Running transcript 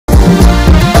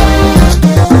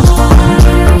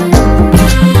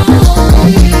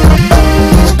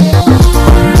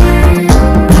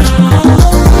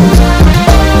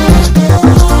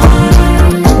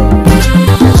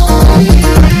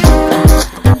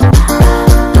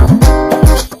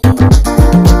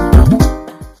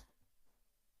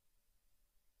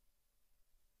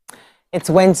It's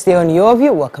Wednesday on Your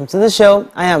View. Welcome to the show.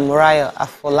 I am Mariah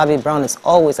Afolabi Brown. As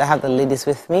always, I have the ladies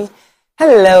with me.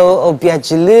 Hello,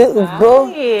 Obiajulu Ugbo.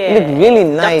 You look really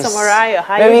nice. Dr. Mariah,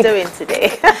 how are you doing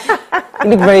today? You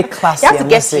look very classy. You have to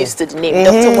get used to the name.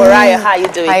 Dr. Mariah, how are you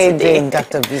doing today? How are you doing,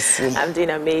 Dr. BC? I'm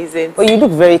doing amazing. Well, you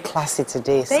look very classy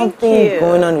today. Thank Something you.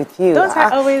 going on with you. Don't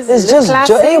I always It's look just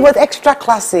classy? joy, but extra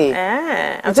classy.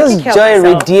 I'm just taking care joy of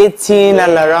myself. radiating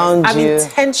all around I'm you.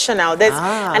 intentional. There's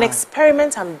an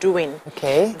experiment I'm doing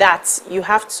that you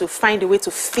have to find a way to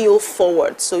feel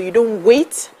forward. So you don't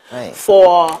wait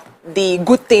for the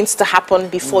good things to happen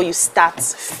before you start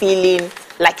feeling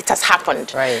like it has happened.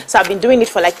 So I've been doing it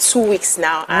for like 2 weeks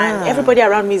now, and everybody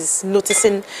around me is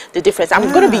noticing the difference.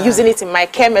 I'm going to be using it in my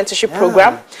care mentorship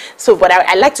program. So, but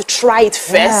I like to try it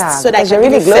first so that I can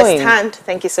really glowing. Firsthand.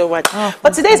 Thank you so much.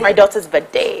 But today is my daughter's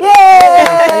birthday.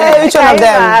 Yay! Which one of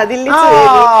them? The little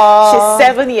baby. She's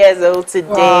 7 years old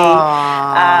today.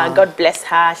 God bless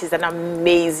her. She's an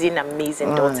amazing,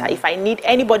 amazing daughter. If I need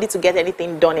anybody to get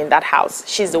anything done in that house,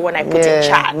 she's the one I put in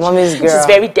charge. Mommy's girl. She's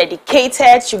very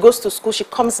dedicated. She goes to school. She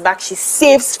comes back. She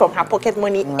saves from her pocket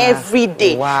money every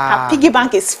day. Her piggy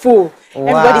bank is full.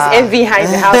 Everybody's envying her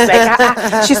in the house.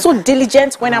 Like, she's so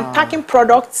diligent. When I'm packing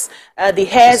products, the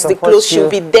hairs, the clothes, she'll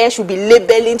be there. She'll be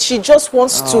labeling. She just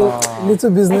wants to.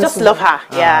 Little business. I just love her.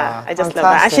 Yeah, I just love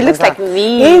her. And she looks like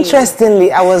me.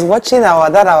 Interestingly, I was watching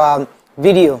our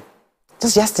video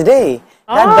just yesterday.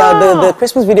 The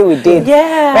Christmas video we did.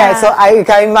 Yeah. So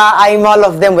I'm all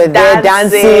of them were there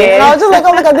dancing. And I was just like,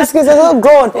 oh, look at this kids, they're so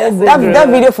grown. That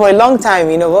video for a long time,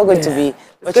 you know, we're going to be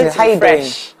watching it. How you doing?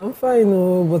 I'm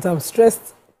fine, but I'm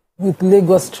stressed with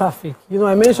Lagos traffic. You know,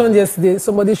 I mentioned yesterday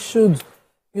somebody should,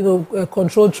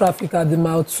 control traffic at the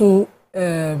Mile 2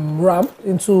 ramp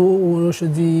into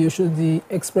Oshodi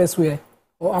Expressway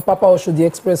or Apapa Oshodi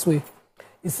Expressway.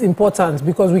 It's important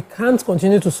because we can't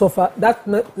continue to suffer.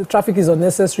 The traffic is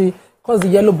unnecessary because the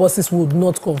yellow buses would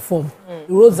not conform.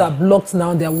 The roads are blocked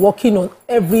now. They're working on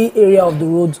every area of the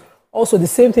road. Also, the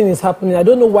same thing is happening. I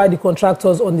don't know why the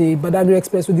contractors on the Badagry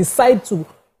Express will decide to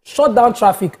shut down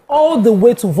traffic all the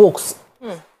way to Vaux.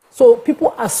 So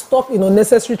people are stuck in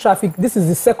unnecessary traffic. This is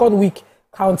the second week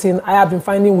counting. I have been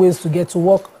finding ways to get to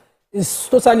work. It's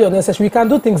totally unnecessary. We can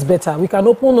do things better. We can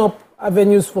open up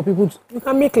avenues for people. We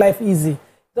can make life easy.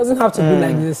 It doesn't have to be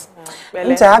like this. I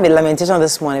need to have a lamentation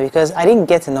this morning because I didn't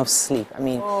get enough sleep. I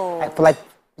mean, for like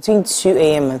between 2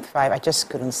 a.m. and 5, I just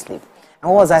couldn't sleep.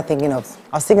 And what was I thinking of?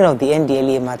 I was thinking of the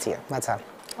NDLEA matter.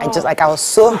 I was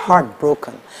so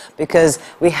heartbroken because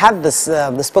we had this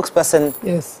the spokesperson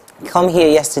come here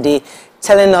yesterday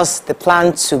telling us the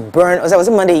plan to burn. Was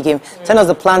it Monday he came? Telling us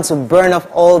the plan to burn off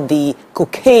all the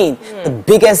cocaine, the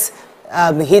biggest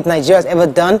hit Nigeria's ever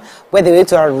done, where they were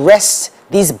to arrest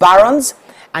these barons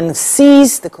and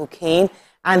seize the cocaine,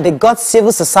 and they got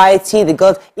civil society, they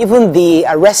got even the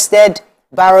arrested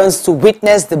barons to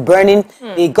witness the burning.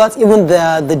 They got even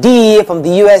the DEA from the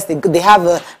US, they have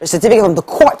a certificate from the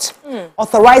court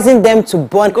authorizing them to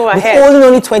burn, withholding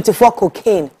only 24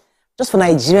 cocaine. Just for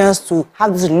Nigerians to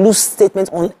have this loose statement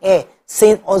on air,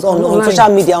 saying us on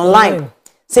social media, online.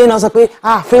 Saying us,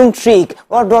 film trick,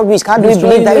 what rubbish, can't do we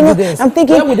believe that? You know, I'm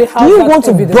thinking, do you want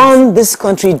to burn this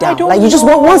country down? Like, you just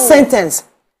want one sentence,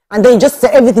 and then just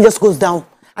everything just goes down.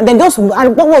 And then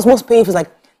and what was most painful is like,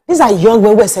 these are young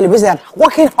men who are celebrating and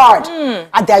working hard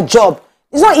at their job.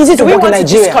 It's not easy to work in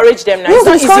Nigeria. To discourage them now. You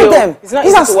don't discourage them.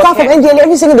 These are staff of NDLA.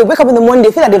 Every single day, they wake up in the morning,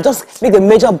 they feel like they've just made a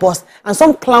major bust. And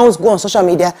some clowns go on social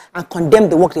media and condemn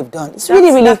the work they've done. It's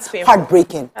really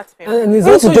heartbreaking. And it's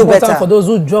also important for those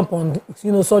who jump on,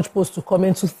 such posts to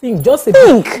comment to think.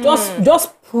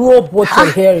 Just probe what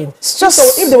you're hearing. So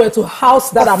if they were to house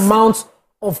that amount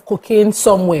of cocaine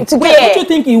somewhere, don't you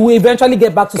think it will eventually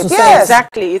get back to society? Yes,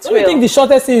 exactly. Don't you think the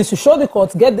shortest thing is to show the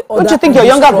court, get the other? Don't you think your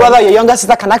younger brother, your younger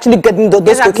sister can actually get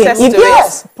those cocaine?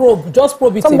 Yes, probe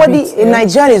it. Somebody in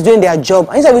Nigeria is doing their job,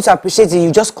 and instead of you to appreciate it,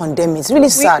 you just condemn it. It's really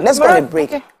sad. Let's go on a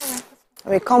break. When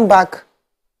we come back,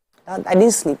 I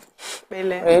didn't sleep.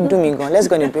 Let's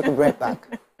go on a break. We'll be right back.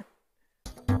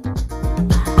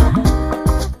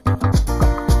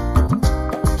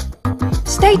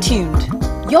 Stay tuned.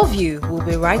 Your View will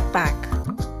be right back.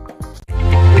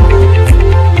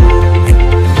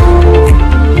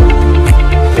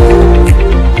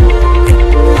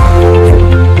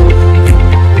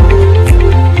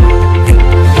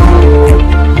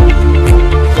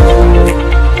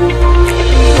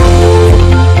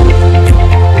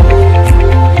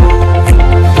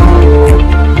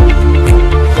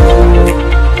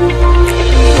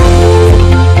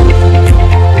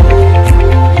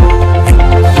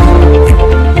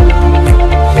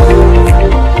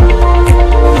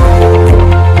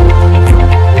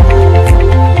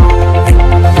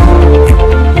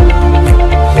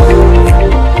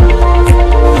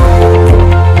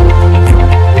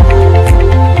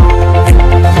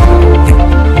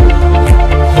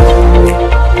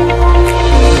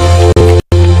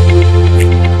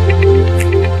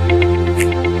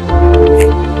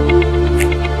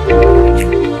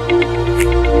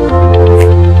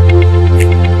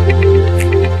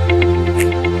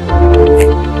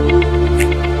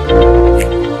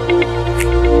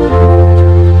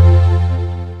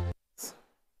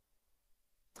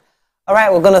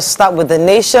 right, we're going to start with the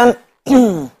nation.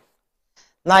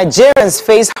 Nigerians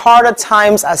face harder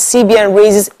times as CBN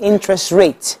raises interest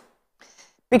rate.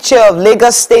 Picture of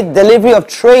Lagos State delivery of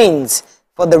trains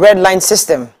for the red line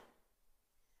system.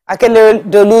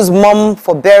 Akeredolu's mom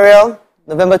for burial,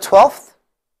 November 12th.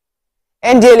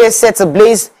 NDLA sets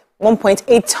ablaze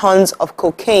 1.8 tons of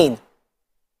cocaine.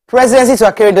 Presidency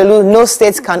to Akeredolu, no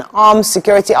states can arm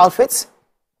security outfits.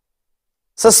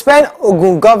 Suspend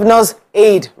Ogun governor's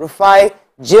aide, Rufai,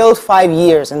 jailed 5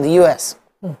 years in the US.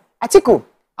 Atiku,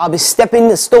 I'll be stepping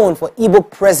the stone for Igbo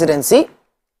presidency.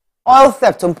 Oil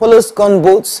theft on Polo's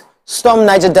gunboats storm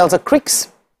Niger Delta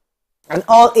creeks. And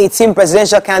all 18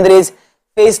 presidential candidates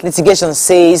face litigation,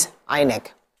 says INEC.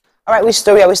 All right, which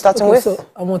story are we starting with? So,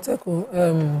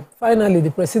 Amoteku, finally,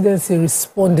 the presidency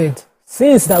responded.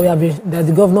 Since that that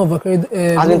the governor of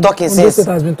has been talking since.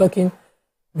 Has been talking,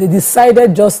 they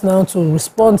decided just now to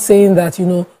respond, saying that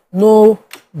no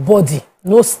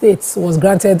state was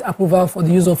granted approval for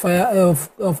the use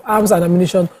of arms and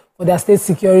ammunition for their state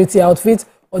security outfit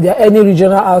or their any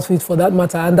regional outfit for that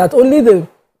matter, and that only the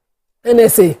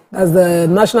NSA, as the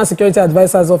National Security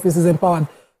Advisor's Office, is empowered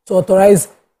to authorize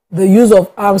the use of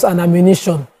arms and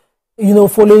ammunition,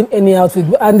 following any outfit.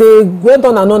 And they went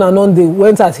on and on and on. They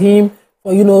went at him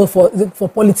for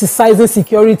politicizing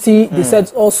security. They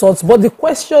said all sorts. But the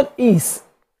question is,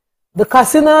 the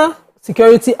Katsina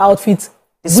security outfit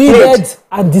wielded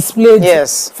and displayed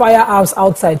firearms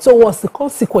outside. So what's the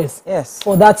consequence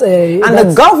for that? And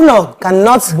the governor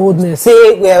cannot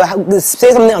say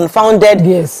something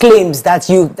unfounded claims that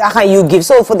how can you give.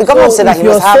 So for the governor to say that he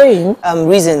must have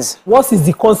reasons. What is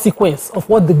the consequence of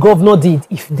what the governor did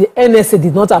if the NSA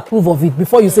did not approve of it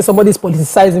before you say somebody is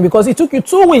politicizing? Because it took you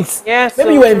 2 weeks.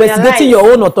 Maybe you were investigating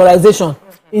your own authorization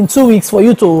in 2 weeks for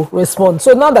you to respond.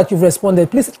 So now that you've responded,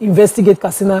 please investigate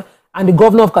Katsina and the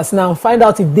governor of Katsina and find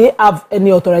out if they have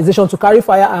any authorization to carry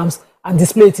firearms and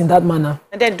display it in that manner.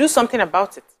 And then do something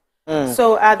about it.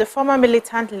 So the former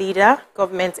militant leader,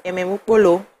 Government Ememu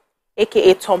Polo,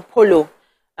 a.k.a. Tom Polo,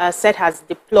 said has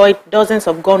deployed dozens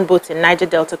of gunboats in Niger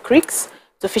Delta creeks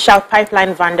to fish out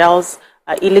pipeline vandals,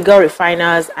 illegal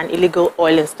refiners, and illegal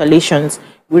oil installations.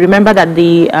 We remember that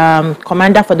the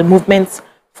commander for the movement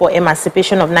for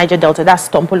emancipation of Niger Delta, that's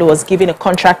Tom Polo, was given a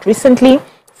contract recently,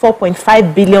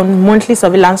 4.5 billion monthly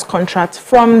surveillance contract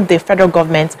from the federal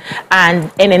government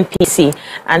and NNPC.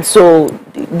 And so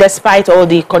despite all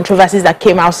the controversies that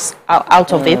came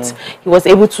out of it, he was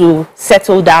able to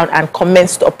settle down and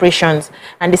commence operations.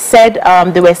 And they said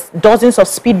there were dozens of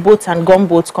speedboats and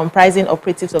gunboats comprising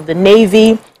operatives of the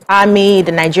Navy, Army,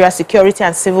 the Nigeria Security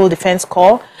and Civil Defense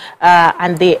Corps,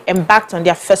 and they embarked on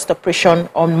their first operation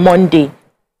on Monday.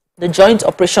 The joint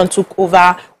operation took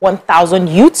over 1,000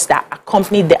 youths that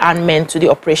accompanied the armed men to the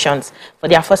operations for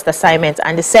their first assignment.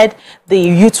 And they said the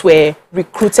youths were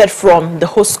recruited from the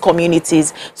host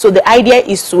communities. So the idea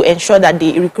is to ensure that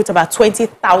they recruit about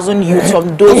 20,000 youths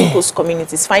from those host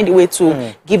communities, find a way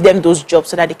to give them those jobs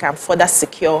so that they can further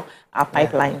secure our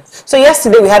pipelines. So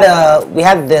yesterday we had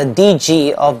the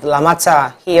DG of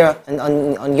Lamata here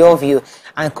on Your View,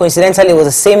 and coincidentally it was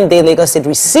the same day Lagos State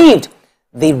received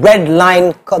the red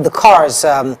line, the cars.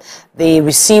 They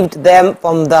received them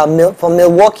from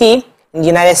Milwaukee in the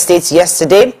United States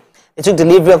yesterday. They took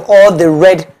delivery of all the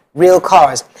red rail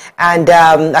cars. And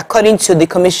according to the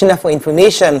Commissioner for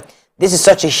Information, this is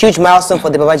such a huge milestone for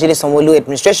the Babajide Sanwo-Olu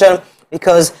administration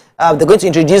because they're going to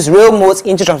introduce rail modes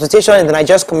into transportation in the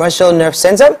Nigeria's Commercial Nerve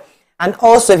Center. And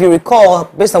also, if you recall,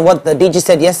 based on what the DG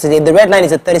said yesterday, the red line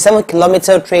is a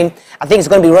 37-kilometer train. I think it's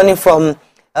going to be running from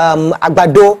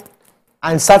Agbado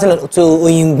and starting to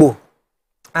Oyingbo.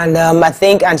 And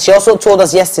and she also told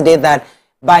us yesterday that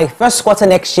by first quarter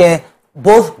next year,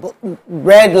 both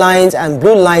red lines and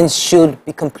blue lines should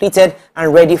be completed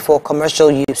and ready for commercial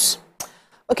use.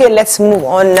 Okay, let's move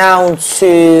on now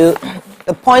to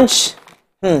the Punch.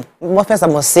 What first I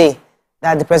must say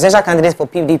that the presidential candidate for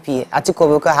PDP, Atiku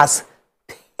Abubakar, has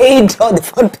paid all the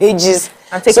front pages.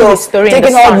 I'm taking the story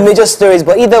taking all the major stories,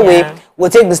 but either way,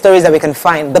 we'll take the stories that we can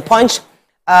find. The Punch.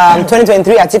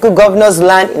 2023 Atiku governors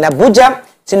land in Abuja.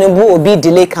 Tinubu Obi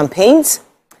delay campaigns.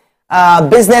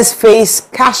 Business face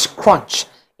cash crunch.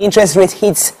 Interest rate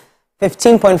hits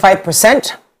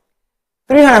 15.5%.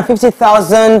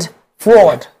 $350,000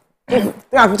 fraud.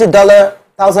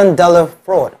 $350,000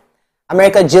 fraud.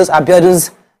 America jails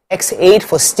Abiodun's ex-aide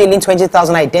for stealing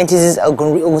 20,000 identities.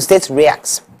 Ogun State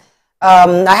reacts.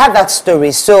 I have that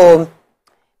story. So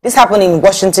this happened in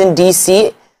Washington,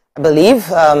 D.C., I believe.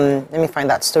 Let me find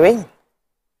that story.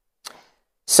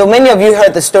 So many of you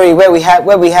heard the story where we had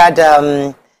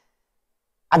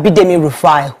Abidemi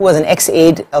Rufai, who was an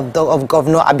ex-aide of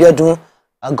Governor Abiodun,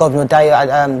 Governor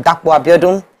Dapo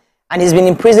Abiodun, and he's been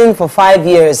in prison for 5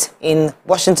 years in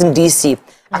Washington, D.C.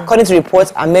 According to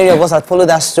reports, and many of us have followed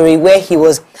that story, where he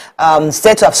was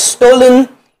said to have stolen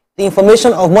the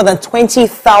information of more than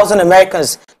 20,000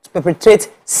 Americans to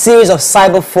perpetrate series of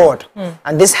cyber fraud.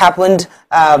 And this happened,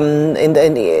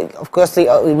 of course,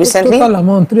 recently. The total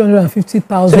amount,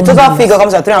 $350,000. So the total figure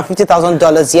comes at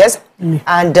 $350,000, yes.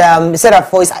 And he said that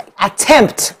for his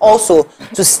attempt also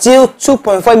to steal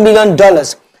 $2.4 million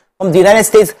from the United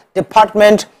States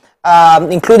Department,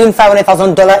 including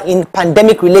 $500,000 in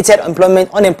pandemic-related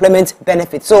unemployment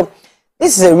benefits. So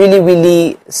this is a really,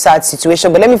 really sad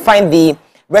situation. But let me find the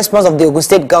response of the Ogun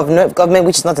State government,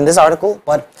 which is not in this article,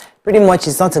 but pretty much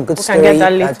it's not a good story. We can get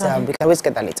that later. We can always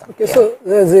get that later. Okay, yeah. So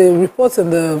there's a report in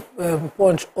the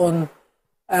Punch on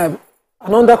an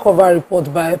undercover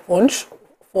report by Punch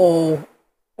on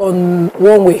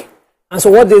one way. And so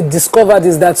what they discovered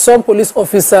is that some police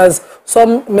officers,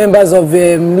 some members of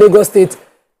Lagos State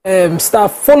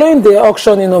staff, following the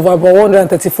auctioning of about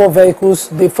 134 vehicles,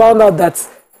 they found out that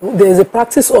there is a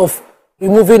practice of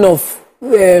removing of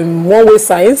one-way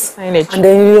signage, and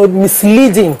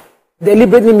then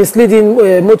deliberately misleading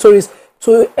motorists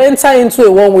to enter into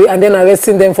a one-way and then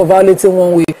arresting them for violating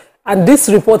one-way. And this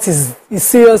report is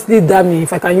seriously damning,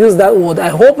 if I can use that word. I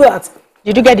hope that.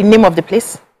 Did you get the name of the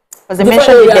place? Because they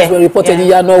mentioned areas were reported,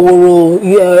 Iyanoworo,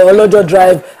 Olojo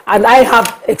Drive, and I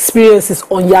have experiences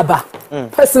on Yaba,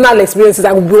 personal experiences.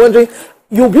 I would be wondering,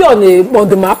 you'll be on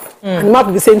the map, and the map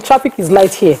will be saying traffic is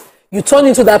light here. You turn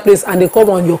into that place and they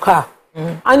come on your car.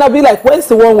 And I'll be like, where's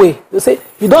the one way? They'll say,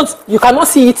 you cannot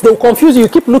see it. They'll confuse you. You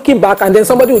keep looking back, and then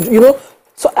somebody would,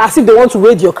 so as if they want to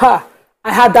raid your car.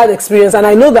 I had that experience, and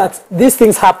I know that these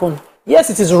things happen. Yes,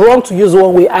 it is wrong to use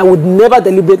one way. I would never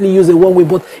deliberately use a one way,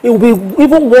 but it would be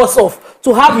even worse off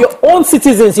to have your own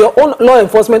citizens, your own law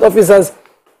enforcement officers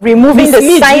removing the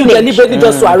signage deliberately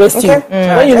just to arrest you.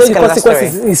 When you know the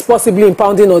consequences is possibly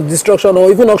impounding or destruction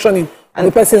or even auctioning on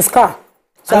the person's car.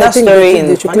 So I think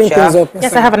they should clean things up.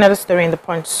 Yes, I have another story in the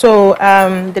Punch. So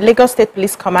the Lagos State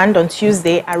Police Command on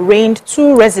Tuesday arraigned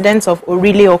 2 residents of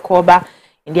Orile Okoba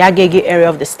in the Agege area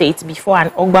of the state before an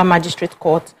Ogba magistrate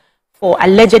court for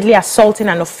allegedly assaulting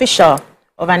an official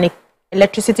of an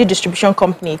electricity distribution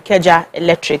company, Ikeja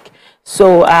Electric.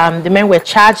 So the men were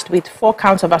charged with 4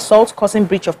 counts of assault, causing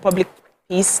breach of public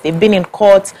peace. They've been in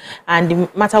court, and the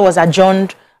matter was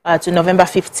adjourned to November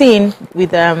 15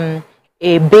 with a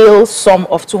bail sum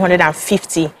of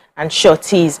 250 and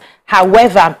sureties.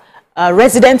 However,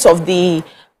 residents of the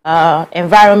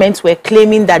environment were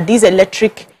claiming that these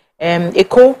Ikeja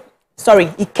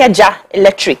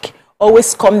Electric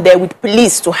always come there with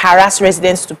police to harass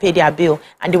residents to pay their bill,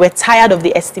 and they were tired of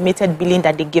the estimated billing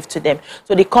that they give to them.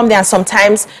 So they come there, and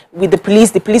sometimes with the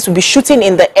police will be shooting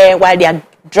in the air while they are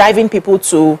driving people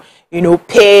to,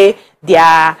 pay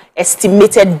their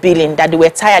estimated billing, that they were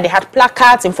tired. They had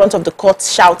placards in front of the court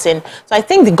shouting. So I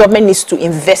think the government needs to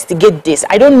investigate this.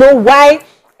 I don't know why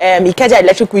Ikeja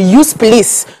Electric will use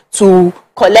police to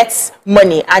collect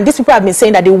money, and these people have been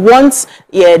saying that they want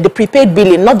the prepaid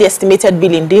billing, not the estimated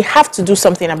billing. They have to do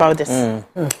something about this.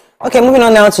 Okay, moving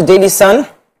on now to Daily Sun.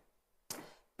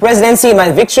 Presidency,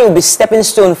 my victory will be stepping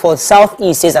stone for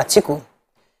Southeast, says Atiku.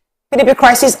 PDP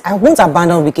crisis, I won't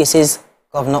abandon Wike, says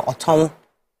Governor Otom.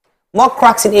 More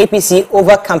cracks in APC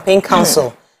over campaign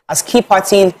council as key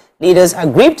party leaders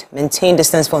aggrieved maintain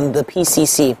distance from the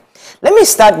PCC. Let me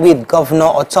start with Governor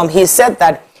Otom. He said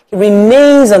that he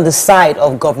remains on the side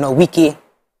of Governor Wike.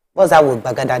 What's that word?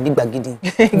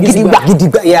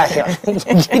 Yeah.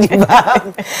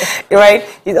 Right?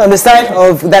 He's on the side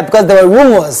of that because there were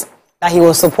rumors that he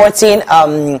was supporting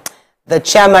the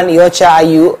chairman, Iocha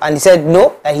Ayu, and he said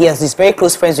no, that he's very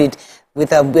close friends with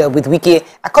Wike.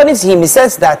 According to him, he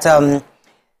says that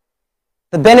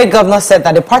the Bennett governor said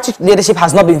that the party leadership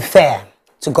has not been fair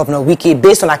to Governor Wike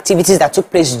based on activities that took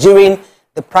place during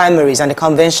the primaries and the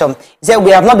convention. He said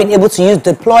we have not been able to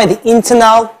deploy the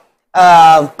internal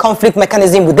conflict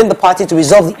mechanism within the party to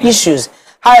resolve the issues.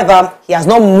 However, he has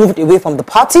not moved away from the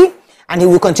party, and he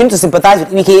will continue to sympathize with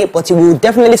Wike, but he will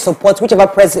definitely support whichever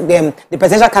the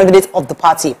presidential candidate of the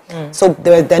party. So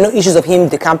there are no issues of him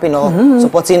decamping or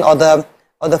supporting other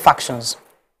factions.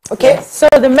 Okay. Yes. So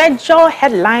the major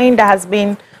headline that has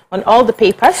been on all the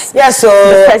papers. Yeah, so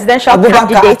the presidential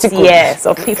candidate,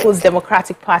 of People's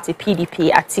Democratic Party,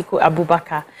 PDP, Atiku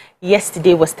Abubakar,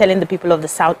 yesterday was telling the people of the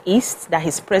Southeast that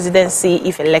his presidency,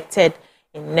 if elected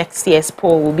in next year's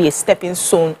poll, will be a stepping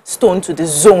stone to the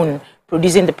zone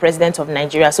producing the president of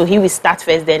Nigeria. So he will start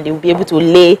first, then they will be able to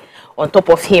lay on top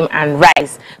of him and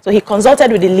rise. So he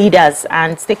consulted with the leaders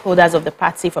and stakeholders of the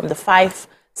party from the 5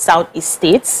 Southeast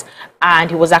states, and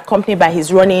he was accompanied by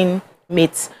his running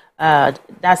mate,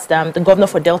 that's the governor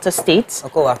for Delta State,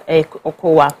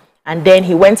 Okowa. And then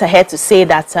he went ahead to say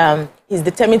that he's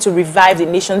determined to revive the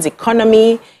nation's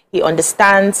economy. He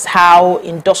understands how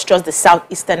industrious the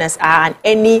Southeasterners are, and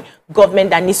any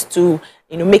government that needs to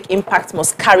make impact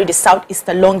must carry the Southeast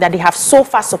along, that they have so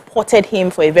far supported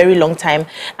him for a very long time,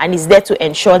 and he's there to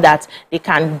ensure that they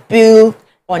can build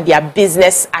on their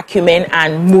business acumen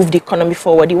and move the economy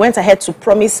forward. He went ahead to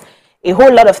promise a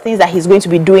whole lot of things that he's going to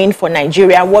be doing for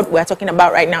Nigeria. What we're talking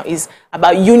about right now is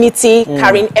about unity,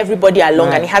 carrying everybody along,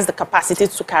 and he has the capacity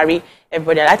to carry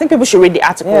everybody. I think people should read the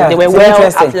article. They were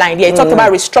well outlined. He talked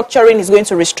about restructuring. He's going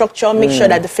to restructure, make sure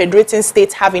that the federating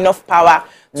states have enough power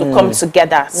to come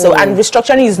together. So, and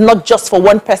restructuring is not just for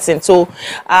one person. So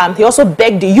he also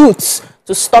begged the youths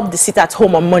to stop the sit at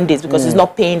home on Mondays because it's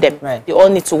not paying them. They all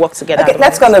need to work together. Okay,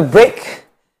 let's go on a break.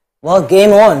 Well,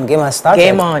 game on. Game has started.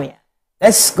 Game on, yeah.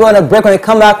 Let's go on a break. When we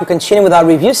come back, we continue with our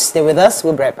reviews. Stay with us.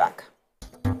 We'll be right back.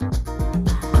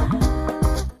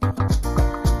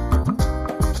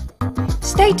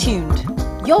 Stay tuned.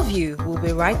 Your View will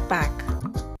be right back.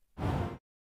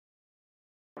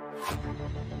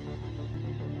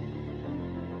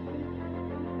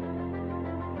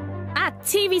 At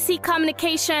TVC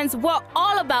Communications, we're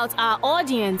all about our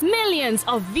audience. Millions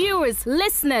of viewers,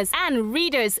 listeners, and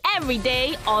readers every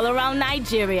day all around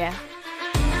Nigeria.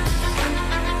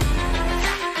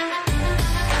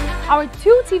 Our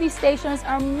 2 TV stations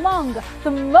are among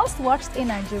the most watched in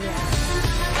Nigeria.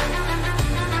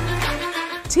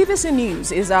 TVC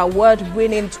News is our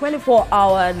award-winning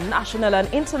 24-hour national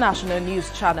and international news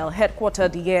channel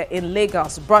headquartered here in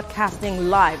Lagos, broadcasting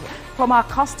live from our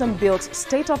custom-built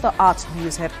state-of-the-art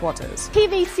news headquarters.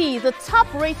 TVC, the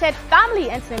top-rated family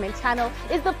entertainment channel,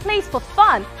 is the place for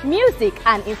fun, music,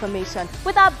 and information.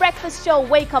 With our breakfast show,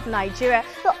 Wake Up Nigeria,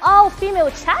 the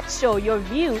all-female chat show, Your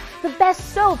View, the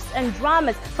best soaps and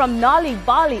dramas from Nolly,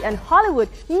 Bolly, and Hollywood,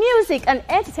 music and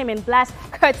entertainment blast,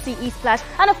 courtesy E-Splash,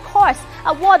 and of course,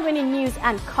 award-winning news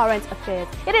and current affairs.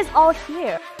 It is all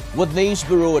here. With news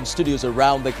bureau and studios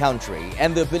around the country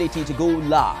and the ability to go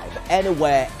live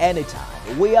anywhere,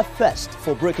 anytime, we are first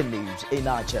for breaking news in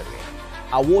Nigeria.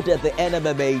 Awarded the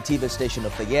NMMA TV Station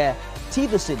of the Year,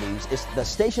 TVC News is the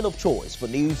station of choice for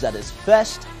news that is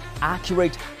first,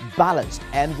 accurate, balanced,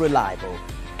 and reliable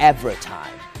every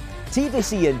time.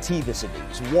 TVC and TVC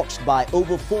News watched by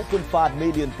over 4.5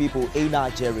 million people in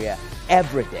Nigeria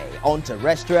every day on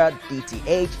terrestrial,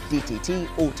 DTH, DTT,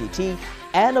 OTT,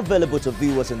 and available to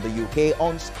viewers in the UK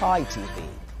on Sky TV.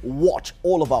 Watch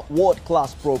all of our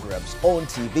world-class programs on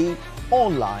TV,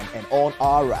 online, and on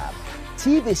our app.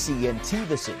 TVC and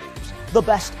TVC News, the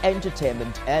best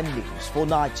entertainment and news for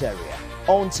Nigeria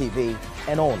on TV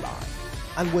and online.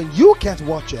 And when you can't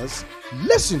watch us,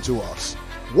 listen to us.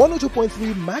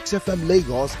 102.3 Max FM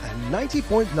Lagos and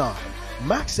 90.9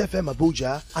 Max FM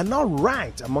Abuja are now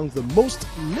ranked among the most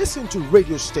listened to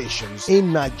radio stations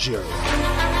in Nigeria.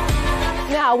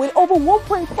 Now, with over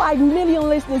 1.5 million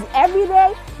listeners every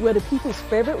day, we're the people's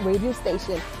favorite radio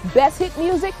station. Best hit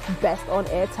music, best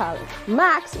on-air talent.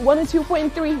 Max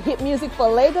 102.3 hit music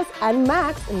for Lagos and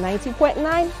Max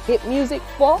 90.9 hit music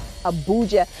for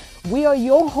Abuja. We are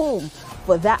your home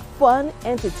for that fun,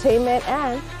 entertainment,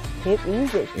 and hit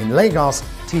music. In Lagos,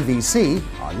 TVC,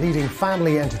 our leading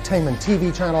family entertainment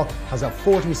TV channel, has a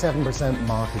 47%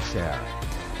 market share.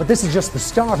 But this is just the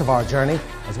start of our journey,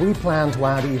 as we plan to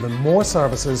add even more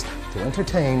services to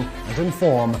entertain and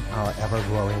inform our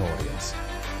ever-growing audience.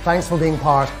 Thanks for being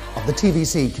part of the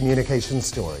TVC Communications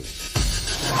story.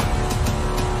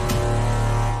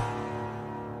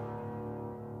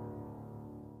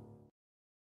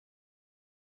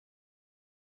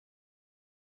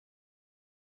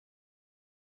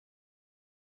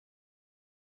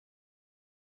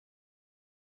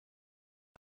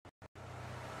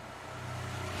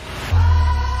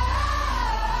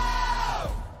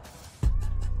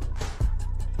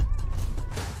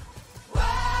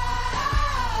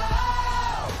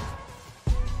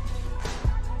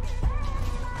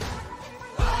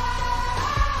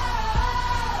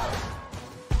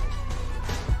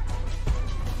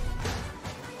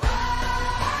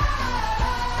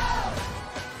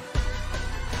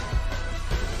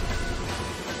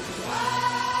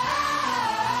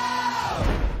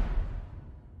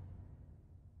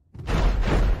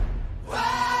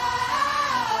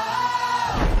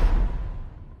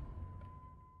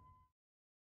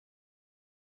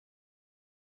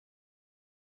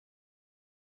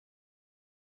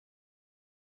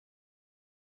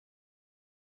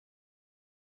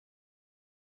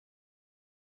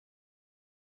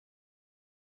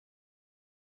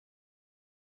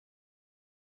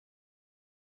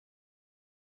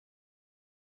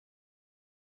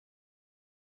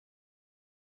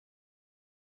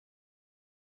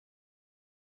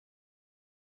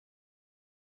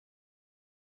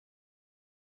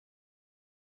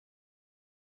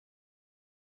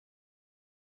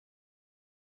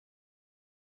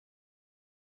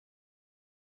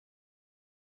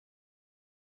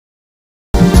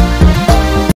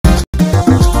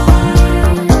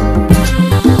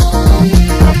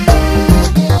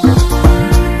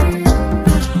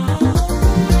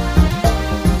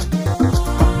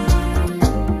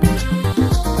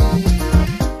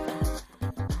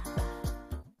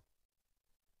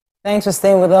 Thanks for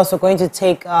staying with us. We're going to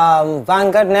take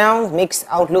Vanguard now, mixed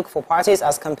outlook for parties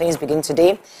as campaigns begin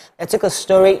today. I took a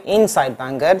story inside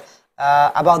Vanguard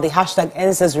about the hashtag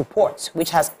NSAS report, which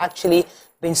has actually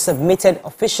been submitted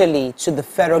officially to the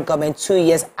federal government 2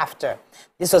 years after.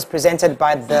 This was presented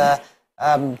by the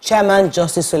chairman,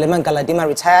 Justice Suleiman Galadima,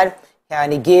 retired,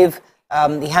 and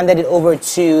he handed it over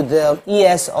to the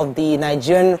ES of the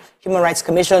Nigerian Human Rights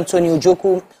Commission, Tony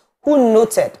Ujoku, who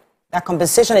noted that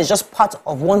compensation is just part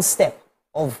of one step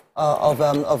of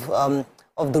the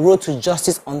road to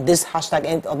justice on this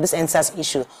hashtag, of this NSAS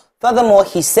issue. Furthermore,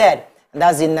 he said, and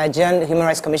that's the Nigerian Human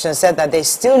Rights Commission, said that they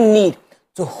still need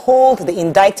to hold the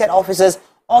indicted officers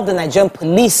of the Nigerian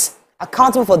police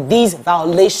accountable for these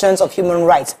violations of human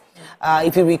rights.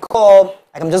 If you recall,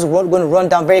 I'm just going to run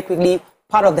down very quickly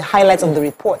part of the highlights of the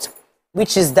report,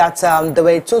 which is that there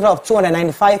were a total of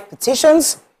 295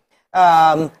 petitions.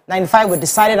 95 were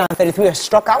decided and 33 were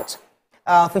struck out.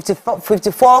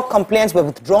 54 complaints were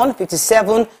withdrawn,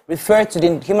 57 referred to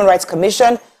the Human Rights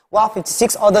Commission, while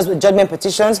 56 others were judgment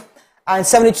petitions, and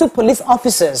 72 police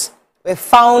officers were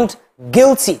found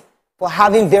guilty for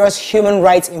having various human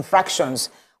rights infractions,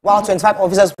 while 25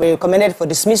 officers were recommended for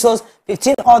dismissals,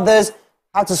 15 others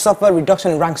had to suffer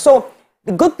reduction in rank. So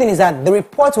the good thing is that the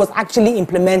report was actually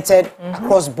implemented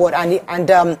across board,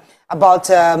 and about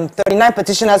 39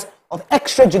 petitioners of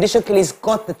extrajudicial killings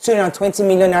got the 220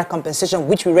 million naira compensation,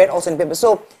 which we read also in the paper.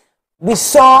 So we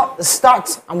saw the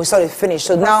start and we saw the finish.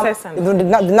 So now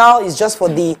it's just for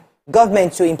the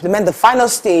government to implement the final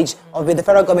stage of the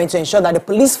federal government to ensure that the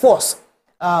police force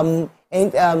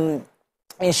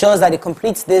ensures that it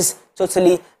completes this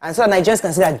totally, and so Nigerians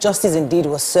can see that justice indeed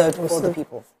was served for the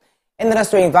people. Another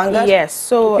story in Vanguard? Yes,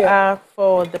 so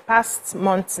for the past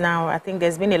months now, I think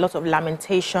there's been a lot of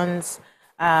lamentations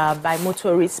by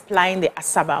motorists plying the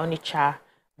Asaba-Onitsha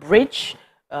bridge.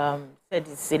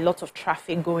 There's a lot of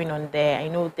traffic going on there. I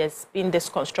know there's been this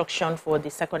construction for the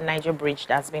second Niger bridge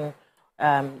that's been,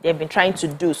 they've been trying to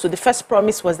do. So the first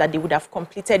promise was that they would have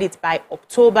completed it by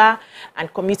October,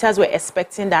 and commuters were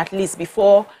expecting that at least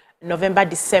before November,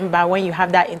 December, when you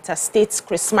have that interstate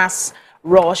Christmas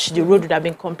rush, the road would have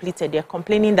been completed. They're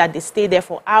complaining that they stay there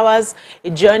for hours. A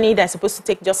journey that's supposed to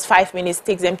take just 5 minutes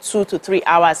takes them 2 to 3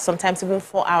 hours, sometimes even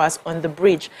 4 hours on the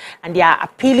bridge. And they are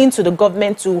appealing to the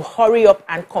government to hurry up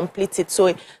and complete it.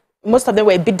 So most of them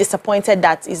were a bit disappointed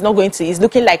that it's not going to, it's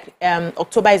looking like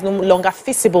October is no longer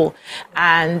feasible,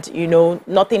 and, you know,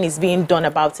 nothing is being done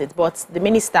about it. But the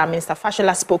Minister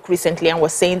Fashola, spoke recently and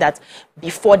was saying that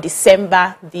before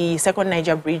December, the second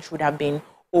Niger bridge would have been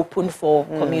open for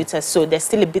commuters. So there's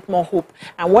still a bit more hope.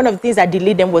 And one of the things that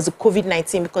delayed them was the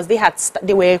COVID-19, because they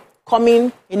were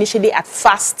coming initially at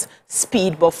fast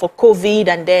speed, but for COVID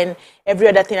and then every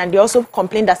other thing. And they also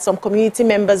complained that some community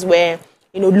members were,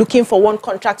 you know, looking for one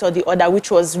contract or the other,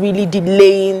 which was really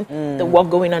delaying the work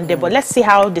going on there. But let's see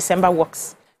how December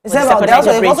works. They've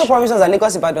also promised us that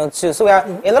Lagos Ibadan too. So we are,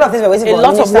 a lot of things we're waiting for. A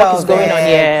lot of work is going on,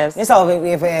 yes. Minister of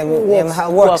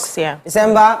Works, yeah.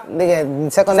 December,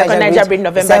 second Niger bridge,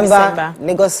 December,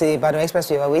 Lagos Ibadan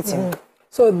Expressway, we're waiting.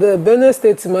 So the Benue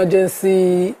State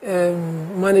Emergency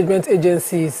Management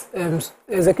Agency's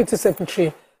Executive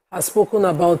Secretary has spoken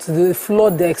about the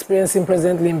flood they're experiencing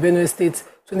presently in Benue State.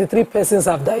 23 persons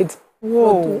have died,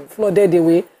 flooded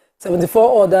away,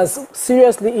 74 others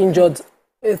seriously injured,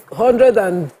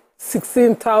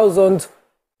 116,000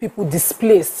 people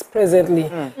displaced presently.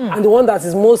 And the one that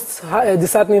is most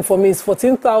disheartening for me is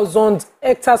 14,000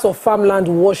 hectares of farmland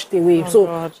washed away.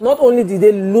 Not only did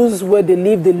they lose where they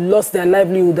live, they lost their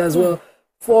livelihood as well.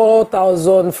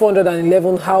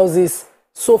 4,411 houses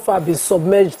so far been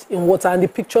submerged in water, and the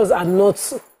pictures are not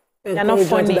funny.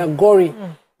 They're gory.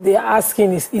 They are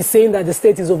asking, he's saying that the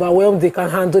state is overwhelmed, they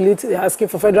can handle it. They're asking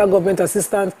for federal government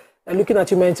assistance. They're looking at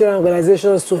humanitarian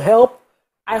organizations to help.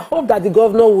 I hope that the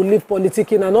governor will leave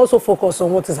politicking and also focus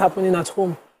on what is happening at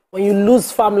home. When you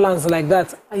lose farmlands like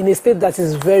that, in a state that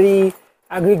is very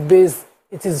agric-based,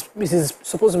 it is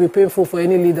supposed to be painful for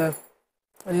any leader,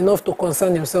 and enough to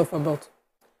concern himself about.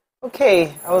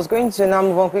 Okay, I was going to now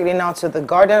move on quickly now to the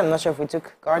Guardian. I'm not sure if we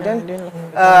took Guardian.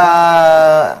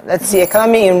 Let's see,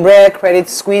 economy in rare credit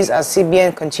squeeze as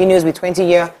CBN continues with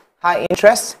 20-year high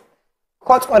interest.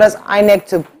 Court orders INEC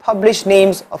to publish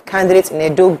names of candidates in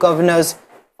Edo governor's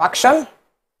faction.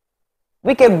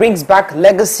 Wike brings back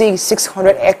legacy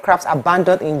 600 aircrafts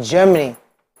abandoned in Germany.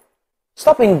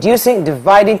 Stop inducing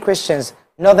dividing Christians.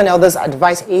 Northern elders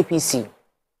advise APC.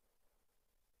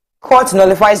 Court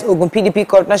nullifies Ogun PDP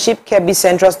partnership, Kebbi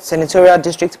Central Senatorial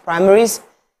District primaries.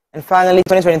 And finally,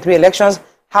 2023 elections,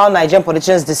 how Nigerian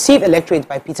politicians deceive electorate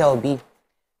by Peter Obi.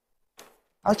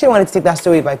 I actually wanted to take that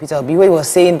story by Peter Obi, where he was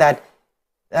saying that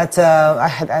I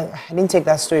didn't take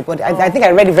that story, but I think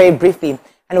I read it very briefly,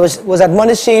 and it was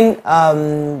admonishing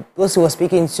those who were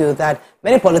speaking to that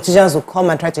many politicians will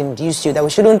come and try to induce you that we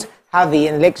shouldn't have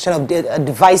an election of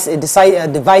divisive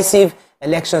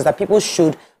elections, that people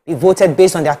should be voted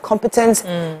based on their competence,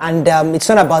 and it's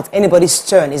not about anybody's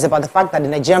turn. It's about the fact that the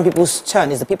Nigerian people's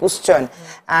turn is the people's turn.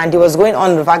 And he was going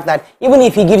on the fact that even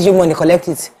if he gives you money, collect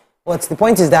it. But the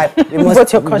point is that you must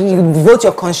vote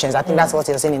your conscience. I think that's what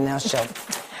he was saying in a nutshell.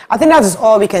 I think that is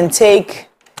all we can take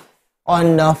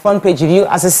on front page review.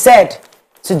 As I said,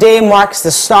 today marks the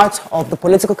start of the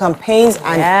political campaigns,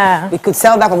 and we could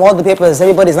tell that from all the papers.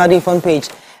 Everybody's not doing front page.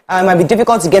 It might be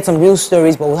difficult to get some real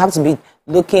stories, but we'll have to be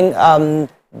looking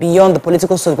beyond the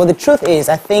political stories. But the truth is,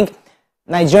 I think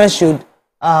Nigerians should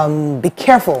be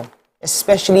careful,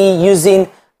 especially using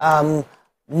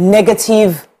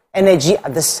negative energy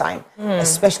at this time,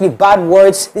 especially bad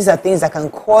words. These are things that can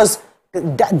cause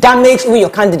damage even your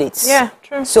candidates. Yeah,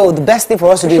 true. So the best thing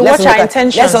for us to do, let's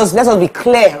us be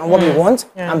clear on what we want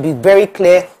and be very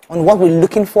clear on what we're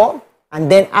looking for,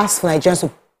 and then ask for Nigerians to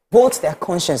vote their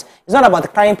conscience. It's not about the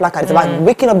carrying placard, it's about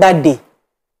waking up that day,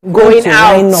 going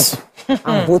out, line up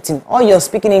and voting. All your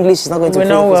speaking English is not going to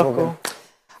work.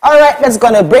 All right, let's go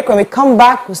on a break. When we come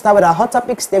back, we'll start with our hot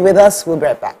topics. Stay with us. We'll be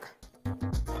right back.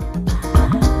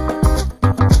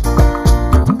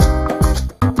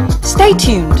 Stay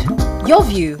tuned. Your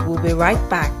View will be right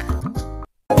back.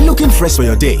 Looking fresh for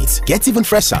your dates? Get even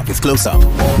fresher with Close Up.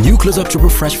 New Close Up Triple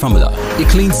Fresh formula. It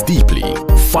cleans deeply,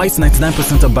 fights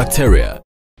 99% of bacteria.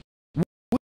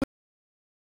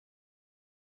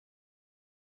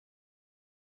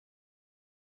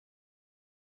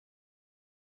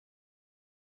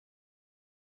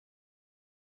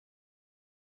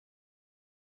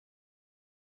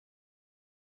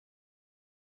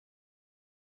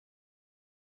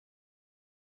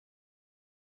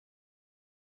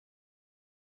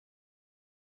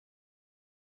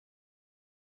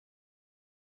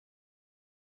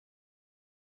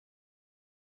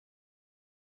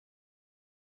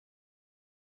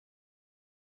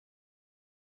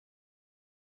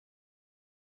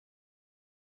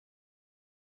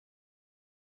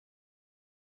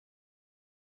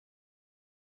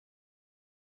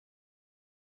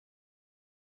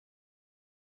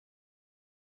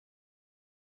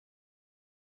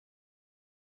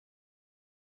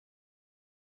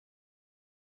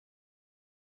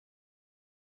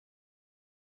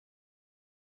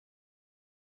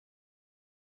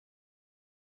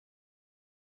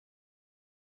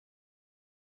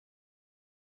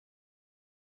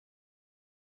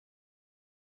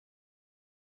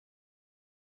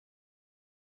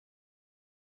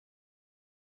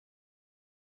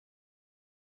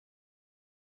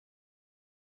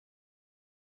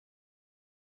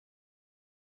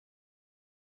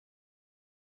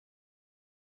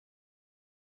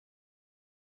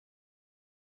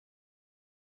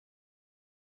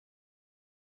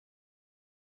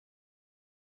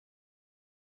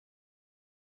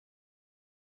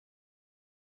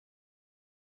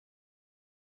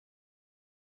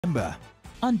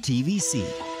 On TVC.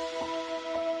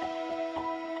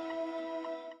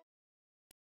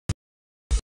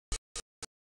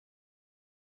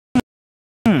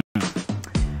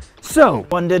 So,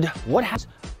 wondered what happens?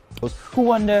 Who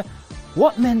wonder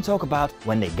what men talk about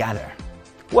when they gather?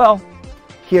 Well,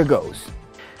 here goes.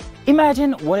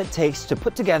 Imagine what it takes to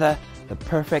put together the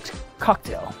perfect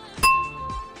cocktail,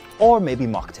 or maybe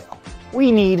mocktail.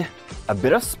 We need a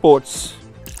bit of sports,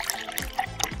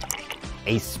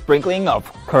 a sprinkling of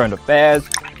current affairs,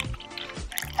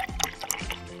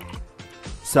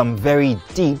 some very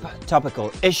deep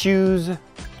topical issues,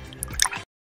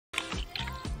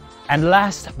 and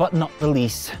last but not the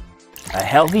least, a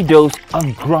healthy dose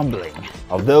of grumbling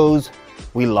of those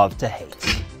we love to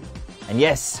hate. And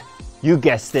yes, you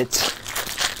guessed it,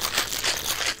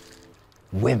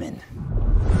 women.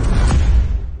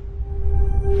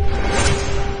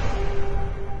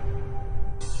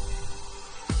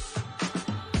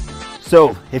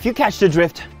 So, if you catch the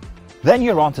drift, then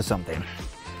you're onto something.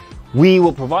 We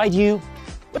will provide you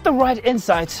with the right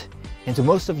insights into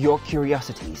most of your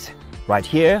curiosities, right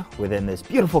here within this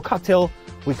beautiful cocktail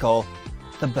we call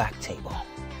the Black Table.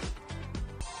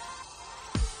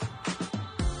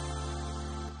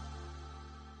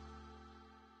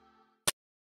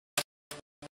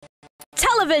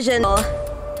 Television.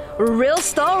 Real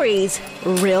stories,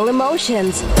 real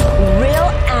emotions,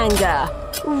 real anger,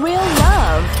 real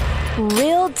love.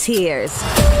 Real tears,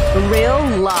 real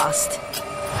lost.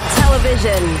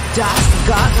 Television just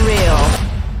got real.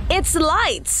 It's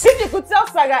lights. If you could tell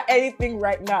Saga anything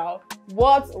right now,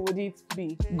 What would it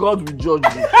be? God will judge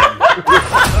you. Roll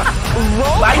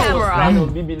camera.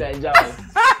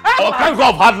 All kinds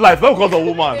of hard life, not because of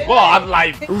woman. What hard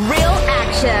life? Real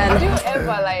action. Do you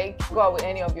ever like go out with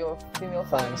any of your female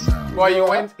fans? Well, you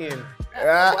went in.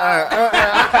 Wow!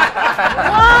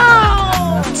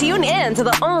 Tune in to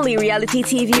the only reality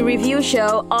TV review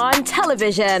show on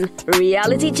television,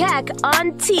 Reality Check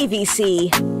on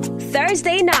TVC.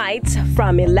 Thursday nights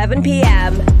from 11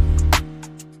 p.m.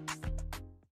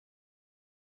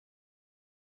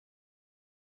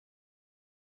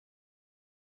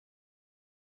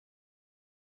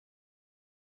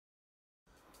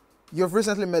 You've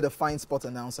recently made a fine sport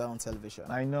announcer on television.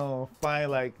 I know, fine,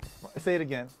 like, say it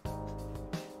again.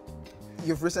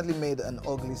 You've recently made an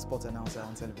ugly sport announcer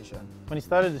on television. When you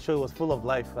started the show, it was full of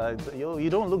life. You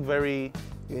don't look very...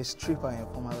 You're a stripper in your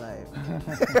former life.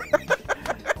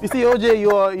 You see, OJ,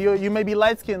 you may be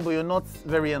light-skinned, but you're not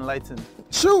very enlightened.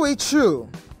 True.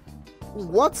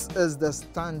 What is the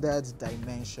standard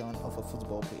dimension of a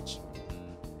football pitch?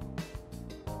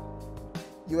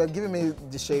 You were giving me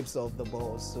the shapes of the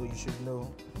balls, so you should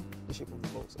know the shape of the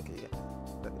balls. Okay, yeah.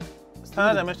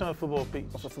 Standard dimension of a football pitch.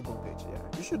 Of a football pitch, yeah.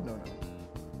 You should know now.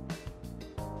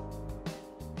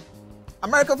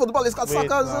 American football is called soccer.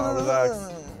 No, relax.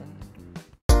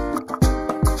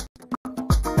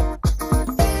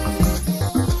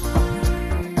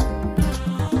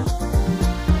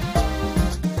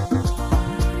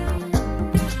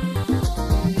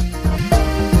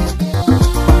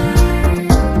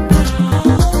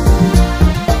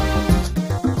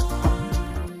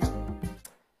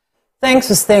 Thanks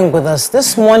for staying with us.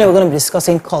 This morning we're going to be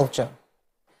discussing culture.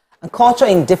 And culture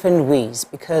in different ways,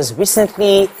 because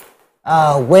recently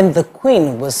when the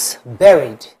Queen was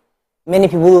buried, many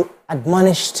people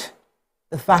admonished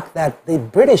the fact that the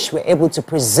British were able to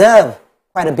preserve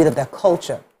quite a bit of their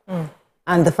culture.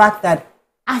 And the fact that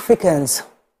Africans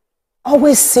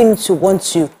always seem to want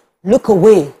to look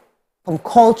away from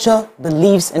culture,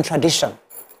 beliefs, and tradition.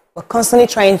 We're constantly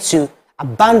trying to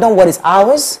abandon what is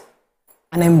ours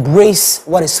and embrace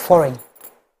what is foreign.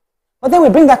 But then we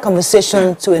bring that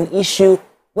conversation to an issue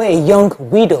where a young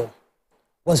widow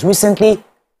was recently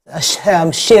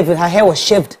shaved, her hair was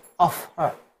shaved off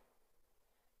her.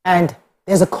 And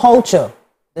there's a culture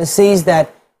that says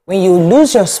that when you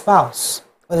lose your spouse,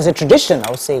 or there's a tradition, I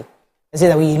would say, they say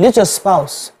that when you lose your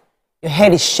spouse, your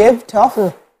head is shaved off.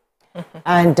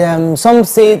 And some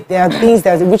say there are things,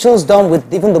 there are rituals done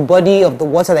with even the body of the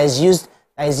water that is used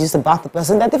to bath the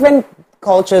person. There are different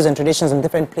cultures and traditions in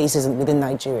different places within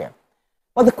Nigeria.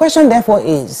 But the question, therefore,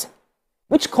 is,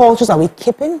 which cultures are we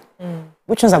keeping?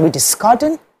 Which ones are we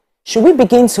discarding? Should we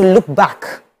begin to look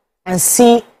back and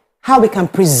see how we can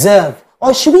preserve?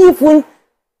 Or should we even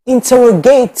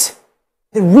interrogate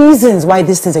the reasons why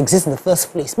these things exist in the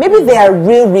first place? Maybe there are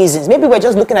real reasons. Maybe we're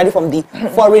just looking at it from the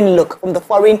foreign look, from the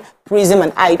foreign prism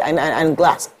and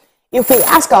glass. If we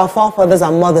ask our forefathers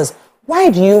and mothers,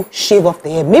 why do you shave off the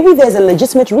hair? Maybe there's a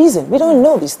legitimate reason. We don't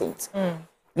know these things.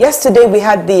 Yesterday, we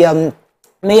had the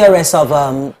mayoress of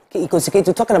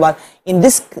Ikosiketu talking about, in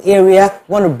this area,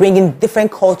 we want to bring in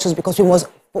different cultures because we must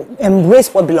embrace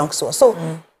what belongs to us. So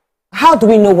how do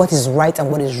we know what is right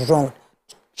and what is wrong?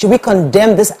 Should we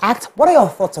condemn this act? What are your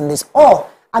thoughts on this? Or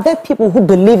are there people who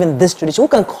believe in this tradition, who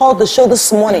can call the show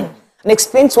this morning and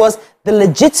explain to us the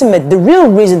legitimate, the real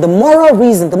reason, the moral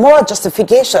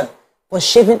justification for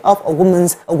shaving off a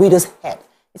widow's head?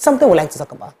 It's something we'd like to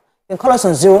talk about. You can call us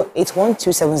on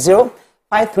 081-270-53687,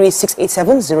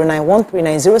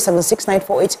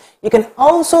 091-390-76948. You can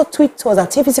also tweet to us at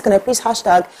TVC. Can I please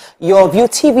hashtag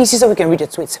YourViewTVC so we can read your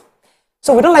tweets.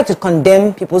 So we don't like to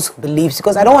condemn people's beliefs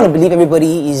because I don't want to believe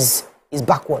everybody is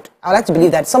backward. I like to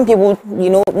believe that some people,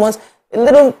 once a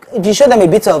little, if you show them a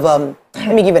bit of,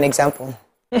 let me give an example.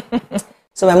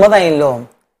 So my mother-in-law,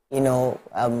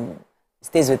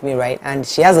 stays with me, right? And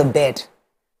she has a bed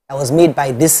that was made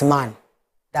by this man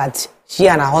that she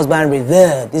and her husband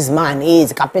revere. This man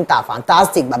is a carpenter,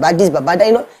 fantastic, baba this, baba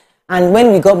that, And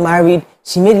when we got married,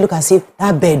 she made it look as if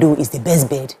that bed is the best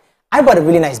bed. I bought a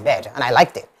really nice bed and I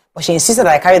liked it. But she insisted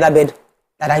that I carry that bed,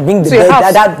 that I bring the bed,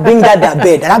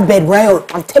 that bed, right?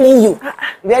 I'm telling you.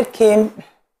 The bed came,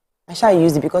 I shall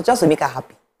use it because just to make her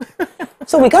happy.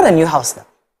 So we got a new house now.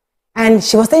 And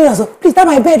she was telling us, please, that's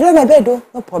my bed,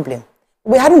 no problem.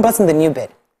 We hadn't bought in the new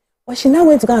bed. But she now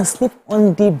went to go and sleep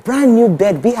on the brand new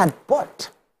bed we had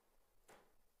bought.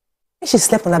 And she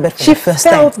slept on that bed for the first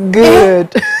time. She felt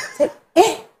good.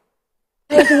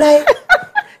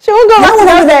 She won't go back to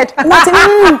that bed.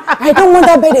 I don't want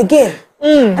that bed again.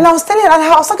 And I was talking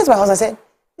to my husband, I said,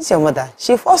 This is your mother.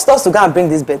 She forced us to go and bring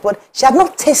this bed, but she had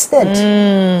not tasted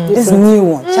this new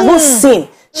one. She has not seen.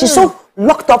 She's so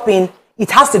locked up in, it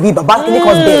has to be Baba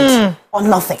Kiniko's bed or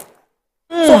nothing.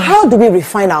 So how do we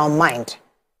refine our mind?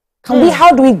 Can we,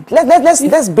 how do we,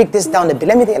 let's break this down a bit.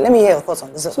 Let me hear your thoughts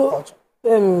on this culture.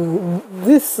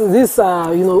 These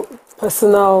are, you know,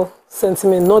 personal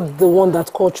sentiment, not the one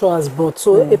that culture has brought.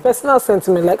 So a personal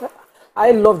sentiment, like I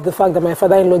love the fact that my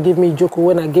father-in-law gave me joko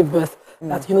when I gave birth.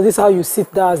 That, you know, this is how you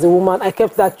sit there as a woman. I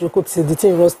kept that joko till the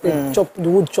thing roasted, chop the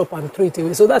wood, chop and throw it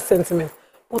away. So that's sentiment.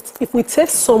 But if we take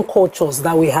some cultures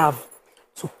that we have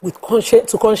with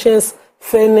conscience,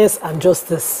 fairness and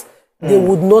justice, they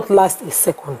would not last a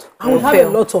second. And we have a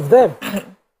lot of them.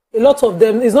 A lot of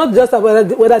them. It's not just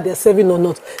about whether they're serving or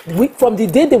not. From the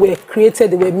day they were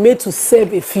created, they were made to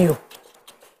serve a few.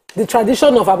 The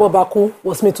tradition of Abobaku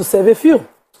was made to serve a few.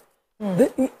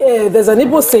 There's an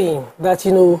Igbo saying that,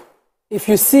 you know, if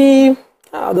you see,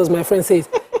 how does my friend say it?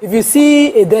 If you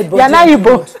see a dead body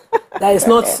that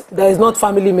is not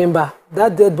family member,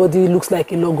 that dead body looks like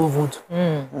a log of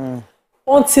wood.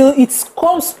 Until it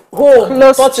comes home,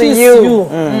 close touches to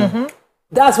you.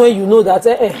 That's when you know that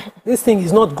this thing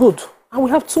is not good. And we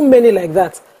have too many like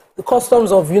that. The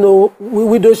customs of, you know,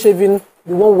 widow shaving,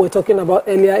 the one we were talking about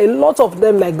earlier, a lot of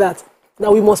them like that.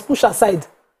 Now we must push aside.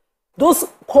 Those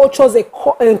cultures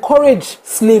encourage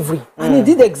slavery, and it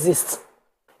did exist.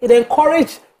 It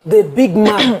encouraged the big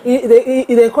man. it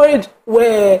encouraged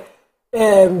where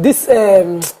there's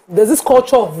this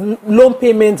culture of loan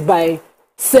payment by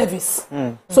service.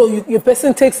 So your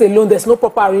person takes a loan, there's no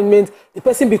proper arrangement, the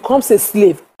person becomes a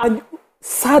slave, and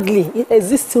sadly, it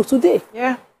exists till today.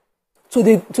 Yeah. To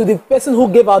the person who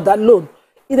gave out that loan,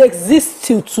 it exists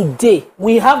till today.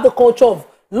 We have the culture of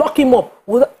lock him up,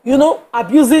 you know,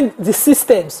 abusing the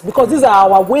systems, because these are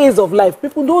our ways of life.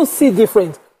 People don't see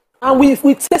different. And we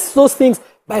test those things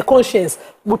by conscience.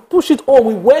 We push it on,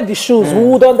 we wear the shoes. We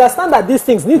would understand that these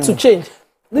things need to change.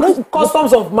 The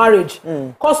customs of marriage,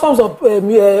 customs of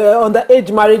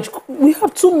underage marriage, we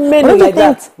have too many like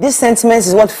that. This sentiment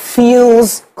is what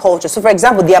fuels culture. So, for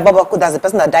example, the Ababaku, that's the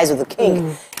person that dies with the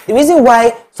king. The reason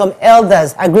why some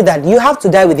elders agree that you have to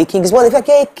die with the king is, well, if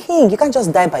you're a king, you can't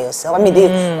just die by yourself. I mean, they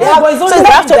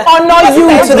have to honor you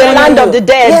to the land of the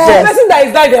dead. Yes. The person that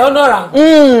is died, they honor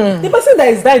him. The person that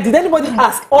is died, did anybody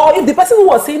ask? Or if the person who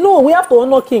was saying, no, we have to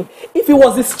honor king, if it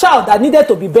was his child that needed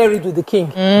to be buried with the king,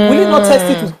 will he not test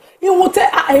it? He will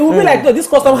be like, no, this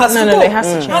custom has to go. It has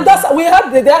to change. And that's, we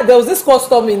had, there was this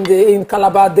custom in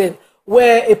Calabar then,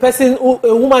 where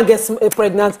a woman gets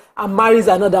pregnant and marries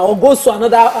another, or goes to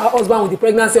another husband with the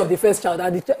pregnancy of the first child,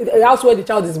 and the house where the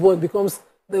child is born becomes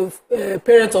the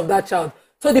parent of that child.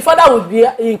 So the father would be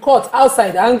in court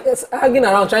outside, hanging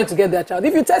around trying to get their child.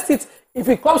 If you test it, if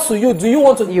it comes to you, do you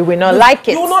want to? You will not like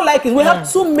it. You will not like it. We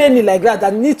have too many like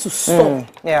that need to stop.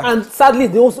 And sadly,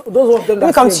 those of them. Let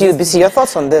me come to you, BC. Your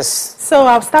thoughts on this? So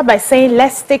I'll start by saying,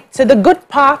 let's stick to the good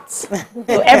parts.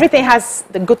 So everything has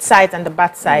the good sides and the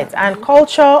bad sides. And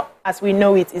culture, as we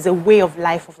know it, is a way of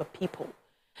life of a people.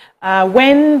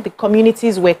 When the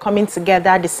communities were coming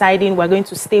together, deciding we're going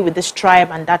to stay with this tribe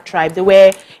and that tribe, they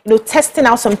were, testing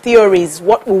out some theories.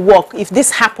 What will work? If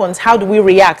this happens, how do we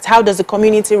react? How does the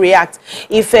community react?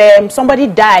 If somebody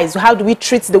dies, how do we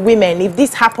treat the women? If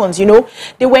this happens,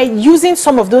 they were using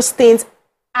some of those things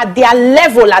at their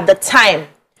level at the time,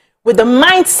 with the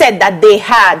mindset that they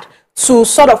had to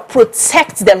sort of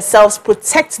protect themselves,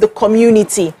 protect the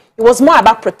community. It was more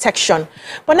about protection.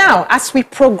 But now, as we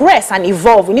progress and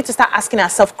evolve, we need to start asking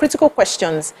ourselves critical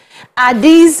questions. Are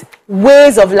these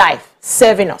ways of life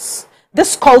serving us?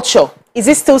 This culture, is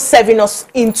it still serving us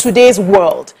in today's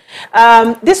world?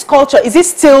 This culture, is it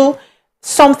still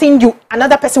something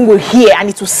another person will hear and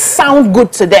it will sound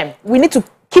good to them? We need to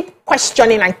keep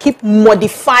questioning and keep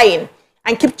modifying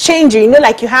and keep changing.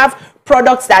 Like you have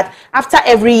products that after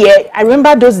every year, I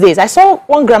remember those days, I saw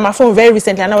one gramophone very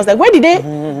recently and I was like, where did they?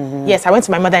 Yes, I went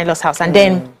to my mother-in-law's house and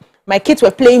then my kids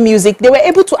were playing music. They were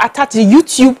able to attach the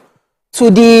YouTube to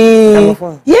the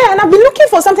gramophone. Yeah, and I've been looking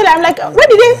for something. I'm like, Mommy,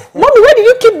 where did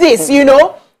you keep this?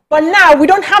 But now we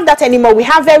don't have that anymore. We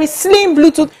have very slim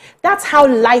Bluetooth. That's how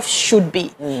life should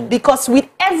be. Because with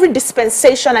every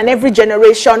dispensation and every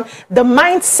generation, the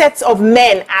mindsets of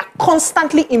men are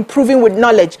constantly improving with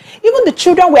knowledge. Even the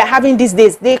children we're having these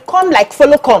days, they come like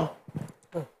follow come.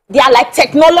 They are like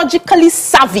technologically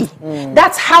savvy.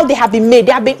 That's how they have been made.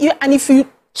 They have been, and if you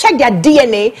check their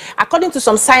DNA, according to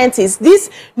some scientists, these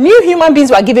new human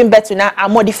beings we are giving birth to now are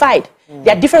modified.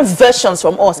 They are different versions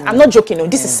from us. I'm not joking. No,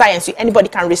 this is science. Anybody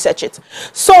can research it.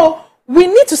 So we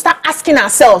need to start asking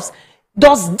ourselves,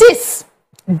 does this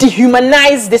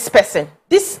dehumanize this person?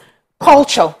 This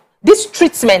culture, this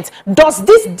treatment, does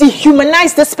this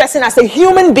dehumanize this person as a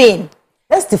human being?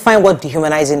 Let's define what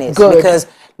dehumanizing is. Good. Because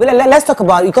let's talk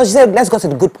about, because you said let's go to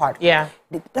the good part. Yeah.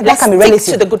 That can be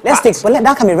relative. To the good part.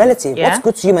 That can be relative. Yeah. What's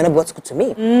good to you may not be what's good to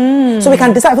me. So we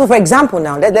can decide, for example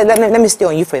now, let me stay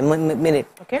on you for a minute.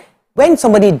 Okay. When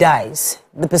somebody dies,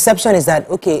 the perception is that,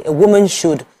 okay, a woman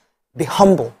should be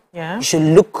humble. Yeah. You should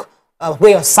look,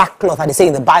 wear your sackcloth, as they say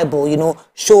in the Bible, you know,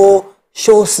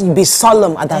 be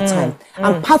solemn at that time.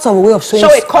 And part of a way of showing...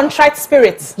 Show a contrite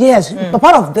spirit. Yes, but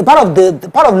part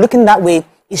of looking that way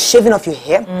is shaving off your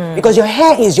hair, because your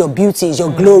hair is your beauty, is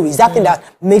your glory, is that thing that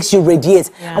makes you radiate.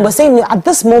 Yeah. And we're saying at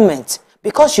this moment,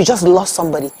 because you just lost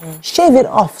somebody, shave it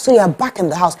off so you're back in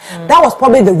the house. That was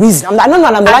probably the reason. I'm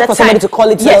not right for somebody to call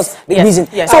it the reason.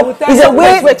 Yes. So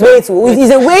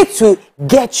it's a way to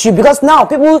get you, because now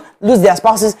people lose their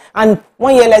spouses and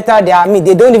 1 year later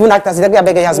they don't even act as if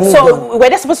they has moved on. So were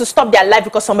they supposed to stop their life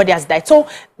because somebody has died? So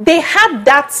they had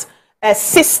that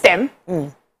system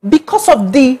because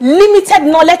of the limited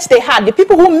knowledge they had. The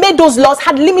people who made those laws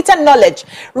had limited knowledge.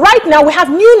 Right now, we have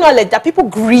new knowledge that people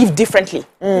grieve differently.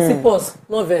 Pause,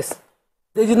 no verse.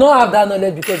 They did not have that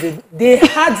knowledge because they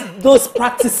had those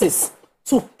practices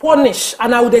to punish,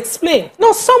 and I would explain.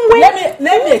 No, somewhere. Let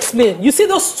me explain. You see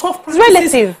those tough practices?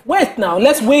 Relative. Wait now,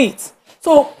 let's wait.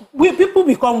 So people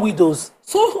become widows.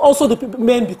 So also the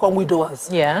men become widowers.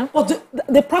 Yeah. But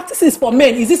the practices for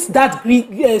men, is it that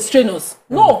strenuous?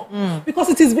 No. Because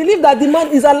it is believed that the man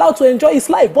is allowed to enjoy his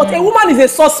life. But a woman is a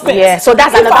suspect. Yeah, so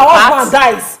that's another part. If her husband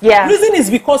dies, yeah. reason is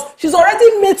because she's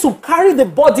already made to carry the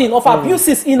burden of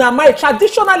abuses in her marriage.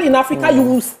 Traditionally in Africa, you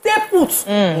will stay put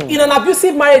in an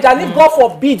abusive marriage, and if God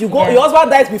forbid your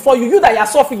husband dies before you that you are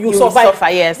suffering, you survive. Suffer,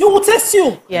 yes. You will test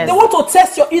you. Yes. They want to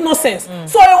test your innocence.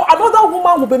 So another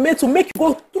woman will be made to make you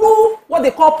go through what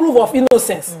they call proof of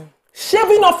innocence.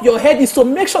 Shaving off your head is to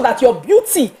make sure that your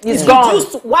beauty is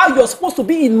reduced while you're supposed to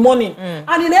be in mourning.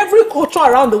 And in every culture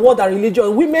around the world and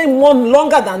religion, women mourn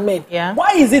longer than men. Yeah.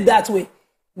 Why is it that way?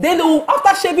 Then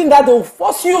after shaving that, they will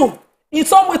force you in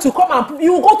some way to come and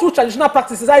you will go through traditional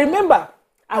practices. I remember,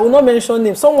 I will not mention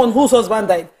names, someone whose husband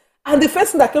died. And the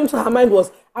first thing that came to her mind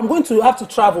was, I'm going to have to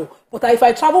travel. But if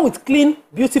I travel with clean,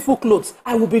 beautiful clothes,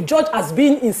 I will be judged as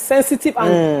being insensitive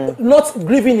and not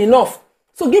grieving enough.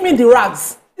 So give me the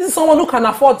rags. This is someone who can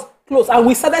afford clothes. And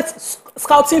we started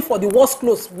scouting for the worst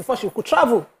clothes before she could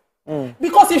travel.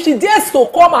 Because if she dares to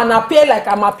come and appear like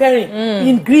I'm appearing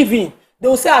in grieving, they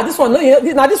will say, this one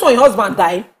your husband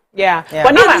died. Yeah.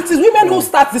 But now it is women who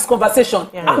start this conversation.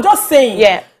 I'm just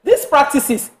saying, these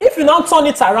practices, if you now turn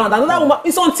it around, another woman,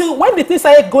 it's until when the things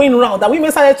started going around that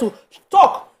women started to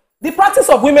talk. The practice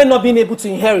of women not being able to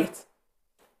inherit.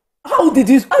 How did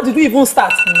we even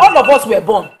start? All of us were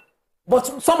born.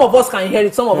 But some of us can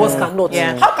inherit, some of us cannot.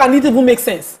 Yeah. How can it even make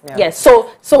sense? Yes,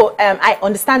 so I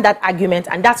understand that argument,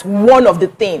 and that's one of the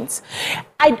things.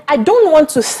 I don't want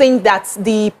to think that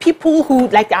the people who,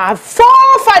 like our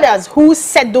forefathers who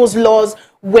set those laws,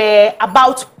 were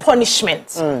about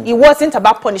punishment. It wasn't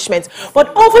about punishment.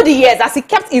 But over the years, as it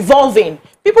kept evolving,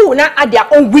 people will now add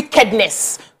their own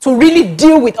wickedness to really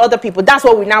deal with other people. That's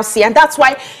what we now see, and that's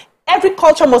why every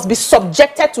culture must be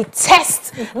subjected to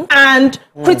test and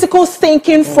critical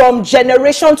thinking from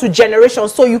generation to generation.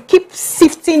 So you keep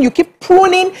sifting, you keep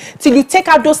pruning till you take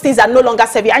out those things that no longer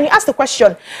serve you. And you asked the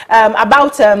question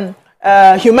about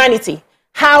humanity.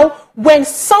 How when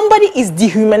somebody is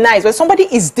dehumanized, when somebody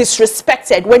is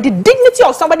disrespected, when the dignity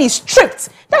of somebody is stripped,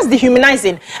 that's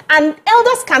dehumanizing. And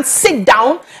elders can sit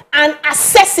down and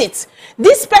assess it.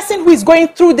 This person who is going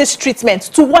through this treatment,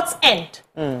 to what end?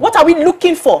 What are we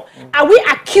looking for? Are we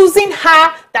accusing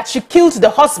her that she killed the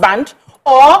husband?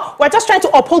 Or we're just trying to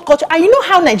uphold culture? And you know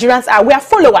how Nigerians are. We are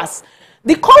followers.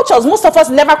 The cultures, most of us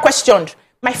never questioned.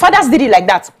 My fathers did it like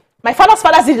that. My father's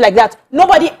fathers did it like that.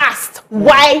 Nobody asked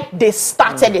why they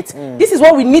started it. This is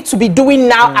what we need to be doing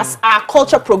now as our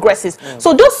culture progresses.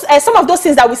 So those some of those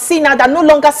things that we see now that no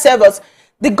longer serve us,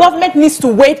 the government needs to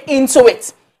wade into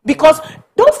it. Because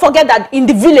don't forget that in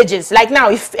the villages, like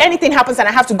now, if anything happens and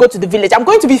I have to go to the village, I'm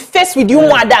going to be faced with you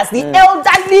mothers. The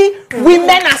elderly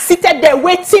women are seated there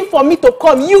waiting for me to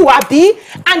come. You, Abi,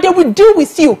 and they will deal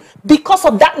with you because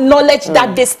of that knowledge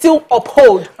that they still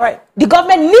uphold. Right. The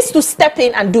government needs to step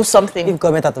in and do something. Leave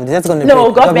government out of this. That's going to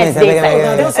no, government's there.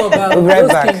 We'll be right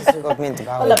back. Government.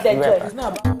 All of that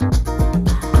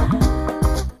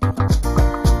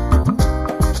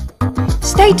joy.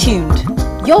 Stay tuned.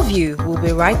 Your View will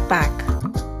be right back.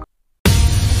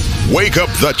 Wake up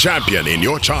the champion in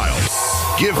your child.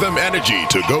 Give them energy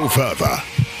to go further.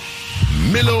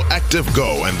 Milo Active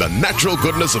Go and the natural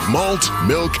goodness of malt,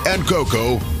 milk, and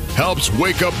cocoa helps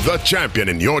wake up the champion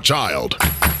in your child.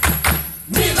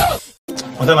 Because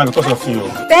of you.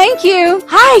 Thank you.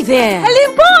 Hi there.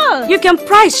 Hello, you can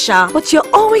price shop, but you're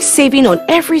always saving on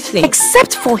everything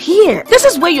except for here. This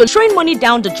is where you're throwing money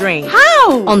down the drain.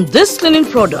 How? On this cleaning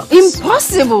product.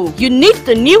 Impossible. You need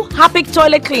the new Harpic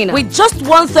toilet cleaner. With just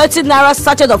 130 naira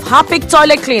sachet of Harpic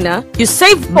toilet cleaner, you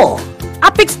save more.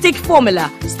 Harpic stick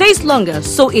formula stays longer,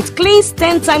 so it cleans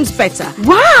 10 times better.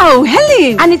 Wow,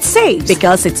 Helen! And it saves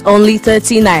because it's only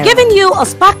 30 naira, giving you a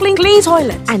sparkling clean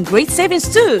toilet and great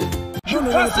savings too.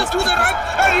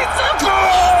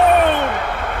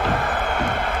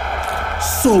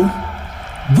 So,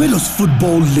 where does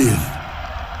football live?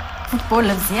 Football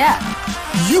lives here.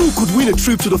 You could win a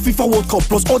trip to the FIFA World Cup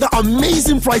plus other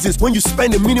amazing prizes when you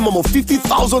spend a minimum of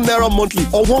 50,000 naira monthly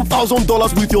or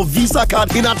 $1,000 with your Visa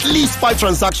card in at least 5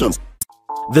 transactions.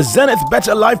 The Zenith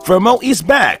Better Life promo is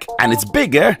back, and it's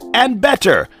bigger and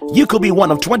better. You could be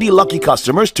one of 20 lucky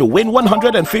customers to win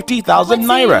 150,000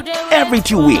 naira every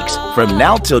 2 weeks from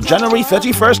now till January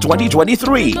 31st,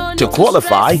 2023. To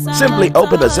qualify, simply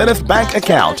open a Zenith Bank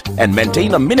account and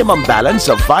maintain a minimum balance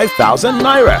of 5,000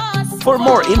 naira. For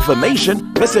more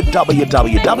information, visit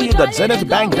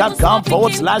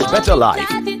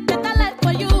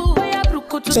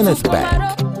www.zenithbank.com/betterlife. Zenith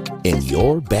Bank, in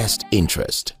your best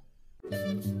interest.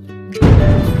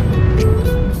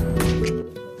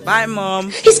 Bye, Mom.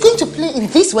 He's going to play in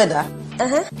this weather.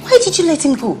 Why did you let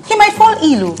him go? He might fall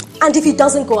ill. And if he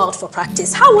doesn't go out for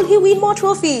practice, how will he win more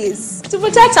trophies? To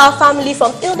protect our family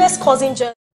from illness-causing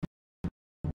germs.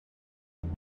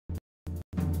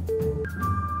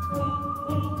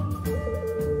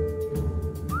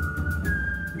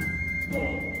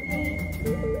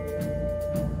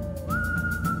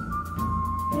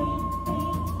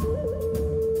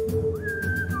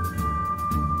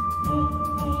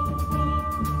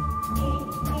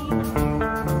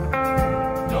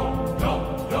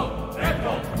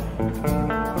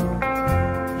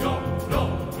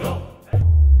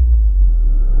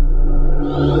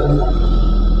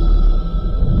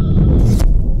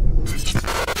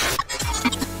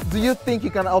 Do you think you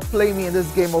can outplay me in this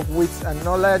game of wits and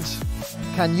knowledge?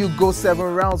 Can you go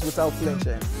 7 rounds without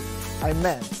flinching? I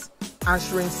meant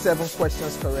answering 7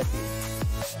 questions correctly.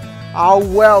 How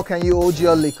well can you hold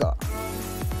your liquor?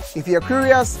 If you're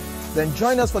curious, then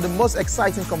join us for the most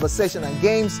exciting conversation and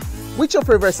games with your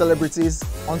favorite celebrities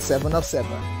on 7 of 7.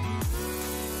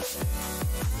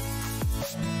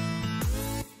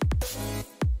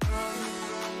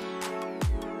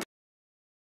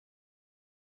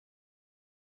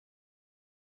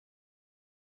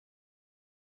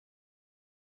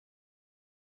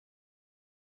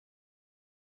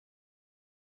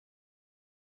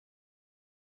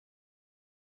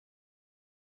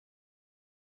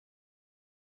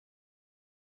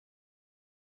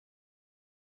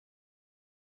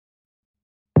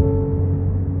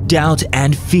 Doubt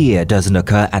and fear doesn't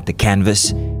occur at the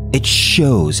canvas, it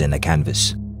shows in the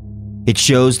canvas. It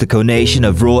shows the conation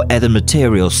of raw earthen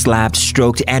material slabbed,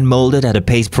 stroked and molded at a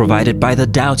pace provided by the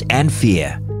doubt and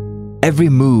fear. Every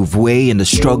move way in the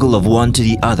struggle of one to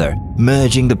the other,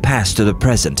 merging the past to the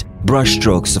present,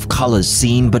 brushstrokes of colors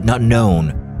seen but not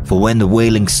known, for when the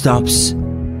wailing stops,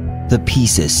 the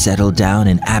pieces settle down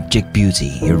in abject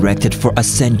beauty erected for a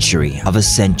century of a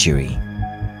century.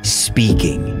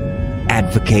 Speaking,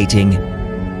 advocating,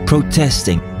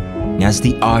 protesting as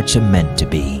the arts are meant to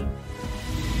be.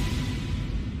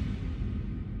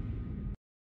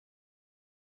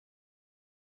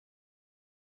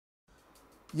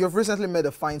 You've recently made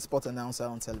a fine sport announcer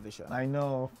on television. I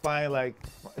know, fine, like,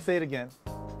 say it again.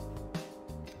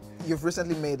 You've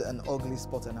recently made an ugly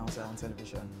sport announcer on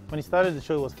television. When you started the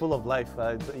show, it was full of life.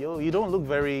 You don't look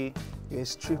very... You're a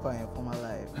stripper in your former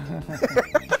life.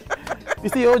 You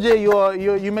see, OJ,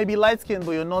 you may be light-skinned,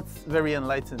 but you're not very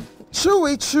enlightened.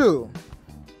 True.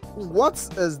 What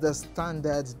is the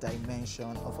standard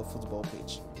dimension of a football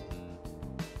pitch?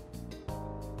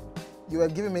 You were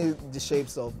giving me the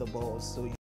shapes of the balls, so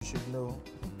you should know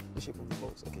the shape of the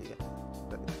balls. Okay, yeah.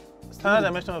 Standard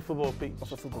dimension of a football pitch.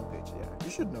 Of a football pitch, yeah. You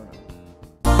should know now.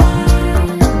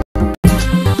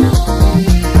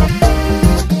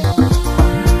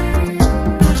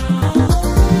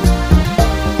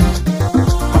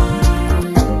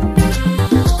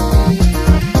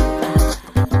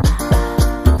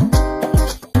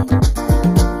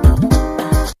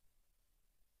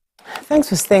 Thanks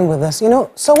for staying with us.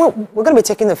 So we're going to be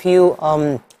taking a few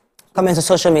comments on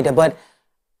social media, but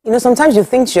sometimes you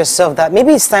think to yourself that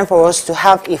maybe it's time for us to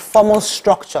have a formal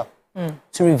structure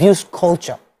to review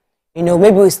culture.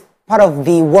 Maybe it's part of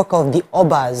the work of the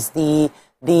obas, the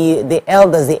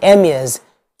elders, the emirs,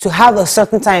 to have a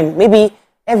certain time, maybe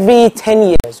every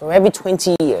 10 years or every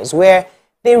 20 years, where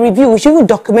they review. We should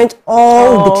document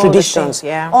all the traditions,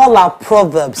 all our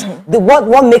proverbs,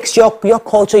 what makes your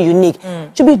culture unique.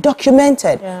 Should be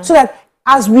documented so that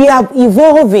as we are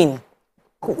evolving,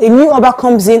 a new Oba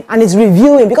comes in and is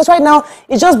reviewing, because right now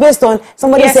it's just based on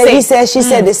somebody said, he said, she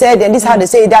said, they said, and this is how they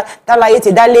say that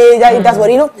that's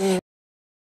what, you know.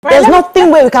 There's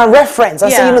nothing where we can reference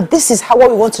and say, you know, this is what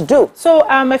we want to do. So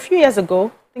a few years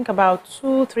ago, I think about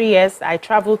 2-3 years, I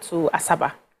traveled to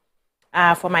Asaba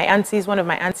for my auntie's, one of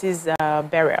my auntie's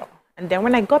burial. And then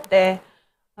when I got there,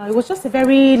 it was just a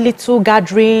very little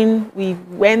gathering. We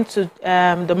went to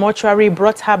the mortuary,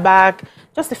 brought her back.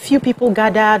 Just a few people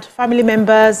gathered, family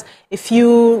members, a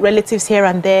few relatives here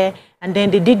and there. And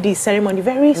then they did the ceremony,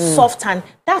 very soft. And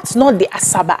that's not the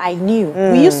Asaba I knew.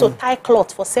 We used to tie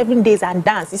cloth for 7 days and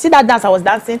dance. You see that dance I was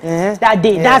dancing that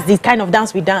day? That's the kind of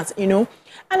dance we dance, you know.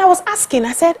 And I was asking,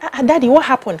 I said, Daddy, what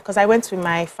happened? Because I went with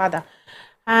my father.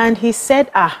 And he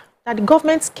said, that the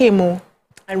government came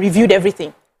and reviewed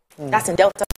everything. That's in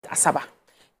Delta, Asaba.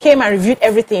 Came and reviewed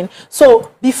everything.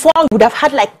 So before, we would have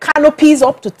had like canopies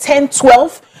up to 10,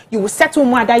 12. You will settle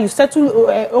Mwada, you settle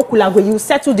Okulago, you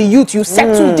settle the youth, you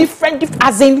settle different,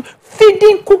 as in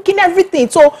feeding, cooking, everything.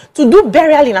 So to do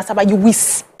burial in Asaba, you will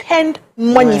spend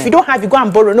money. If you don't have, you go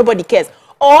and borrow, nobody cares.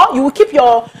 Or you will keep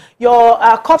your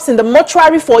corpse in the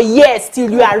mortuary for years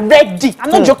till you are ready.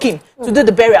 I'm not joking, to do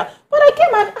the burial. But I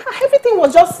came and everything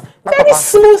was just very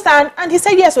smooth. And he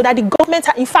said, yes, so that the government,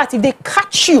 in fact, if they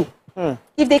catch you,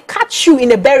 if they catch you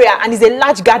in a burial and it's a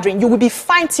large gathering, you will be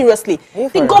fined seriously.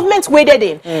 The government waded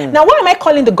in. Now, why am I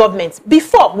calling the government?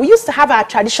 Before, we used to have our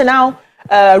traditional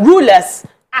rulers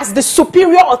as the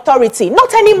superior authority.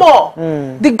 Not anymore.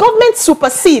 The government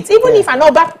supersedes. Even if an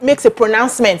Oba makes a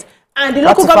pronouncement and the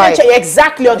local government,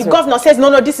 or the governor says,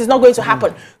 no, this is not going to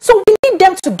happen. So we need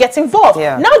them to get involved.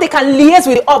 Now they can liaise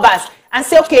with the Obas and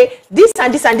say, okay, this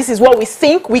and this and this is what we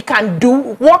think we can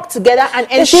do, work together and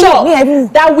ensure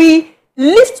that we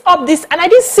lift up this. And I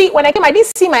didn't see, when I came, I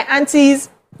didn't see my aunties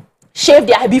shave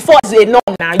their hair before it's a norm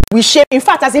now. We shave. In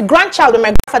fact, as a grandchild, when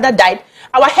my grandfather died,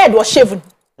 our head was shaven.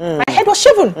 My head was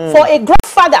shaven for a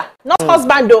grandfather, not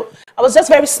husband though. I was just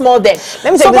very small then.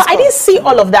 Let me take this call. I didn't see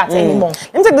all of that anymore.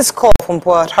 Let me take this call from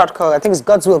Port Harcourt. I think it's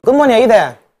God's will. Good morning, are you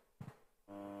there?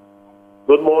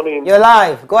 Good morning. You're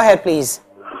live. Go ahead, please.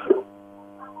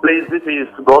 Please, this is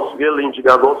God's will in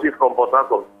Chigagosi from Port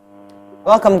Harcourt.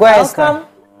 Welcome, go ahead. Welcome.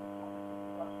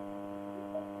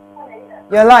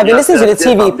 You're live. You're listening to the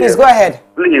TV. Please, go ahead.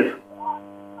 Please,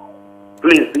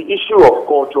 the issue of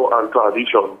culture and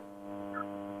tradition.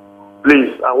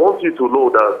 Please, I want you to know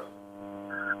that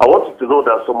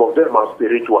some of them are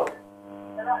spiritual.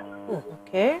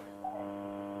 Okay.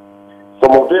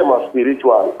 Some of them are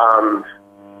spiritual,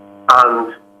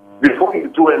 and before you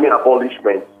do any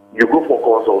abolishment, you go for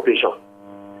consultation.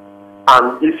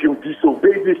 And if you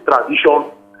disobey this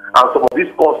tradition and some of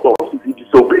these customs, if you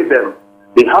disobey them,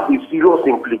 they have a serious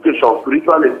implication,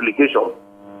 spiritual implication,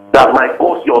 that might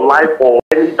cause your life or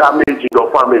any damage in your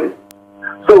family.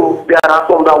 So there are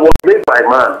some that were made by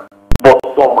man, but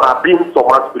some are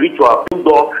spiritual, being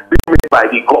made by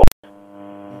the gods.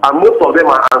 And most of them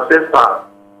are ancestral.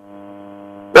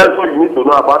 That's what you need to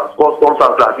know about customs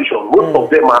and tradition. Most of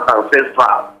them are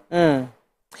ancestral.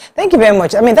 Thank you very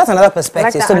much. I mean, that's another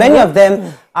perspective. So many of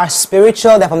them are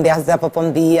spiritual, they're from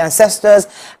the ancestors.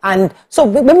 And so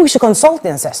maybe we should consult the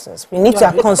ancestors. We need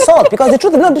to consult, because the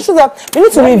truth is, we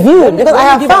need to review. Because I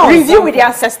have found. Review with the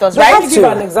ancestors, right? Let me give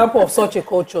an example of such a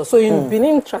culture. So in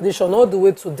Benin tradition, all the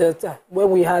way to Delta, where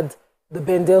we had the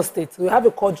Bendel state, we have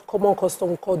a common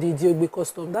custom called the Idiogbe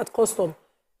custom. That custom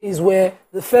is where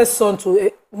the first son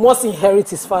must inherit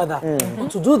his father.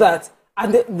 To do that,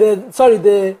 and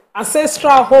the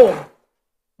ancestral home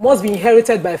must be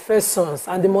inherited by first sons,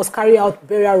 and they must carry out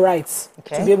burial rites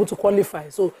to be able to qualify.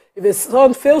 So if a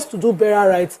son fails to do burial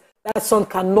rites, that son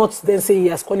cannot then say he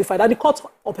has qualified. And the court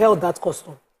upheld that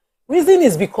custom. Reason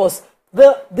is because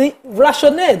the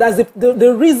rationale, that's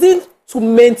the reason to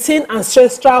maintain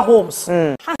ancestral homes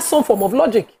has some form of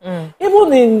logic.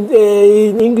 Even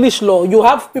in English law, you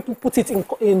have people put it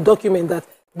in document that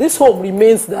this home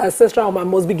remains the ancestral home and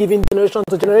must be given generation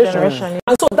to generation.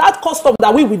 And so that custom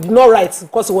that we did not write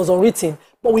because it was unwritten,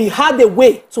 but we had a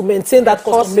way to maintain that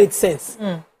custom made sense.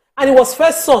 And it was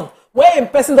first son. Where a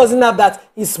person doesn't have that,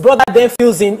 his brother then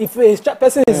fills in. If a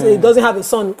person doesn't have a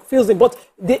son, fills in. But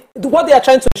what they are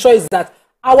trying to ensure is that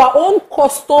our own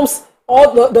customs,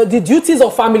 or the duties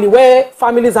of family, where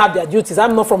families have their duties.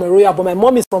 I'm not from a royal, but my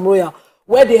mom is from royal,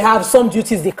 where they have some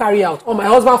duties they carry out. Or my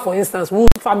husband, for instance, whose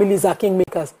families are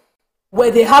kingmakers, where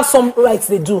they have some rights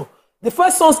they do. The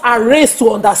first sons are raised to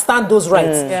understand those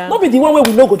rights. Not be the one where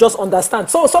we know go just understand.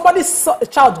 So somebody's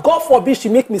child, God forbid, she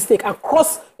make mistake and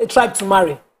cross a tribe to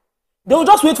marry. They will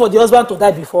just wait for the husband to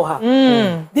die before her.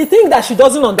 The thing that she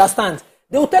doesn't understand,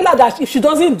 they will tell her that if she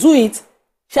doesn't do it,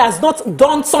 she has not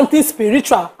done something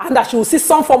spiritual and that she will see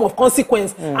some form of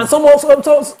consequence. And so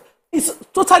it's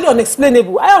totally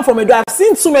unexplainable. I am from Edo. I've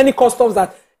seen so many customs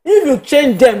that if you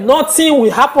change them, nothing will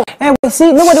happen. And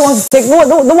see, nobody wants to take.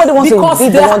 Nobody wants to be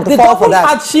the one to fall for that.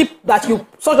 Hardship that you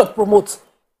sort of promote.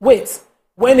 Wait,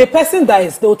 when a person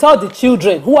dies, they will tell the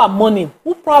children who are mourning,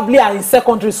 who probably are in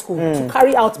secondary school, to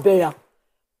carry out burial.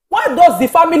 Why does the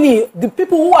family, the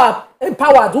people who are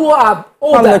empowered, who are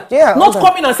older, not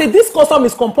come in and say this custom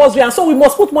is compulsory, and so we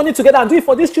must put money together and do it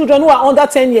for these children who are under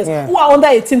 10 years, who are under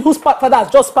 18, whose father has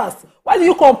just passed? Why do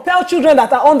you compel children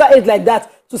that are under age like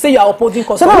that to say you are opposing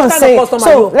custom?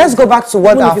 So let's go back to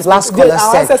what our last caller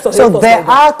said. So there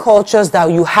are cultures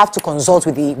that you have to consult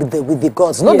with the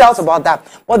gods, no doubt about that.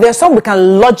 But there are some we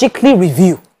can logically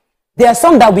review. There are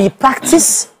some that we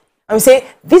practice and we say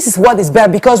this is what is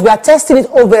better because we are testing it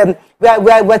over.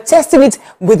 We're testing it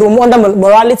with under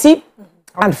morality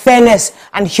and fairness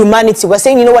and humanity. We're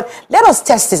saying, you know what? Let us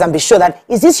test this and be sure that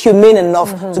is this humane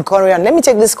enough to carry on. Let me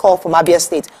take this call from Abia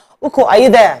State. Uko, are you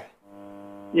there?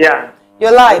 Yeah.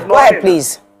 You're live. Go ahead,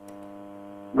 please.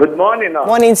 Good morning.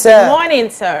 Morning, sir. Good morning,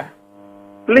 sir.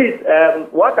 Please,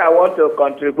 what I want to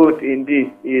contribute in this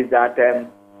is that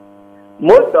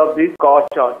most of these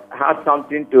cultures have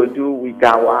something to do with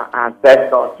our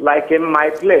ancestors. Like in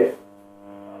my place,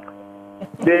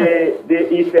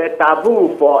 it's a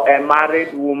taboo for a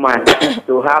married woman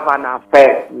to have an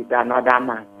affair with another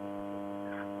man.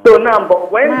 So now,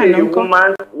 but when the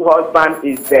woman's husband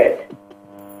is dead,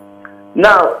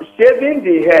 now shaving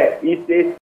the hair is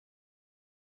a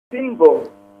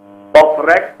symbol of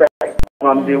respect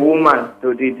from the woman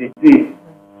to the deceased,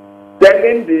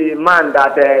 telling the man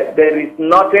that there is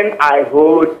nothing I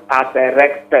hold as a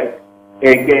respect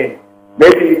again.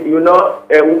 Maybe, you know,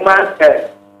 a woman's hair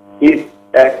is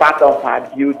a part of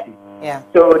her duty. Yeah.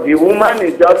 So the woman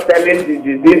is just telling the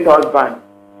deceased husband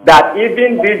that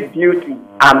even this duty,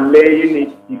 I'm laying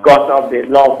it because of the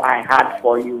love I had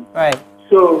for you. Right.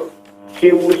 So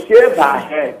she will shave her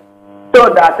hair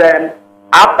so that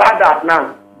after that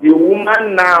now, the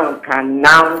woman now can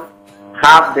now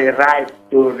have the right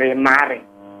to remarry.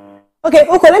 Okay,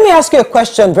 let me ask you a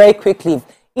question very quickly.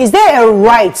 Is there a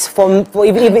right for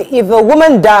if a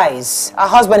woman dies, her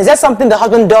husband, is that something the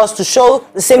husband does to show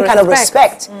the same kind of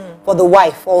respect for the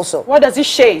wife also? What does he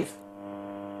shave?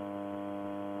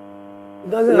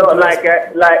 No,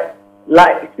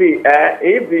 see,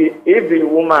 if the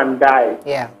woman dies,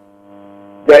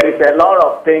 there is a lot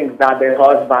of things that the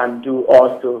husband do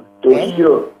also to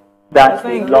show that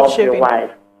he loves the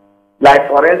wife. Like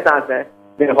for instance,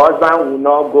 the husband will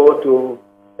not go to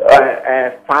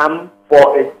a farm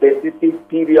for a specific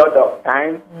period of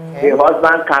time. The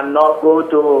husband cannot go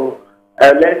to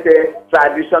let's say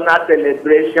traditional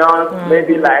celebrations,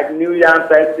 maybe like New Year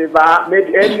festival,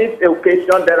 maybe any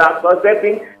occasion. There are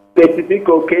certain specific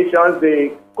occasions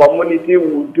the community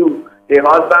will do. The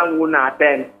husband will not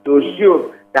attend to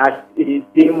show that he is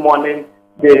still mourning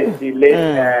the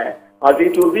late. Or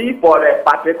it will be for a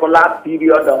particular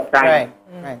period of time.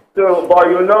 Right. So, but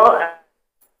you know.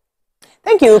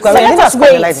 Thank you. So let's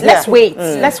wait.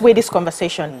 Let's wait this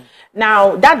conversation.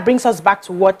 Now, that brings us back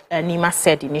to what Nima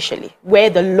said initially, where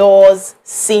the laws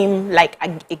seem like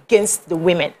against the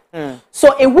women.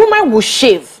 So a woman will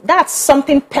shave. That's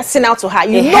something personal to her.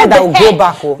 You know hair that will grow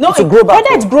back.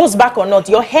 Whether it grows back or not,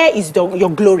 your hair is your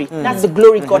glory. That's the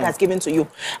glory God has given to you.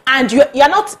 And you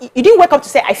didn't wake up to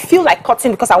say, I feel like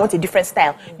cutting because I want a different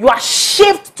style. You are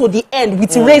shaved to the end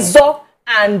with razor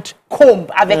and comb.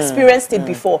 I've experienced it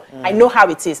before. I know how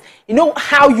it is. You know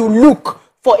how you look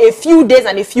for a few days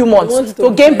and a few months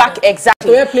to gain back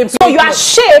exactly. So you are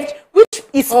shaved, which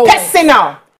is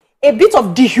personal. A bit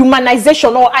of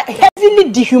dehumanization or heavily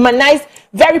dehumanized,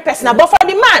 very personal. But for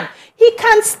the man, he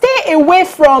can stay away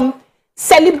from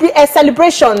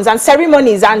celebrations and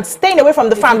ceremonies and staying away from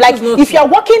the farm. Like if you're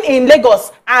working in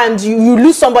Lagos and you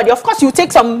lose somebody, of course you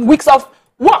take some weeks of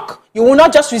work. You will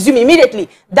not just resume immediately.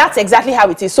 That's exactly how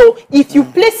it is. So if you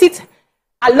place it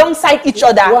alongside each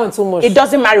other, it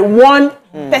doesn't matter. One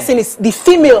person is the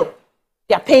female.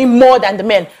 They are paying more than the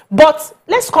men. But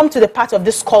let's come to the part of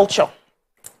this culture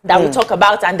that we talk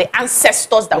about and the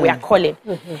ancestors that we are calling.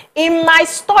 In my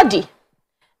study,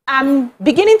 I'm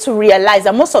beginning to realize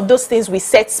that most of those things we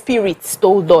said spirits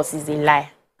told us is a lie.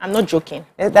 I'm not joking.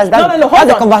 No, hold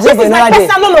on. This is my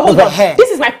personal, hold on. This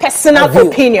is my personal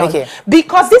opinion. Okay.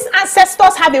 Because these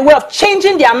ancestors have a way of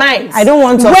changing their minds. I don't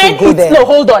want to go there. No,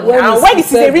 hold on. When it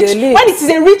is a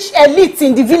rich elite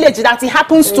in the village that it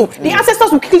happens to, the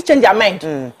ancestors will quickly change their mind.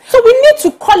 So we need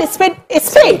to call a spade a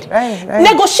spade. Right.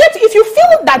 Negotiate. If you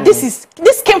feel that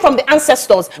this came from the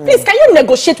ancestors, please can you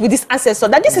negotiate with this ancestor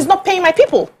that this is not paying my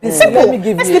people? Simple.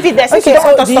 Let's leave it there. Okay,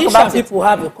 so the Asian people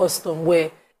have a custom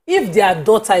where if their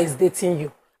daughter is dating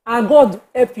you, and God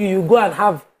help you, you go and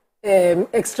have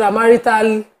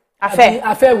extramarital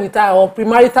affair with her or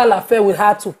premarital affair with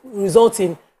her to result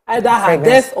in either her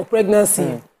death or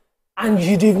pregnancy, and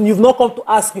you've not come to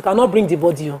ask, you cannot bring the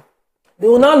body on. They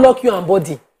will now lock you on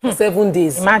body for 7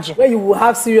 days. Imagine. Where you will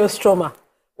have serious trauma.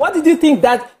 What did you think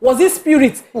that was his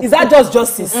spirit? Is that just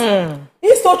justice?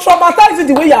 He's so traumatized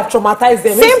the way you have traumatized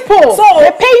them. Simple. So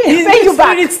they pay you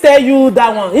back. Spirits tell you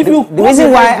that one. If the reason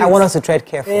why I want us to tread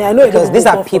carefully, because these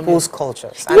are people's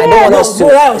cultures, and I don't want us to.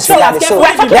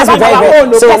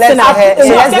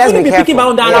 Let's be picking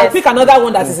one down. I'll pick another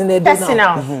one that is in the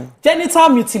now. Genital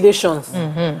mutilations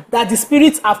that the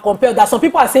spirits have compelled. That some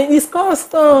people are saying it's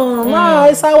custom.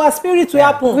 It's our spirit will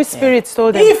happen. Which spirit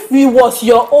told them? If it was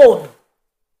your own.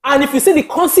 And if you see the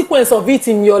consequence of it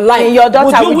in your life, in your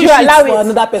daughter, would you allow it for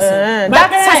another person? My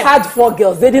parents had 4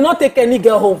 girls. They did not take any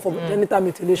girl home for genital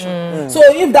mutilation. So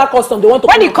if that custom, they want to...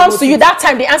 When it comes to you, that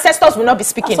time, the ancestors will not be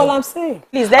speaking. That's all I'm saying.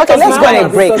 Please, let's go on a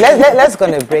break. Let's go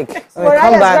on a break. When we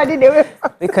come back,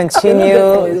 we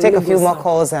continue, take a few more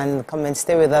calls and comments.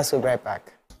 Stay with us. We'll be right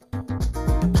back.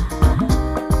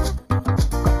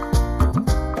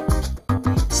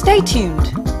 Stay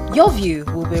tuned. Your View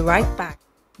will be right back.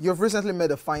 You've recently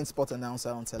made a fine sport announcer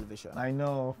on television. I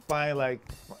know, fine, like,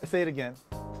 say it again.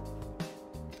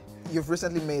 You've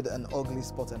recently made an ugly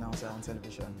sport announcer on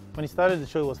television. When you started the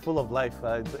show, it was full of life.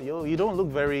 You don't look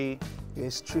very... You're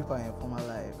a stripper in your former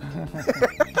life.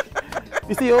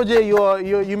 You see,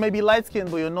 OJ, you may be light-skinned,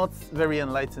 but you're not very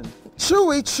enlightened.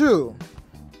 True.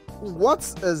 What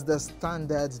is the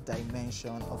standard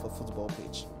dimension of a football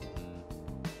pitch?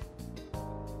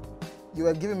 You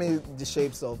were giving me the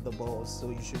shapes of the balls,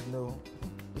 so you should know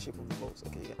the shape of the balls.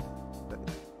 Okay, yeah.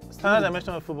 Standard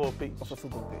dimension of a football pitch. Of a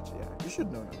football pitch, yeah. You should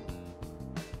know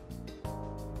now.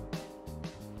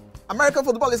 American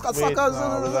football is called soccer.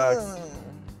 Relax.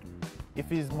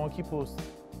 If it's monkey post,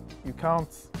 you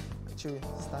count. Actually,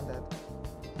 standard.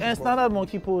 Yeah, standard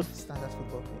monkey post. Standard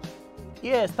football pitch.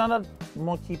 Yeah, standard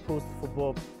monkey post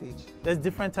football pitch. There's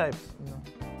different types. No.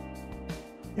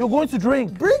 You're going to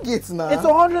drink. Bring it now. It's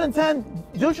 110.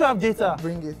 Don't you have data?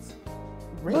 Bring it.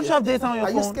 Don't you have data on your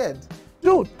phone? Are you scared?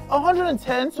 Dude,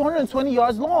 110 to 120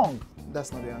 yards long.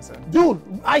 That's not the answer. Dude,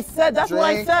 I said, that's what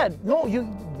I said. No,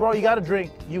 bro, you gotta drink.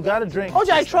 You gotta drink. OJ,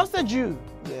 I trusted you.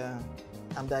 Yeah,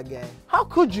 I'm that guy. How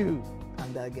could you?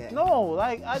 I'm that guy. No,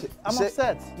 like, I'm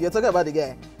upset. You're talking about the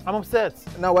guy. I'm upset.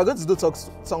 Now we're going to do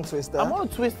tongue twister. I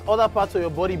want to twist other parts of your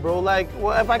body, bro. Like,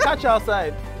 well, if I catch you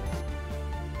outside.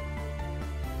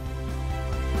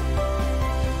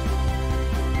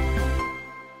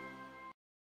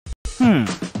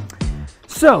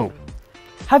 So,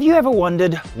 have you ever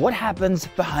wondered what happens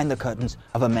behind the curtains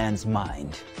of a man's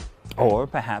mind? Or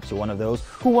perhaps you're one of those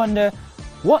who wonder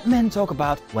what men talk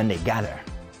about when they gather.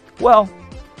 Well,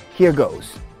 here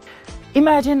goes.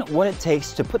 Imagine what it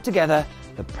takes to put together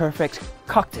the perfect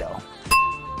cocktail.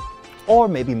 Or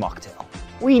maybe mocktail.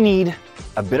 We need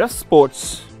a bit of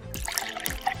sports,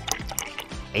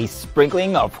 a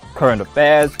sprinkling of current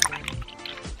affairs,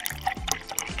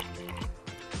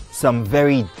 some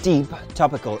very deep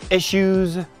topical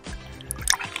issues,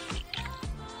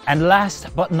 and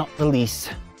last but not the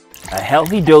least, a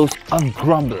healthy dose of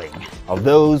grumbling of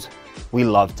those we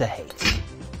love to hate.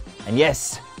 And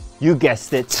yes, you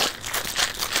guessed it,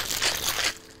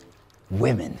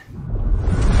 women.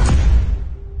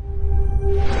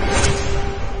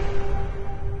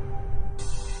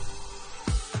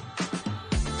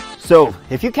 So,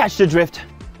 if you catch the drift,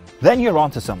 then you're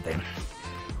onto something.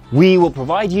 We will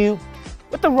provide you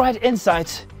with the right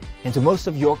insights into most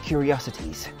of your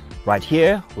curiosities right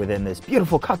here within this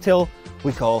beautiful cocktail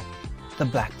we call the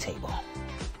Black Table.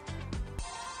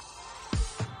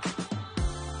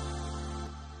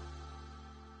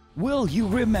 Will you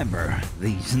remember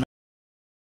these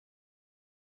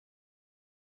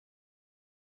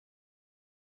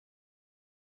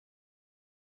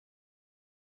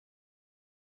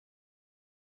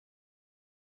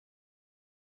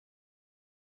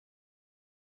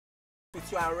with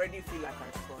you, I already feel like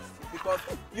I trust you because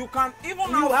you can even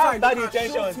you have that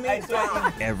intention. I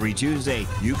swear. Every Tuesday,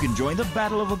 you can join the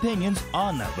battle of opinions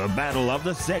on the Battle of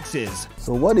the Sexes.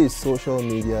 So what is social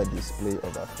media display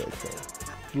of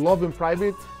affection? Love in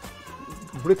private,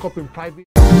 break up in private.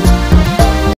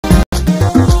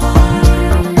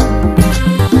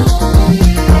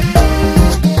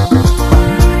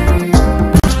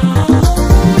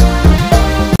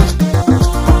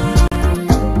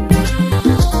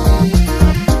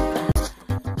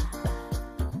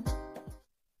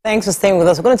 Thanks for staying with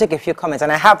us. We're going to take a few comments,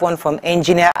 and I have one from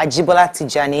engineer Ajibola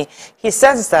Tijani. He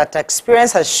says that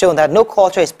experience has shown that no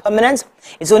culture is permanent.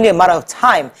 It's only a matter of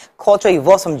time. Culture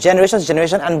evolves from generation to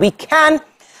generation, and we can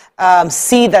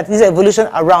see that this evolution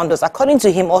around us. According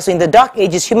to him, also in the Dark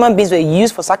Ages, human beings were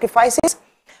used for sacrifices,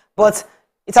 but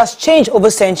it has changed over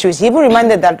centuries. He even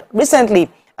reminded that recently,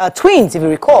 twins, if you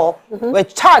recall, were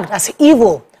tagged as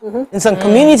evil in some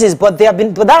communities, but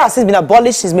that has since been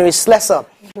abolished since Mary Slessor.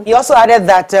 He also added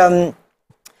that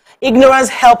ignorance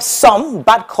helps some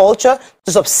bad culture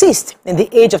to subsist in the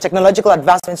age of technological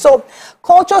advancement. So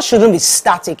culture shouldn't be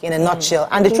static in a nutshell.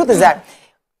 And the truth is that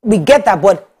we get that,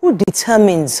 but who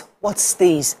determines what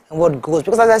stays and what goes?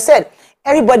 Because as I said,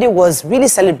 everybody was really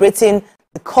celebrating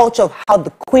the culture of how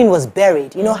the queen was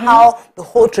buried. You know, how the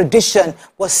whole tradition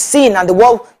was seen, and the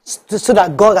world stood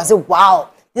at God and said, wow,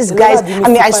 these guys, I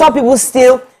mean, I saw people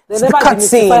still the cut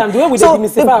scene. So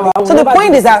the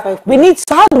point is that we need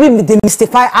to, how do we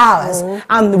demystify ours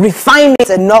and refine it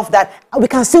enough that we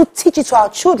can still teach it to our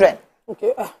children?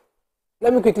 Okay,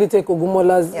 let me quickly take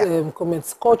Ogumola's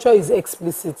comments. Culture is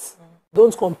explicit.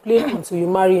 Don't complain until you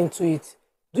marry into it.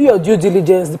 Do your due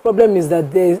diligence. The problem is that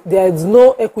there is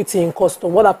no equity in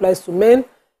custom. What applies to men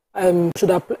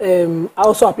should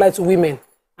also apply to women.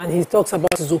 And he talks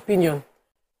about his opinion.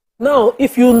 Now,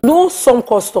 if you know some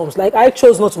customs, like I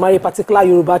chose not to marry a particular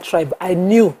Yoruba tribe, I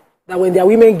knew that when their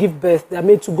women give birth, they are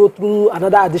made to go through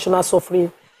another additional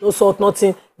suffering, no salt,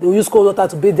 nothing. They will use cold water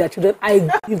to bathe their children. I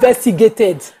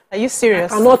investigated. Are you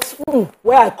serious? I cannot,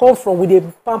 where I come from with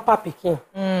a pamper picking.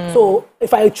 So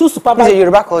if I choose to pamper... It's a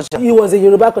Yoruba culture. It was a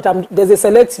Yoruba culture. There's a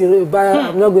select Yoruba,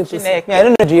 I'm not going to say. Yeah, I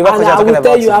don't know the Yoruba culture. And I will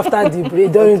tell you after the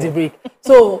break, during the break.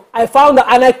 So I found that,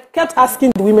 and I kept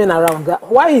asking the women around that,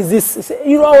 why is this?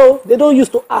 You know, they don't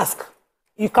used to ask.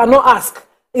 You cannot ask.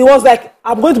 It was like,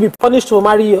 I'm going to be punished to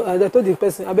marry you. And I told the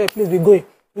person, I beg, please be going.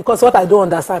 Because what I don't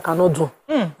understand, I cannot do.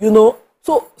 You know,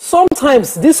 so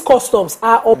sometimes these customs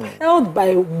are upheld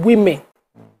by women.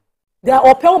 They are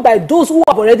upheld by those who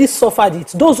have already suffered it,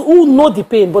 those who know the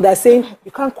pain, but they're saying,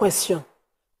 you can't question.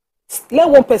 Let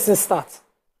one person start.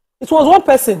 It was one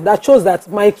person that chose that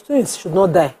my twins should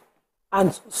not die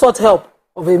and sought help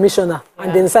of a missioner,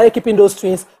 and then started keeping those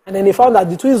twins, and then they found that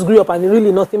the twins grew up and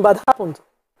really nothing bad happened.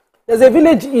 There's a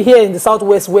village here in the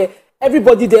southwest where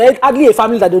everybody there, hardly a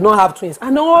family that do not have twins,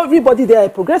 and now everybody there are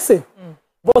progressing.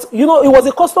 But you know, it was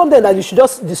a custom then that you should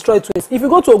just destroy twins. If you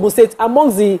go to Ogun State,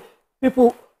 amongst the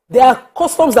people, there are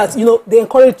customs that, you know, they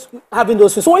encourage having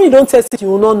those twins. So when you don't test it, you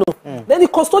will not know. Then the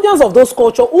custodians of those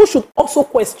culture, who should also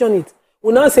question it,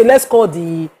 will now say, let's call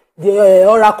the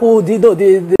oracle,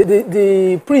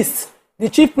 the priest, the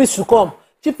chief priest should come.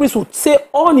 Chief priest would say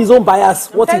on his own bias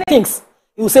what he thinks.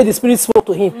 He will say the spirit spoke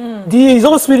to him. His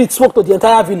own spirit spoke to the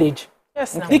entire village.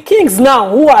 Yes, the kings now,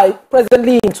 who are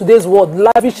presently in today's world,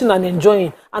 lavishing and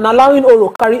enjoying and allowing Oro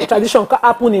carry tradition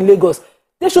happen in Lagos,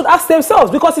 they should ask themselves,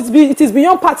 because it is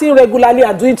beyond partying regularly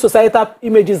and doing societal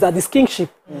images that is kingship.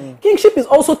 Kingship is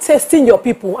also testing your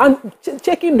people and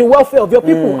checking the welfare of your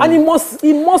people, and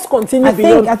it must continue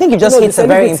beyond. I think you just hit a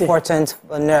very important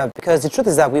nerve, because the truth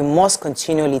is that we must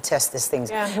continually test these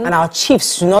things, and our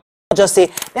chiefs should not just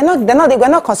say we're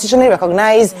not constitutionally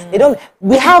recognized. They don't.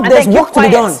 There's work to be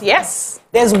done. Yes,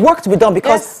 there's work to be done,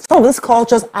 because some of these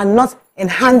cultures are not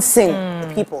enhancing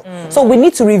the people. So we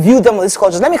need to review them with these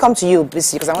cultures. Let me come to you,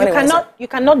 BC, because you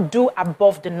cannot do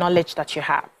above the knowledge that you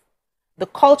have. The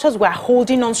cultures we're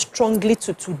holding on strongly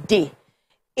to today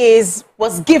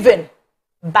was given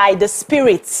by the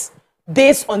spirits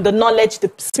based on the knowledge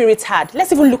the spirits had.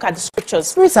 Let's even look at the scriptures.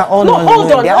 Spirits are all knowing.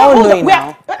 Hold on. They're all knowing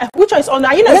now. Which one is all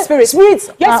knowing? Are you not a spirit? Spirits.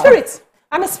 You're a spirit.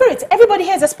 I'm a spirit. Everybody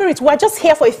here is a spirit. We're just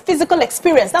here for a physical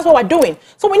experience. That's what we're doing.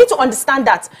 So we need to understand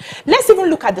that. Let's even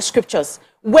look at the scriptures.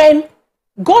 When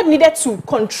God needed to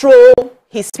control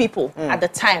his people at the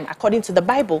time, according to the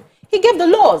Bible, he gave the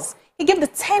laws. He gave the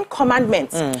 10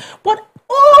 commandments. But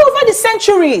over the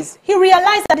centuries, he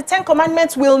realized that the 10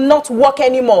 commandments will not work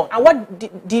anymore. And what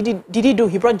did he do?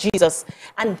 He brought Jesus.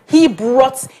 And he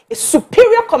brought a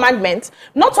superior commandment,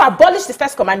 not to abolish the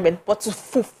first commandment, but to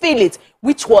fulfill it,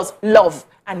 which was love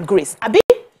and grace. Abi?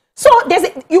 So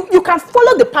you can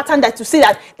follow the pattern that you see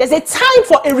that there's a time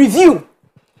for a review.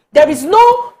 There is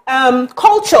no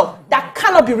culture that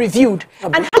cannot be reviewed.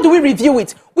 And how do we review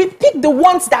it? We pick the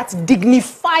ones that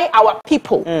dignify our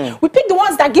people. We pick the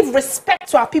ones that give respect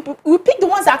to our people. We pick the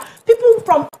ones that people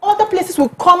from other places will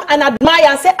come and admire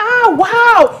and say, ah,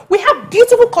 wow, we have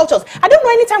beautiful cultures. I don't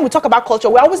know, anytime we talk about culture,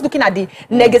 we're always looking at the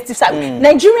negative side.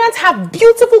 Nigerians have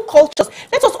beautiful cultures.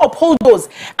 Let us uphold those.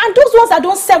 And those ones that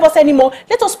don't serve us anymore,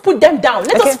 let us put them down.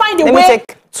 Let us find a way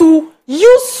to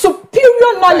use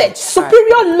superior knowledge,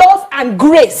 superior love and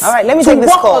grace. All right, let me take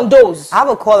this call. On those. I have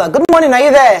a caller. Good morning. Are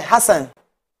you there, Hassan?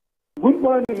 Good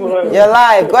morning. You're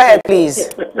live. Go ahead, please.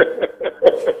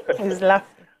 He's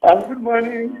laughing. Good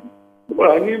morning,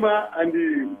 Anima and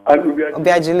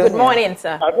Obiajilu. Good morning,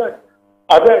 sir. I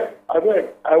beg.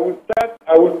 I will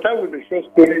start with the short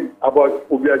story about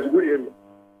Obiajilu area.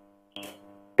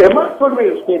 A man told me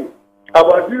a story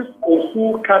about this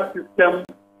Osu caste system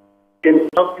in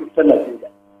Southeastern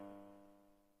Nigeria.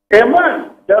 A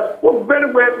man that spoke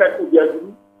very well like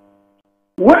Obiajilu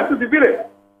went to the village.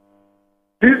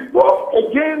 He spoke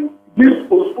against this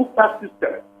Osu caste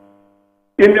system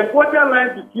in the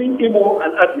borderline between Imo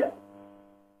and Abia.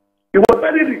 He was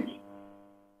very rich,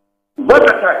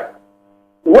 versatile,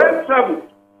 well traveled.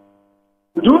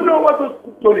 Do you know what was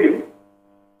told him?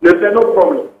 They said, no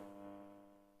problem.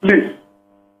 Please,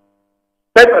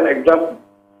 set an example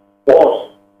for us.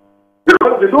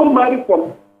 Because they don't marry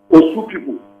from Osu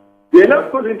people. They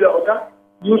not told him the other,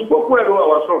 you spoke well about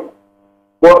our son.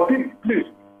 But please,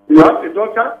 you have a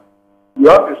daughter, you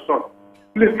have a son.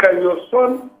 Please, can your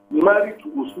son marry to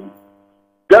Osu?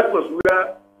 That was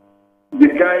where the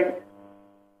guy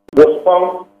was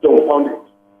found dumbfounded.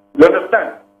 You understand?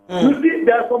 You see,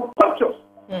 there are some cultures.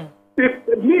 If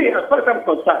me, as far as I'm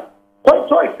concerned,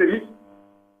 culture is a risk.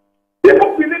 They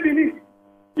don't believe in it.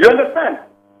 You understand?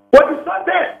 But it's not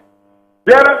there.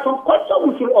 There are some cultures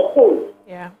we should uphold.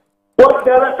 Yeah. But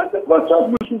there are certain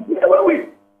cultures we should be away with.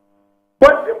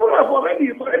 But people have already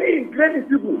ingrained in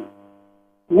people.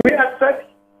 We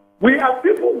are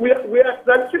people, we are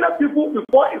traditional people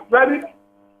before Islamic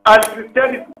and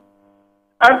Christianity.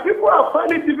 And people are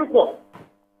finding it difficult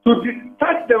to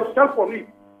detach themselves from it.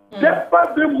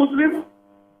 Despite being Muslims,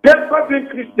 despite being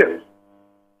Christians.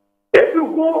 If you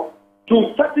go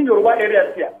to certain Yoruba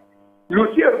areas here, you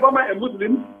see a Yoruba man, a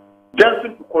Muslim,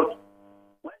 dancing to culture.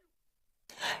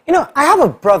 You know, I have a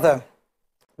brother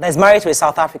that's married to a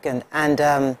South African, and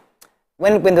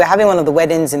when they were having one of the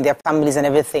weddings in their families and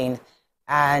everything,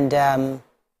 and I'm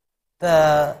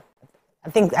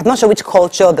not sure which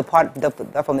culture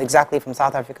they're from exactly from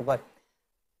South Africa, but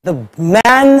the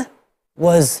man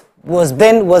there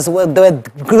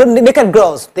were naked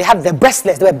girls. They had their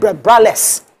breastless, they were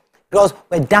braless. Girls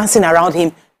were dancing around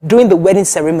him during the wedding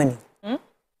ceremony.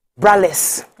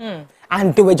 Braless.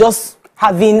 And they were just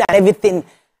having and everything,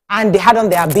 and they had on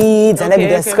their beads and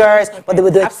their skirts, but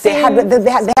they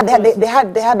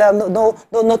had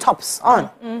no tops on.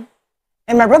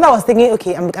 And my brother was thinking,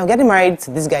 okay, I'm getting married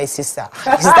to this guy's sister.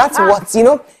 Is that what, you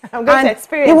know? I'm going to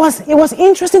experience. It was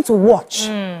interesting to watch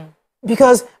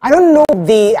because I don't know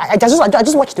I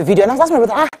just watched the video and I was asking my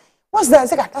brother, what's that? I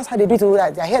said, that's how they do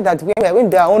it. I hear that we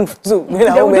their own too.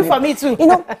 They will do for me too. You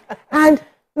know, and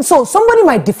so somebody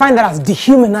might define that as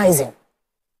dehumanizing.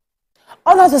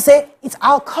 Others will say it's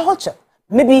our culture.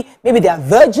 Maybe they are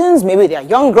virgins, maybe they are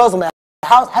young girls in the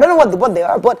house. I don't know what they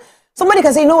are, but somebody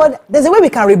can say, you know what? There's a way we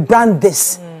can rebrand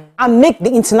this and make the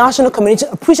international community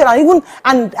appreciate and even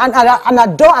and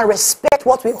adore and respect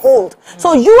what we hold.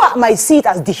 So you might see it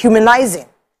as dehumanizing.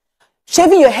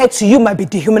 Shaving your head to you might be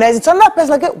dehumanizing. To another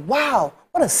person, like, wow,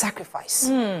 what a sacrifice!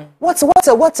 What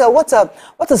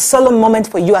a solemn moment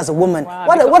for you as a woman. Wow,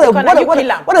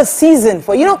 what a season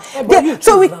for you know.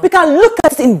 So we can look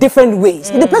at it in different ways.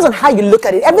 It depends on how you look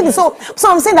at it. Everything. So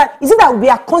I'm saying that is it that we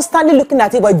are constantly looking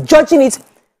at it, but judging it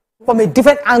from a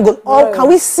different angle, or can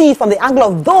we see it from the angle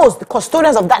of the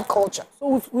custodians of that culture?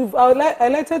 So we've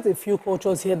highlighted a few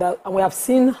cultures here and we have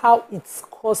seen how it's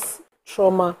caused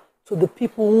trauma to the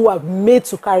people who are made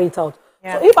to carry it out.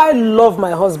 Yeah. So if I love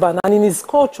my husband and in his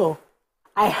culture,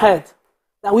 I heard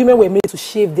that women were made to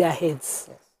shave their heads,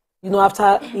 you know,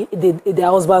 after their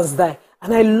husbands die.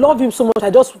 And I love him so much, I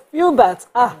just feel that,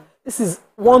 this is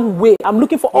one way. I'm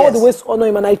looking for all the ways to honor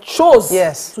him, and I chose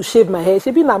to shave my hair.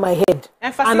 Shaving at my head.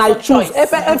 Emphasis and I choose.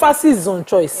 Emphasis is on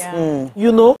choice. Yeah.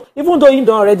 You know, even though you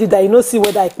don't already die, you don't see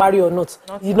whether I marry or not.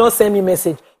 You don't send me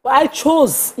message. But I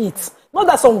chose it. Not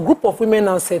that some group of women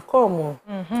now say, come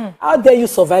on, how dare you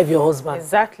survive your husband?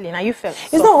 Exactly. Now you felt.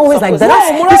 It's not always like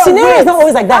that. The scenario is not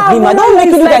always like that, Nima. Don't make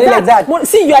it look like that.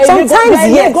 See, you are sometimes a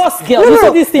Lagos girl.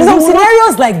 No. There's some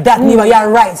scenarios like that, Nima. You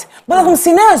are right. But there's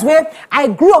some scenarios where I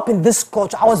grew up in this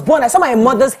culture. I was born. I saw my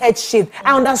mother's head shaved.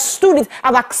 I understood it.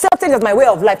 I've accepted it as my way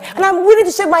of life, and I'm willing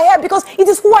to shave my hair because it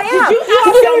is who I am. Did you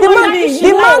ask your mother if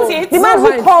she liked it? The man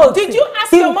who called. Did you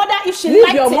ask your mother if she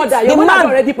liked it? Your mother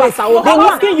already passed away.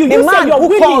 The man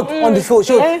who called on the show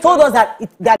told us that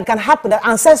that can happen, that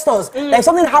ancestors, that if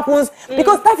something happens,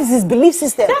 because that is his belief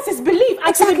system. That's his belief.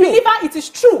 And to the believer, it is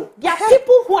true. There are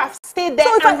people who have stayed there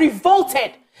and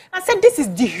revolted and said this is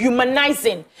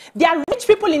dehumanizing. There are rich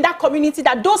people in that community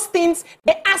that those things,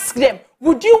 they ask them,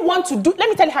 would you want to do, let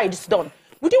me tell you how it is done.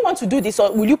 Would you want to do this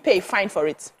or will you pay a fine for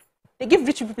it? They give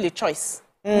rich people a choice.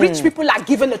 Rich people are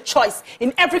given a choice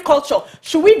in every culture.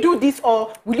 Should we do this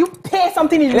or will you pay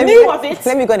something in lieu of it?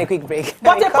 Let me go on a quick break.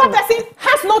 But the poor person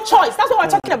has no choice. That's what we're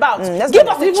talking about. Give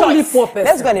us a choice.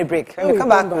 Let's go on a break. When we come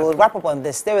back, we'll wrap up on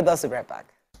this. Stay with us. We'll be right back.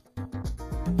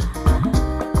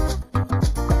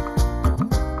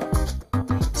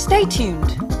 Stay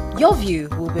tuned. Your View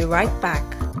will be right back.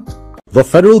 The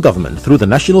federal government, through the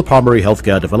National Primary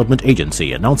Healthcare Development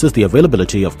Agency, announces the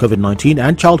availability of COVID-19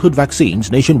 and childhood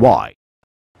vaccines nationwide.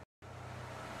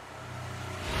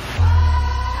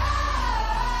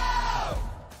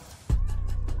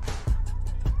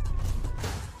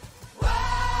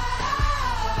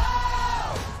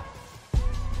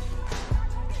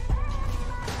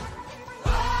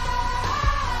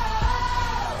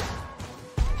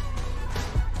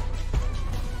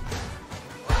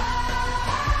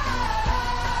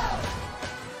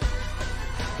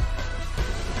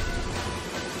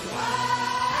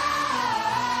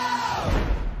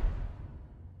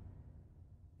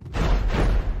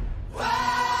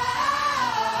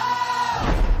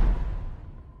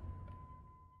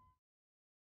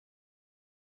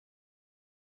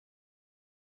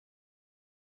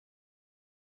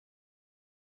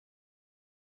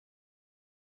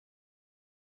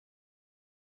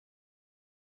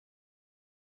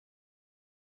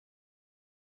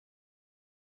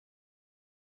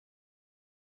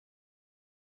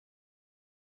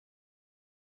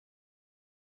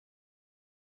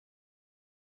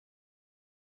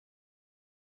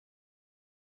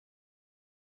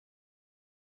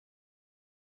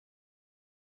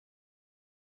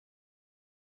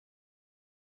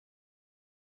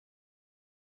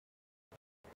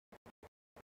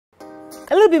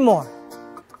 A little bit more.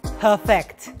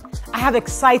 Perfect. I have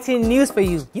exciting news for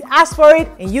you. You asked for it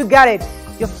and you got it.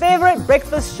 Your favorite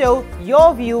breakfast show,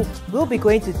 Your View, will be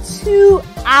going to 2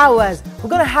 hours. We're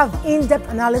going to have in-depth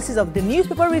analysis of the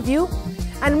newspaper review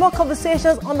and more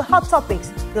conversations on the hot topics.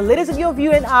 The ladies of Your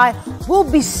View and I will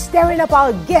be stirring up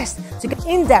our guests to get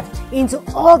in-depth into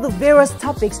all the various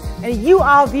topics, and you,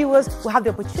 our viewers, will have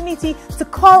the opportunity to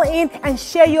call in and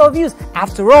share your views.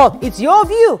 After all, it's Your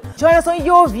View. Join us on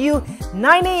Your View,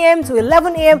 9 a.m. to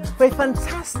 11 a.m. for a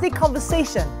fantastic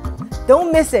conversation.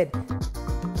 Don't miss it.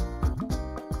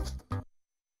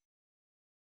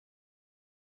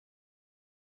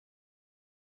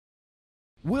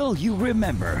 Will you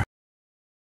remember?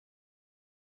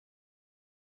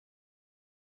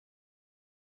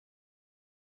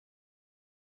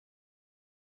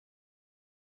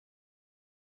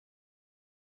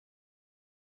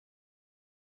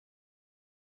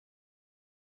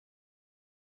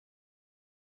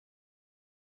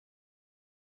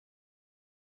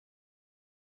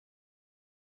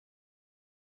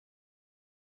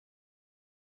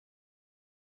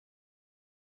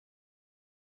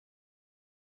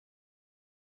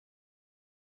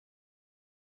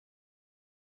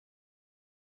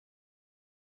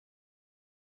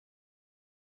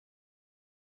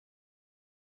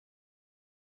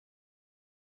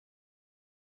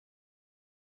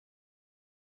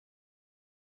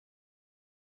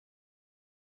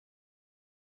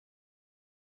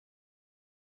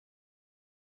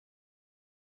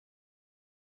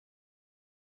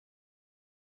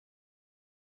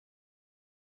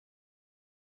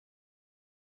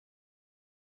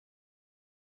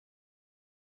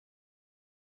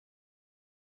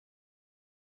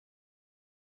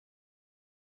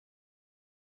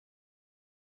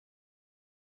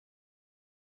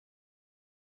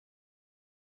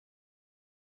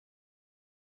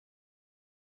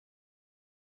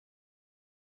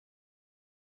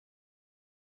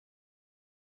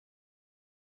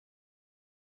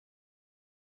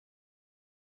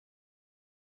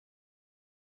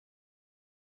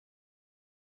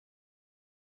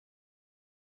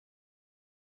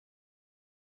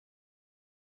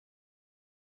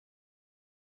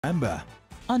 Remember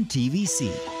on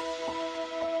TVC.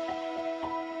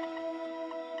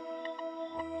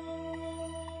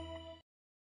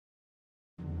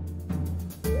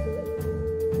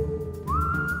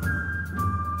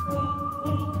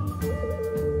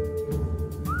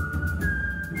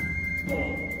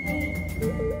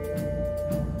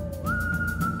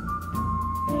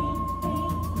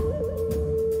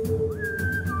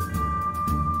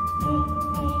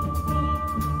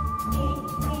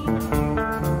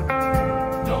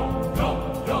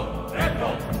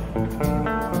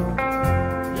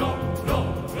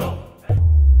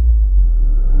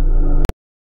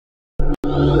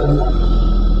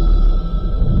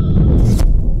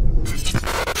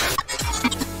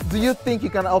 Do you think you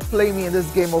can outplay me in this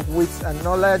game of wits and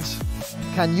knowledge?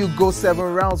 Can you go 7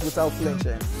 rounds without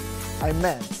flinching? I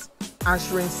meant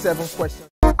answering 7 questions.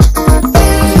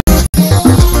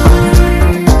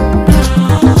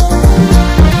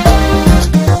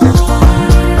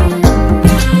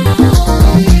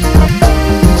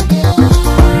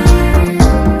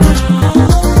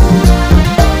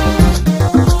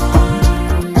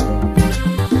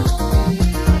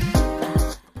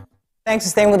 Thanks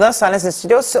for staying with us, Silence in the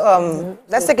studio. So,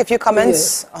 let's take a few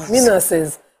comments. Mina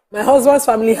says, my husband's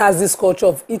family has this culture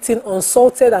of eating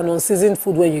unsalted and unseasoned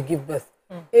food when you give birth.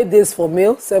 8 days for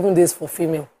male, 7 days for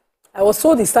female. I was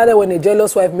told it started when a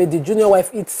jealous wife made the junior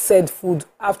wife eat said food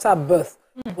after birth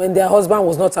when their husband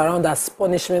was not around as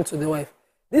punishment to the wife.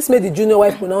 This made the junior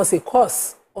wife pronounce a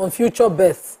curse on future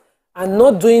births, and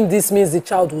not doing this means the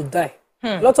child will die.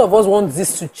 A lot of us want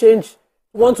this to change.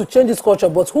 Want to change this culture,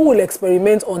 but who will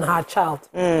experiment on her child?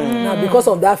 Now, because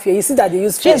of that fear, you see that they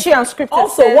use fear.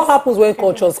 Also, what happens when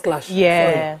cultures clash?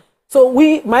 Yeah. So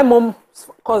my mom's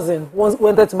cousin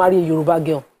wanted to marry a Yoruba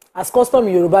girl. As custom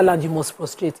in Yoruba land, you must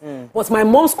prostrate. But my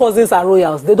mom's cousins are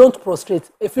royals. They don't prostrate.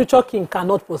 A future king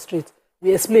cannot prostrate.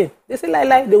 We explain. They say,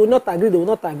 lie, they will not agree, they will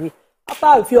not agree. After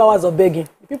a few hours of begging,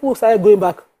 people started going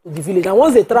back to the village. And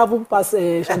once they travel past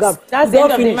Shagam, that's the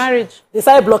end of the marriage. They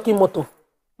started blocking motor.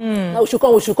 Now we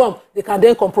should come. They can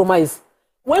then compromise.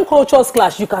 When cultures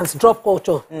clash, you can drop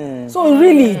culture. So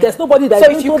really, there's nobody that.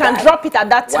 So if you can drop it at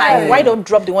that time, why don't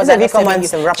drop the ones that are serving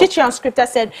you? Chichi Unscripted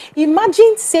said,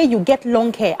 imagine, say you get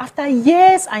long hair after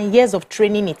years and years of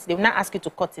training it. They will not ask you to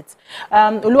cut it.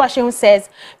 Oluwaseun says,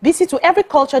 BC, to every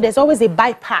culture, there's always a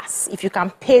bypass if you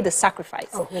can pay the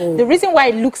sacrifice. The reason why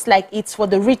it looks like it's for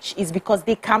the rich is because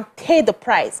they can pay the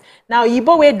price. Now,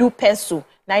 Yibo will do pencil.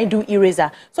 Now you do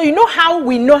eraser. So you know how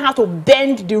we know how to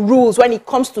bend the rules when it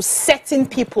comes to certain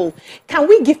people. Can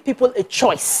we give people a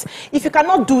choice? If you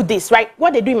cannot do this, right?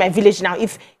 What they do in my village now,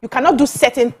 if you cannot do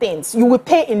certain things, you will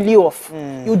pay in lieu of.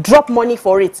 You drop money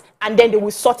for it, and then they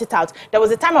will sort it out. There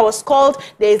was a time I was called,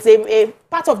 there's a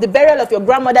part of the burial of your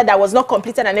grandmother that was not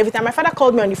completed and everything. My father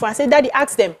called me on the phone and said, Daddy,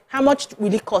 ask them, how much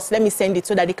will it cost? Let me send it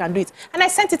so that they can do it. And I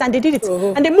sent it and they did it.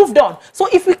 And they moved on. So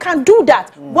if we can do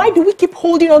that, why do we keep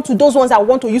holding on to those ones that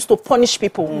want to use to punish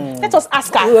people? Let us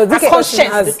ask our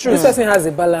conscience the truth. This person has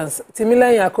a balance.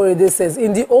 Timila Yakorede says,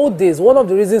 in the old days, one of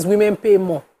the reasons women pay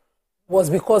more was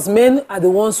because men are the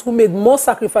ones who made more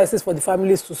sacrifices for the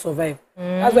families to survive.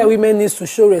 That's why women need to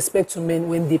show respect to men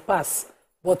when they pass.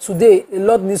 But today, a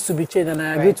lot needs to be changed, and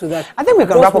I agree to that. I think we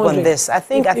can wrap up on this. I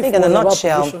think in a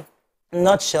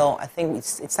nutshell, I think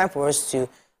it's time for us to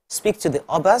speak to the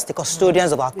obas, the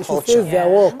custodians of our culture,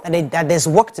 and that there's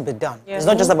work to be done. It's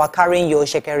not just about carrying your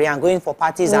shekeri and going for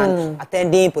parties and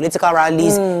attending political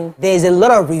rallies. There's a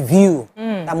lot of review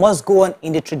that must go on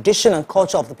in the tradition and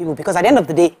culture of the people, because at the end of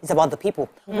the day, it's about the people.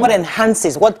 What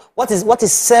enhances, what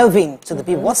is serving to the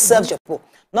people, what serves your people,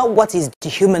 not what is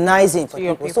dehumanizing for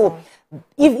people. So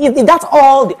if that's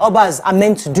all the obas are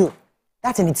meant to do,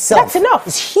 that in itself, that's enough.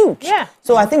 It's huge.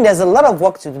 So I think there's a lot of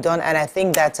work to be done, and I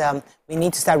think that we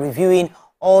need to start reviewing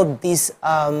all these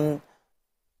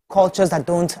cultures that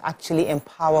don't actually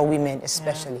empower women,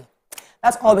 especially.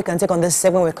 That's all we can take on this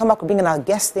segment. We'll come back, we're bringing our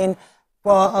guest in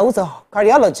for who's a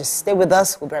cardiologist. Stay with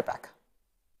us. We'll be right back.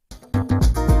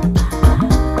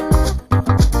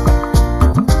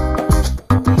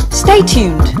 Stay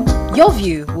tuned. Your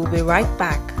View will be right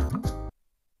back.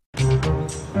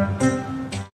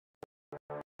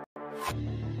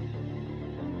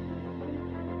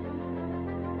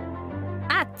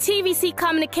 At TVC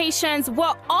Communications,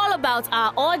 we're all about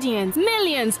our audience.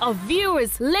 Millions of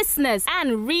viewers, listeners,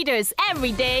 and readers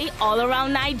every day all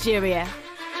around Nigeria.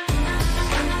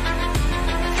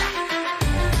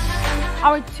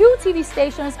 Our 2 TV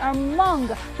stations are among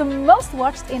the most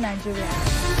watched in Nigeria.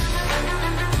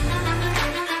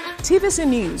 TVC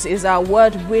News is our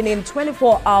award-winning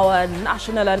 24-hour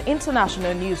national and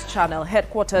international news channel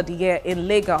headquartered here in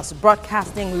Lagos,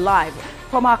 broadcasting live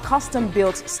from our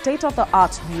custom-built,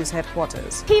 state-of-the-art news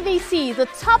headquarters. TVC, the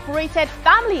top-rated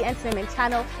family entertainment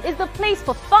channel, is the place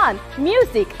for fun,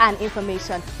 music, and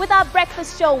information. With our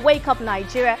breakfast show, Wake Up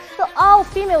Nigeria, the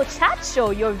all-female chat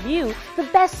show, Your View, the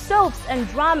best soaps and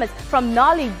dramas from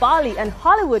Nolly, Bali, and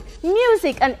Hollywood,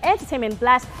 music and entertainment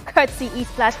blast, courtesy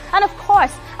eSplash, and of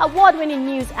course, award-winning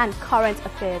news and current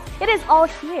affairs. It is all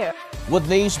here. With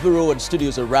news bureau and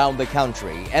studios around the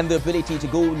country and the ability to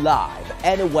go live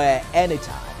anywhere,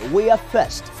 anytime, we are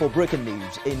first for breaking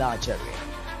news in Nigeria.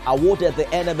 Awarded the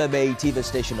NMMA TV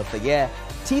Station of the Year,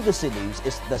 TVC News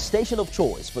is the station of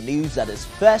choice for news that is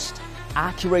first,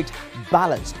 accurate,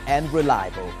 balanced, and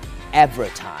reliable every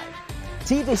time.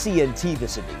 TVC and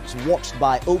TVC News watched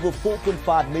by over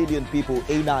 4.5 million people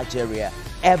in Nigeria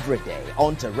every day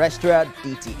on terrestrial,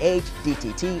 DTH,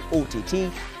 DTT,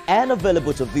 OTT, and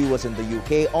available to viewers in the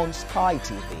UK on Sky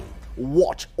TV.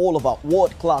 Watch all of our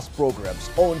world-class programs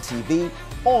on TV,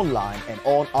 online, and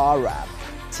on our app.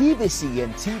 TVC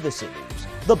and TVC News,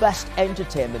 the best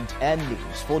entertainment and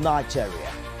news for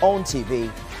Nigeria on TV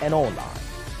and online.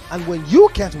 And when you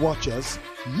can't watch us,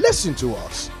 listen to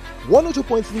us.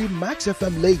 102.3 Max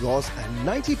FM Lagos and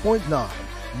 90.9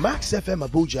 Max FM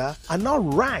Abuja are now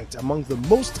ranked among the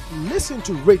most listened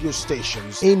to radio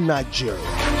stations in Nigeria.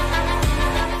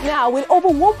 Now, with over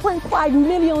 1.5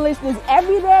 million listeners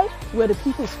every day, we're the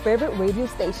people's favorite radio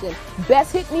station.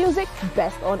 Best hit music,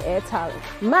 best on-air talent.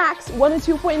 Max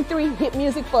 102.3 hit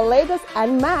music for Lagos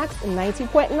and Max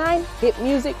 90.9 hit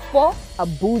music for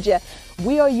Abuja.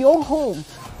 We are your home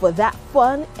for that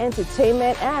fun,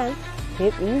 entertainment, and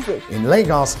hit music. In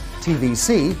Lagos,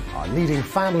 TVC, our leading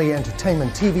family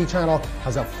entertainment TV channel,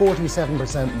 has a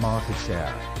 47% market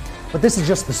share. But this is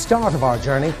just the start of our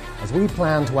journey, as we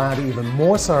plan to add even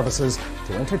more services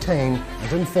to entertain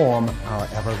and inform our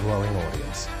ever-growing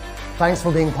audience. Thanks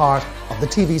for being part of the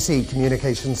TVC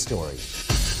communication story.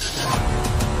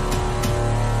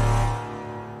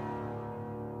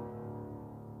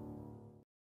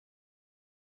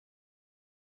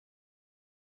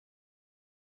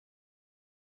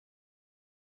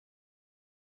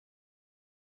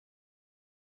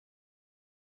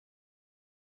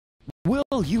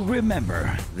 Will you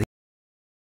remember the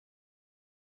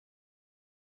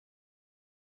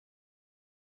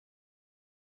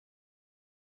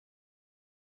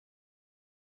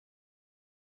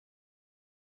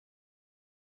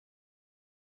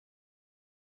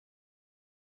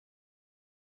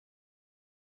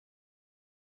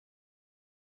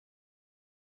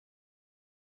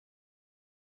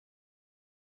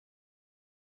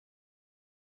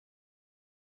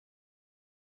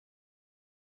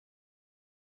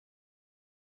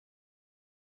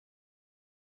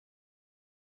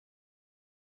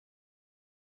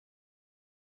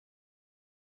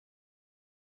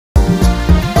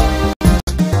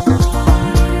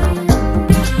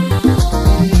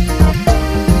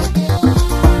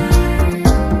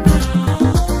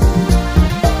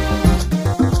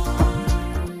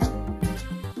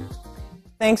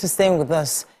Thanks for staying with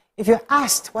us. If you're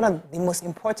asked what are the most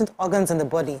important organs in the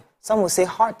body, some will say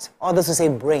heart, others will say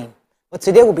brain. But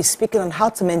today we'll be speaking on how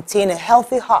to maintain a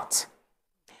healthy heart.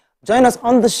 Joining us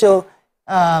on the show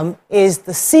is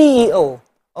the CEO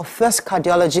of First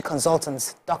Cardiology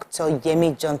Consultants, Dr.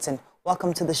 Yemi Johnson.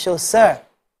 Welcome to the show, sir.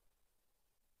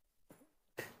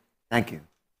 Thank you.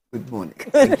 Good morning.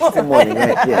 Good morning.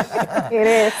 Yes.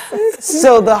 It is.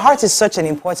 So the heart is such an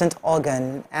important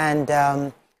organ,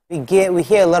 and we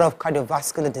hear a lot of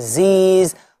cardiovascular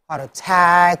disease, heart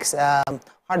attacks,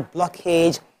 heart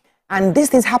blockage, and these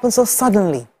things happen so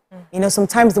suddenly. You know,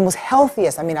 sometimes the most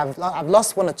healthiest. I mean, I've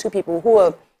lost one or two people who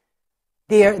are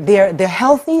they're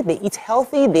healthy, they eat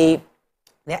healthy,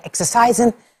 they're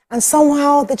exercising, and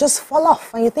somehow they just fall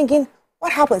off. And you're thinking,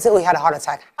 what happened? Say, oh, he had a heart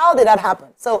attack. How did that happen?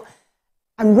 So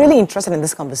I'm really interested in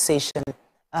this conversation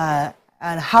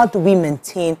and how do we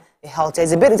maintain a healthy?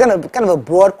 It's kind of a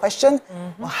broad question.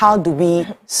 But how do we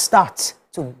start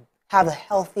to have a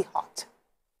healthy heart?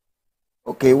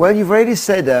 Okay, well, you've already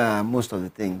said most of the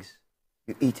things.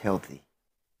 You eat healthy,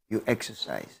 you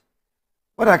exercise.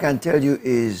 What I can tell you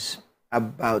is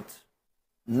about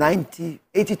 80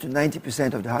 to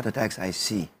 90% of the heart attacks I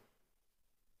see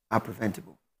are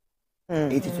preventable.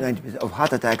 80 to 90% of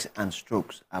heart attacks and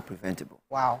strokes are preventable.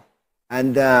 Wow.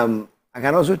 And I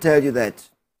can also tell you that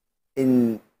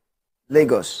in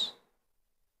Lagos,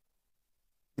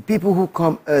 the people who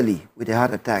come early with a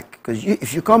heart attack, because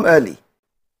if you come early,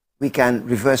 we can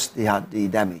reverse the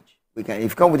damage.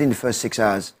 If you come within the first 6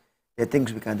 hours, there are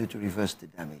things we can do to reverse the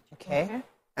damage. Okay.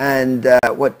 And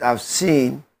what I've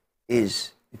seen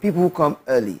is the people who come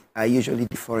early are usually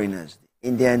the foreigners, the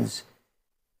Indians,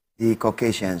 the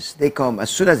Caucasians, they come,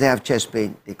 as soon as they have chest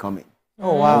pain, they come in.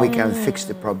 Oh, wow. And we can fix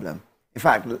the problem. In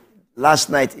fact, last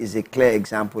night is a clear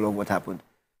example of what happened.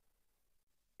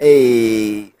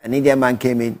 An Indian man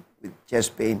came in with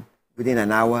chest pain within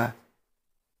an hour,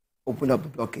 opened up the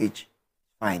blockage,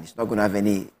 fine. It's not going to have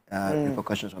any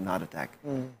repercussions from the heart attack.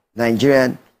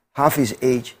 Nigerian, half his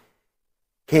age,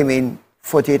 came in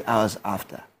 48 hours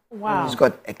after. Wow. He's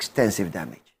got extensive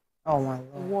damage. Oh, my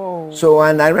God. Whoa. So,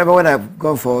 and I remember when I've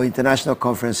gone for international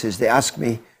conferences, they ask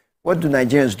me, what do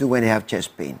Nigerians do when they have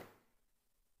chest pain?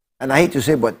 And I hate to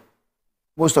say, but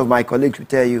most of my colleagues will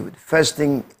tell you, the first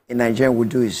thing a Nigerian would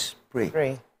do is pray.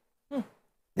 Pray.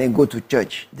 Then go to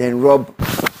church, then rub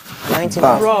anointing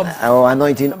or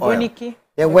anointing oil.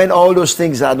 Then when all those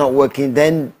things are not working,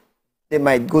 then they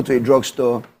might go to a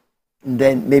drugstore and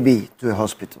then maybe to a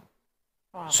hospital.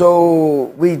 Wow.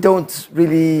 So we don't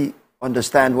really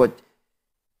understand what...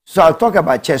 So I'll talk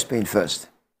about chest pain first.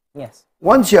 Yes.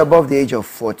 Once you're above the age of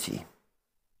 40,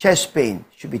 chest pain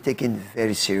should be taken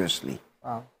very seriously.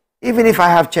 Wow. Even if I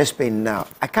have chest pain now,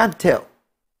 I can't tell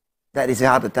that it's a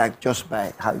heart attack just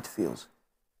by how it feels.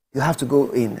 You have to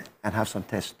go in and have some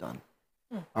tests done.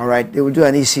 All right, they will do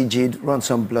an ECG, run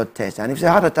some blood tests. And if it's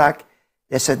a heart attack,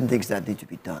 there are certain things that need to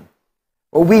be done.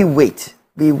 But we wait.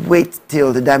 We wait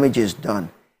till the damage is done.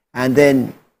 And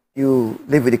then you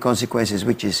live with the consequences,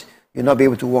 which is you'll not be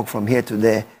able to walk from here to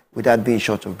there without being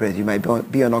short of breath. You might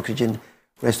be on oxygen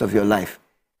the rest of your life.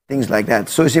 Things like that.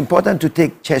 So it's important to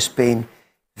take chest pain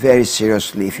very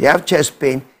seriously. If you have chest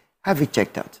pain, have it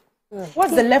checked out.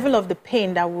 What's the level of the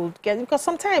pain that will get? Because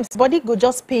sometimes body go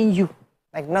just pain you.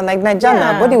 Like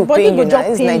Nigeria, body will pain you.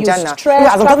 Just pain you. As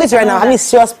I'm talking to you right now, having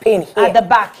serious pain here. At the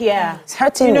back, yeah. It's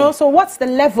hurting you know, so what's the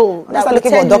level that will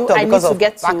tell you I need to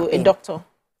get to a doctor?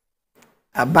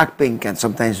 Back pain can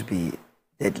sometimes be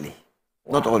deadly.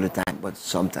 Wow. Not all the time, but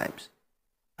sometimes.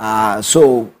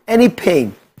 So any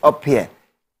pain up here,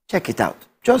 check it out.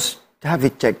 Just have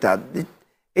it checked out.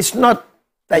 It's not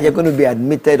that you're going to be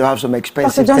admitted or have some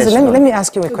expensive Dr. Johnson, test let me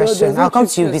ask you a question. I'll come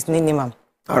to you with Nima.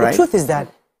 The truth is that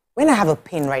when I have a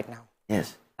pain right now,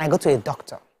 yes, I go to a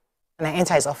doctor and I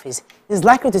enter his office, he's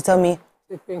likely to tell me,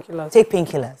 take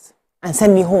painkillers and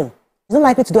send me home. He's not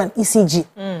likely to do an ECG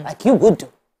like you would do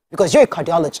because you're a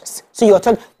cardiologist. So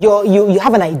you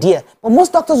have an idea. But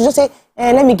most doctors will just say,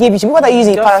 let me give you, what are you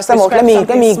using? Paracetamol, let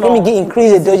me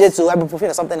increase the dosage to ibuprofen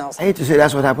or something else. I hate to say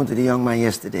that's what happened to the young man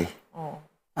yesterday.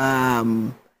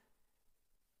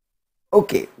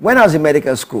 Okay, when I was in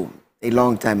medical school a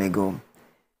long time ago,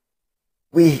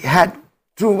 we had,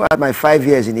 throughout my 5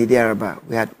 years in Idi Araba,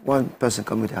 we had one person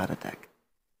come with a heart attack.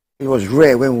 It was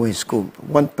rare when we were in school,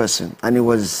 one person, and it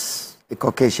was a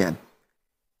Caucasian.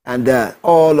 And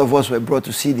all of us were brought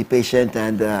to see the patient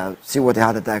and see what a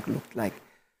heart attack looked like.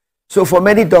 So for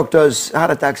many doctors,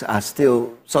 heart attacks are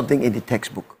still something in the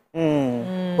textbook.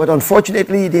 But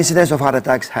unfortunately, the incidence of heart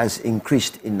attacks has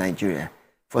increased in Nigeria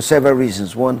for several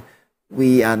reasons. One,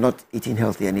 we are not eating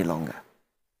healthy any longer.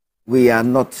 We are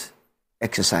not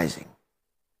exercising.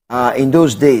 In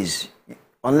those days,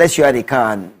 unless you had a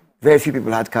car, and very few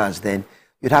people had cars then,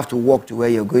 you'd have to walk to where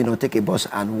you're going or take a bus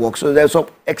and walk. So there's some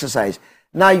exercise.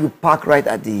 Now you park right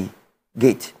at the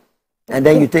gate and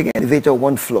then you take an elevator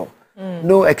 1 floor.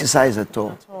 No exercise at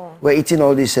all. We're eating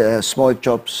all these small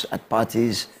chops at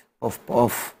parties,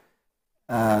 puff,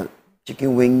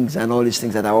 chicken wings and all these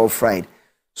things that are all fried.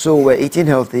 So we're eating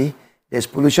healthy. There's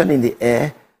pollution in the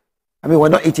air. I mean, we're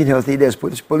not eating healthy. There's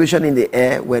pollution in the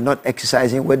air. We're not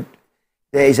exercising.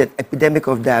 There is an epidemic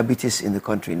of diabetes in the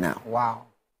country now. Wow.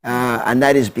 And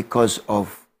that is because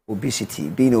of obesity,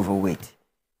 being overweight.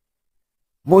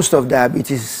 Most of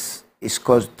diabetes is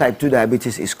caused, type 2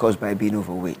 diabetes is caused by being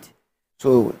overweight.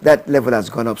 So that level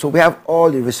has gone up. So we have all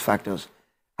the risk factors.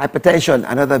 Hypertension,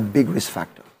 another big risk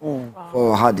factor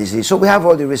for heart disease. So we have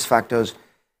all the risk factors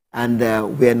and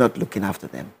we are not looking after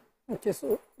them. Okay,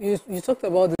 so you talked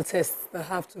about the tests that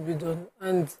have to be done.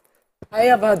 And I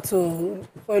have had to,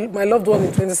 my loved one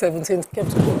in 2017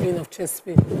 kept complaining of chest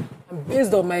pain. And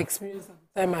based on my experience at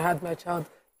the time I had my child,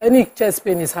 any chest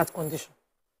pain is heart condition.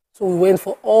 So we went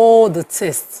for all the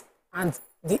tests and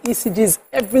the ECGs,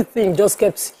 everything just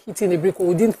kept hitting a brick wall.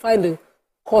 We didn't find the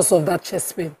cause of that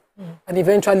chest pain. And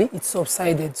eventually it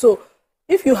subsided. So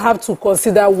if you have to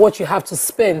consider what you have to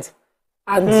spend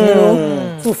and you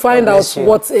know, to find out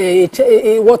what is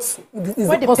the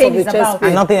cause of the chest pain.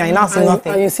 And nothing, and you see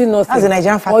nothing. And you see nothing. That's the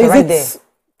Nigerian factor right there.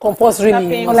 Compulsory.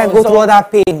 All I go through all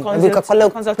that pain.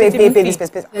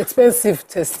 Pay expensive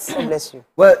tests. God bless you.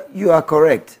 Well, you are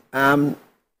correct.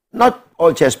 Not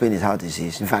all chest pain is heart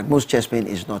disease. In fact, most chest pain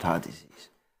is not heart disease.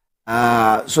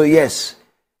 So yes,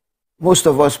 most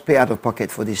of us pay out of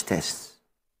pocket for these tests.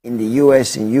 In the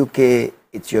US, in UK,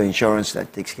 it's your insurance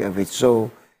that takes care of it.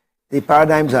 So the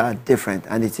paradigms are different,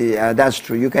 and that's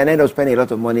true. You can end up spending a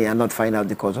lot of money and not find out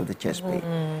the cause of the chest pain.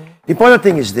 The important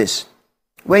thing is this.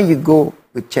 When you go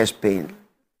with chest pain,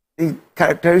 the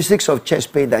characteristics of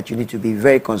chest pain that you need to be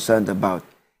very concerned about,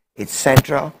 it's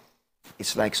central.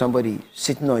 It's like somebody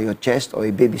sitting on your chest, or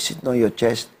a baby sitting on your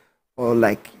chest, or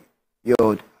like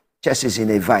your chest is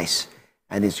in a vice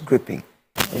and it's gripping.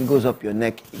 It goes up your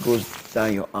neck, it goes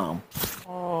down your arm,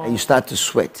 and you start to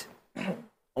sweat.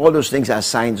 All those things are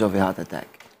signs of a heart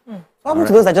attack. What happens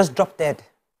to those that just drop dead?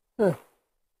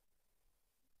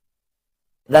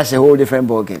 That's a whole different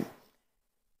ballgame.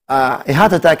 A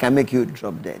heart attack can make you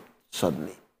drop dead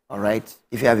suddenly. All right?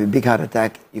 If you have a big heart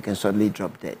attack, you can suddenly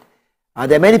drop dead.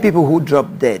 There are many people who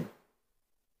drop dead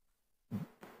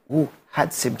who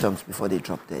had symptoms before they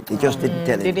dropped dead. They just didn't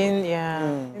tell it.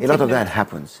 A lot of that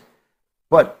happens.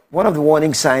 But one of the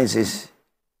warning signs is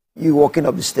you walking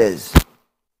up the stairs,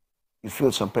 you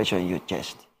feel some pressure in your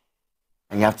chest,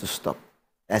 and you have to stop.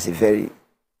 That's a very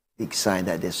big sign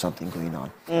that there's something going on.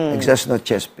 Exertional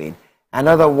chest pain.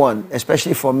 Another one,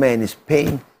 especially for men, is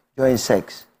pain during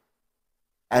sex.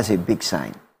 That's a big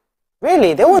sign.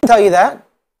 Really? They won't tell you that?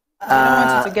 I don't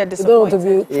want you to get disappointed. They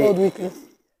don't want to be told weakly.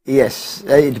 Yes,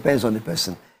 it depends on the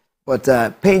person.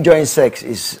 But pain during sex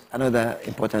is another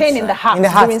important Pain sign. in the heart. In the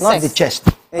heart, during not sex. the chest.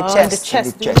 The chest.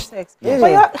 The chest. Sex. Yes.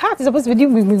 But your heart is supposed to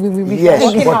be Yes,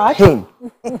 working but hard. pain.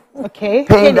 Okay.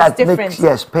 Pain is that different. makes,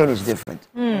 yes, pain is different.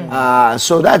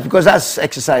 So that's because that's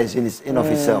exercise in of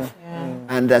itself.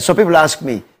 And so people ask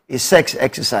me, is sex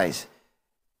exercise?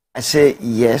 I say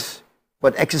yes,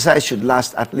 but exercise should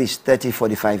last at least 30,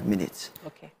 45 minutes.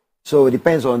 Okay. So it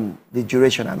depends on the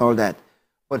duration and all that.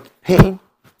 But pain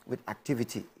with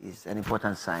activity is an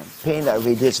important sign. Pain that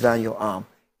radiates down your arm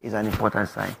is an important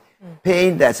sign.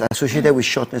 Pain that's associated with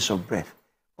shortness of breath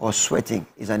or sweating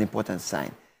is an important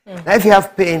sign. Now, if you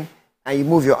have pain and you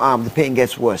move your arm, the pain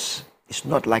gets worse. It's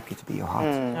not likely to be your heart.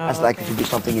 That's likely to be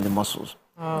something in the muscles.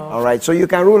 All right, so you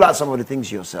can rule out some of the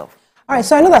things yourself. All right,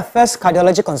 so I know that First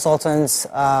Cardiology Consultants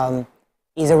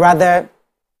is a rather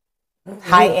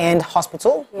high-end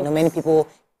hospital. You know, many people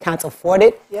can't afford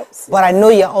it. But I know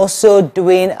you're also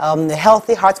doing the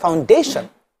Healthy Heart Foundation,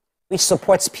 which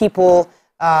supports people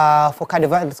for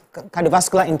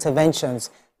cardiovascular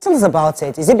interventions. Tell us about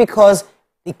it. Is it because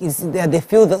they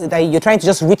feel that you're trying to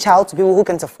just reach out to people who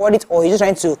can't afford it, or you're just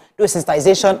trying to do a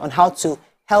sensitization on how to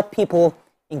help people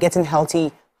in getting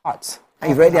healthy hearts?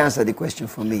 You've already answered the question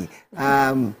for me.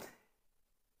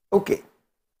 Okay,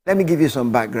 let me give you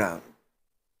some background.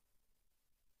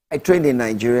 I trained in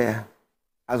Nigeria.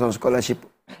 I was on scholarship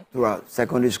throughout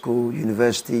secondary school,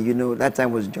 university. You know, that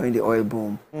time was during the oil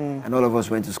boom, and all of us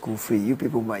went to school free. You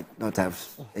people might not have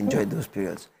enjoyed those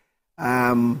periods.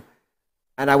 And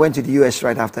I went to the US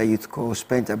right after youth corps,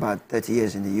 spent about 30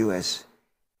 years in the US.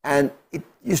 And it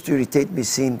used to irritate me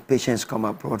seeing patients come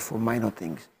abroad for minor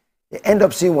things. They end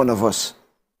up seeing one of us.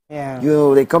 Yeah. You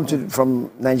know, they come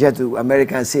from Nigeria to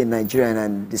America and say Nigerian,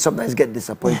 and they sometimes get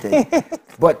disappointed.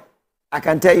 But I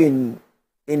can tell you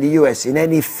in the US, in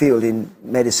any field in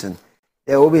medicine,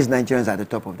 there are always Nigerians at the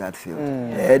top of that field.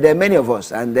 There are many of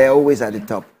us, and they're always at the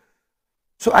top.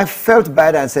 So I felt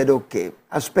bad and said, okay,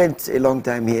 I've spent a long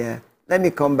time here. Let me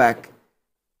come back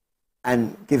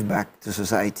and give back to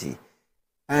society.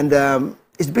 And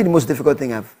it's been the most difficult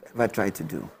thing I've ever tried to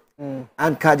do.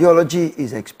 And cardiology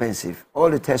is expensive. All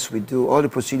the tests we do, all the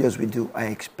procedures we do are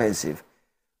expensive.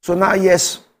 So now,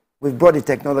 yes, we've brought the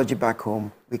technology back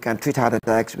home. We can treat heart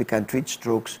attacks, we can treat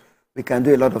strokes, we can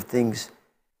do a lot of things.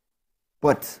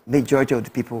 But majority of the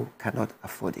people cannot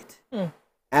afford it.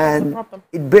 And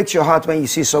it breaks your heart when you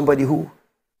see somebody who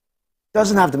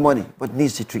doesn't have the money but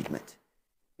needs the treatment.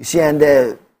 You see, and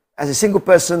as a single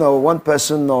person or one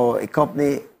person or a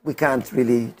company, we can't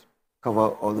really cover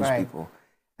all those people.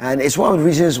 And it's one of the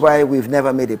reasons why we've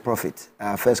never made a profit,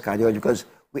 First Cardiology, because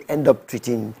we end up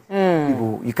treating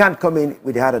people. You can't come in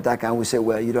with a heart attack and we say,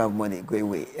 well, you don't have money, go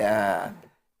away.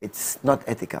 It's not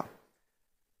ethical.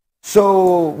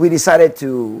 So we decided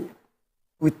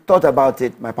we thought about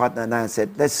it, my partner and I, and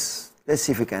said, let's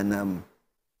see if we can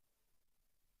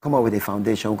come up with a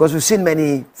foundation. Because we've seen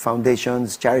many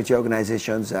foundations, charity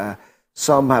organizations.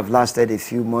 Some have lasted a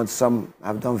few months, some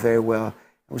have done very well. And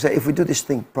we said, if we do this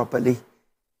thing properly,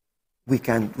 we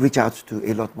can reach out to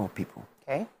a lot more people.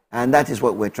 Okay. And that is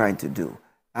what we're trying to do.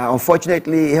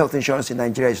 Unfortunately, health insurance in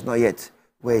Nigeria is not yet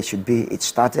where it should be. It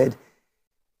started.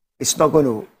 It's not going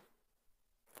to...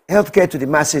 Healthcare to the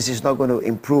masses is not going to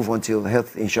improve until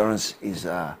health insurance is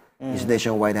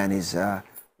nationwide and is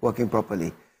working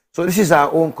properly. So this is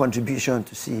our own contribution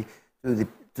to see to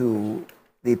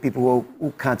the people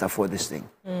who can't afford this thing.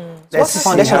 So what's the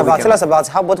foundation about? Tell us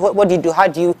about what do you do? How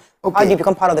do you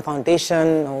become part of the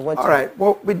foundation? Or what? All right.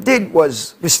 What we did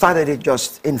was we started it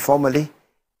just informally,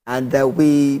 and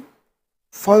we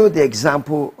followed the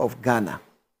example of Ghana.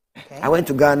 Okay. I went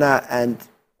to Ghana, and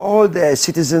all the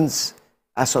citizens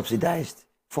are subsidized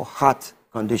for heart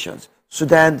conditions.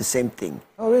 Sudan, the same thing.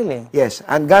 Oh, really? Yes.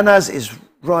 And Ghana's is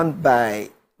run by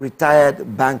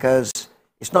retired bankers.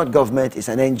 It's not government, it's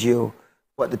an NGO.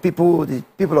 But the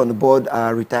people on the board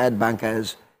are retired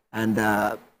bankers and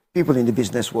people in the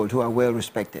business world who are well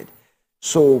respected.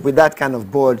 So with that kind of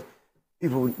board,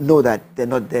 people know that they're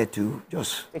not there to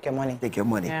just take your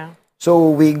money. Yeah. So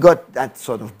we got that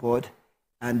sort of board,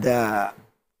 and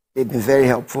they've been very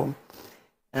helpful.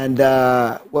 And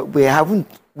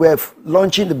we're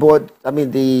launching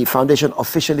the foundation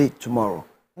officially tomorrow.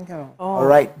 Okay. Oh. All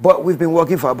right, but we've been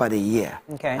working for about a year,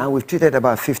 and we've treated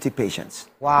about 50 patients.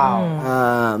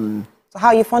 Wow. So how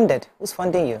are you funded? Who's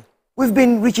funding you? We've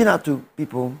been reaching out to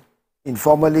people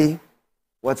informally,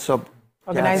 WhatsApp,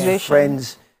 organizations,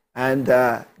 friends, and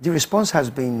the response has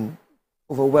been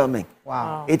overwhelming.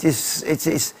 Wow. It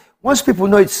is once people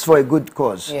know it's for a good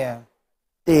cause,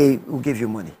 they will give you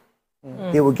money.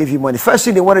 They will give you money. First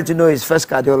thing they wanted to know is first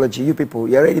cardiology. You people,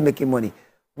 you're already making money.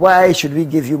 Why should we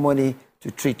give you money to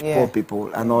treat poor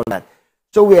people and all that?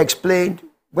 So we explained,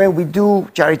 when we do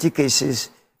charity cases,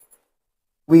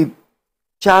 we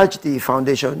charge the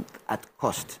foundation at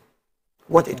cost,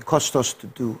 what it costs us to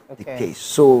do the case.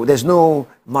 So there's no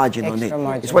margin on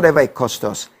it. It's whatever it costs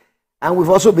us. And we've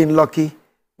also been lucky.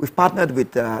 We've partnered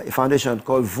with a foundation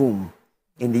called VOOM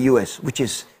in the US, which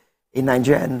is a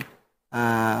Nigerian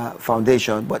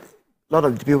foundation, but a lot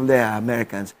of the people there are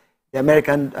Americans. The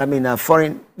American,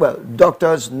 foreign,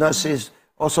 doctors, nurses,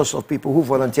 all sorts of people who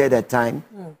volunteer their time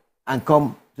and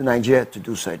come to Nigeria to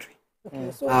do surgery.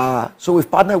 Okay, so we've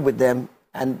partnered with them,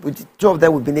 and with the two of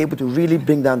them, we've been able to really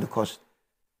bring down the cost.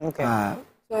 Okay.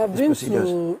 So I've been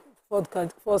to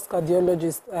first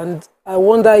cardiologist, and I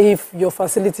wonder if your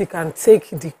facility can take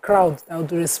the crowd that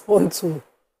would respond to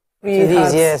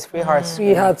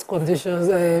free heart conditions.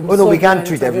 No, we can't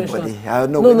treat everybody.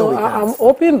 I'm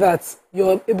hoping that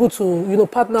you're able to,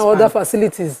 partner other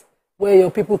facilities where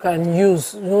your people can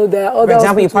use. There are other. For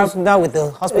example, you partner with the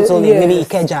hospital in maybe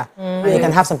Ikeja, and you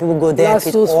can have some people go there.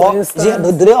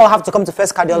 Do they all have to come to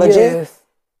first cardiology? Yes.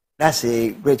 That's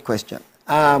a great question.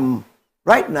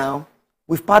 Right now,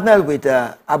 we've partnered with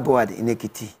Abuad in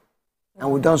Ekiti,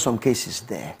 and we've done some cases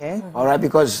there. Okay. All right,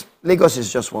 because Lagos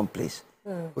is just one place.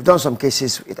 We've done some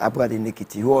cases with Abuad in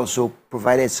Ekiti, who also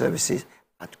provided services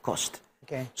at cost.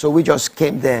 Okay. So we just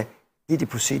came there, did the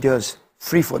procedures,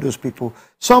 free for those people.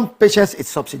 Some patients, it's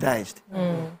subsidized.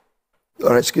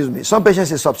 Or excuse me, some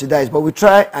patients it's subsidized, but we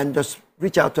try and just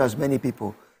reach out to as many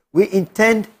people. We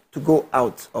intend to go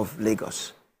out of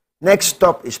Lagos. Next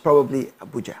stop is probably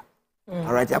Abuja.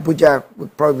 All right, Abuja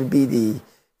would probably be the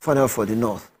funnel for the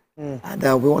north. And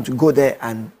we want to go there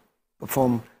and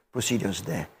perform procedures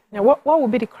there. Now, what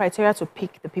would be the criteria to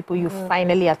pick the people you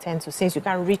finally attend to, since you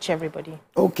can't reach everybody?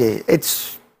 Okay,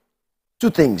 it's two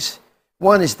things.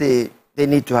 One is they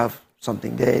need to have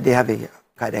something. They have a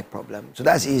cardiac problem. So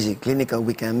that's easy. Clinical,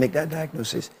 we can make that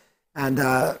diagnosis. And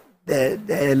there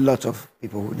are lots of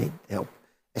people who need help,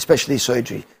 especially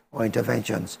surgery or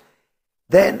interventions.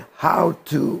 Then how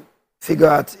to figure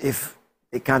out if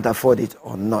they can't afford it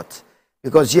or not.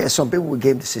 Because, yes, some people will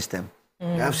game the system.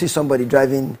 I've seen somebody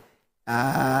driving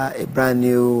a brand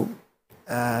new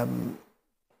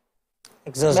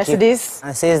exhaust Mercedes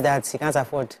and says that he can't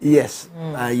afford. Yes,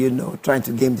 trying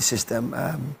to game the system.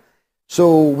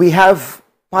 So we have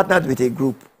partnered with a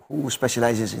group who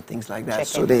specializes in things like that.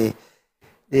 So they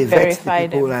vet the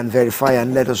people and verify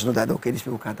and let us know that, okay, these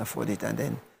people can't afford it, and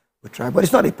then we try. But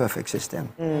it's not a perfect system.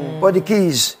 But the key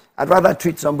is, I'd rather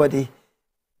treat somebody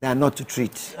than not to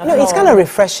treat. It's kind of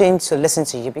refreshing to listen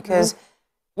to you, because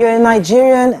you're a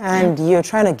Nigerian and you're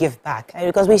trying to give back.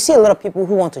 Because we see a lot of people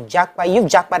who want to jackpot. You've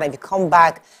jackpot and you come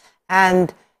back,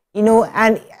 and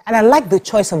and I like the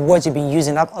choice of words you've been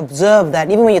using. I've observed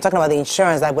that even when you're talking about the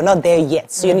insurance, that we're not there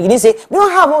yet. So you didn't say, we don't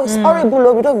have, it's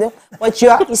horrible, we don't know. But you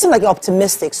seem like you're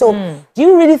optimistic. So do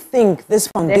you really think this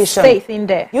foundation... There's faith in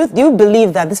there. Do you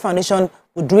believe that this foundation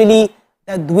would really,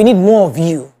 that we need more of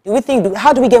you? Do we think,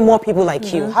 how do we get more people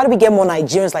like you? How do we get more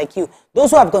Nigerians like you?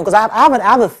 Those who have gone, because I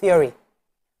have a theory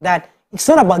that it's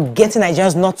not about getting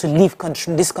Nigerians not to leave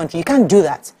this country. You can't do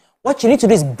that. What you need to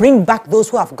do is bring back those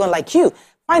who have gone like you.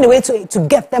 Find a way to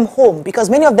get them home, because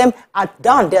many of them are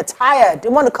done. They're tired. They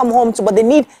want to come home, but they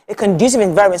need a conducive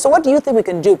environment. So what do you think we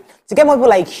can do to get more people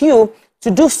like you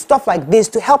to do stuff like this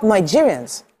to help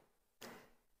Nigerians?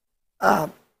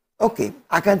 Okay,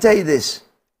 I can tell you this.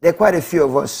 There are quite a few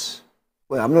of us,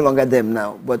 well, I'm no longer them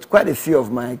now, but quite a few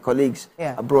of my colleagues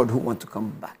abroad who want to come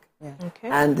back. Yeah. Okay.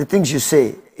 And the things you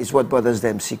say is what bothers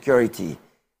them: security,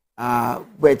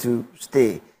 where to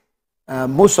stay.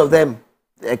 Most of them,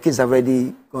 their kids have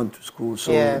already gone to school,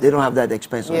 so they don't have that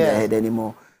expense on their head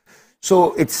anymore.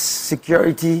 So it's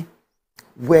security,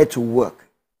 where to work.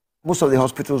 Most of the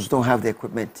hospitals don't have the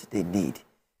equipment they need.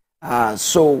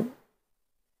 So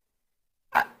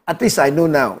at least I know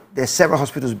now there's several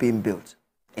hospitals being built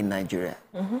in Nigeria.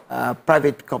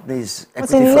 Private companies,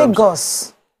 But in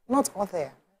Lagos, not all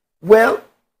there. Well,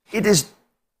 it is,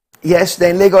 yes, they're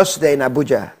in Lagos, they're in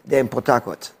Abuja, they're in Port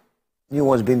Harcourt. New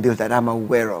ones being built that I'm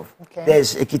aware of. Okay.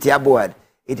 There's Ekiti Abuad.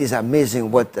 It is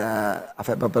amazing what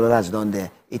Afe Babalola has done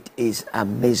there. It is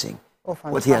amazing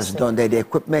what he has done there. The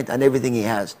equipment and everything he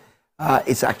has.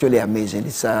 It's actually amazing.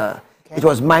 It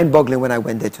was mind-boggling when I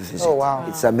went there to visit. Oh, wow.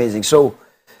 It's amazing. So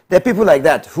there are people like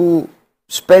that who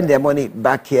spend their money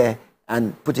back here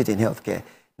and put it in healthcare.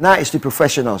 Now it's the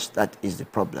professionals that is the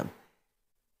problem.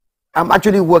 I'm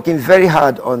actually working very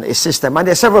hard on a system, and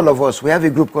there are several of us. We have a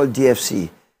group called DFC,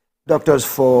 Doctors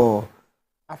for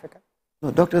Africa.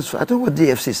 No, Doctors for, I don't know what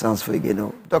DFC stands for again.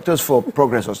 No, Doctors for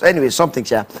Progress. Anyway, something,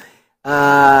 yeah.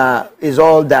 Is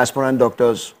all diasporan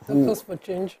doctors who... Doctors for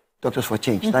Change. Doctors for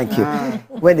Change, thank you.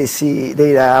 When they see,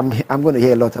 I'm going to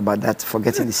hear a lot about that,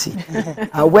 forgetting the C.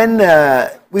 When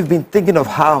we've been thinking of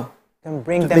how can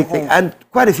bring them home. And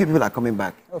quite a few people are coming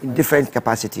back in different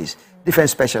capacities,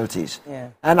 different specialties. Yeah.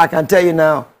 And I can tell you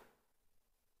now,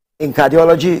 in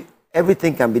cardiology,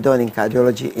 everything can be done in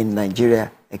cardiology in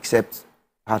Nigeria except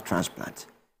heart transplant.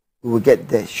 We will get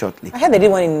there shortly. I heard they did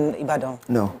one in Ibadan.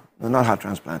 No, not heart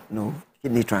transplant. No,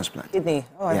 kidney transplant. Kidney.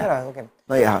 Oh, I thought, okay.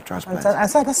 Not your heart transplant. And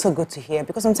so that's so good to hear,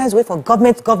 because sometimes we wait for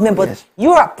government, but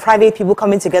you are private people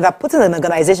coming together, putting an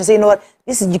organization, saying, you know what,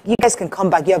 this is you guys can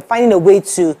come back. You're finding a way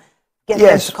to get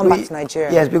them to come back to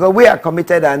Nigeria. Yes, because we are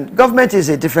committed, and government is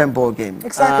a different ball game.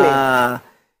 Exactly.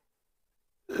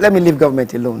 Let me leave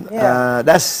government alone. Yeah.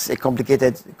 That's a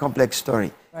complex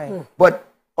story. Right. But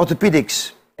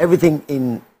orthopedics, everything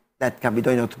in that can be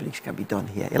done in orthopedics can be done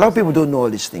here. A lot of people don't know all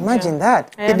these things. Imagine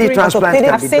that. Kidney transplant can be done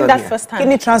here. I've seen that firsthand.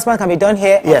 Kidney transplant can be done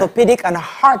here, orthopedic and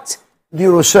heart.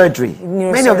 Neurosurgery.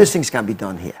 Many of these things can be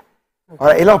done here. All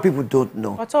right, a lot of people don't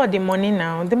know. What's all the money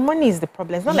now? The money is the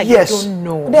problem. It's not like Yes. they don't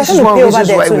know. This is one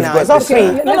reason why we've got It's not this.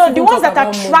 free. No, the ones that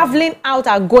are traveling out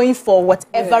are going for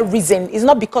whatever reason. It's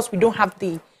not because we don't have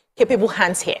the capable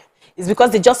hands here. It's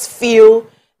because they just feel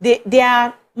they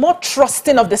are more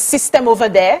trusting of the system over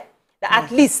there, that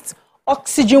at least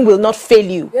oxygen will not fail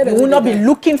you. You will not be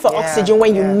looking for oxygen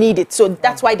when you need it. So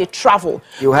that's why they travel.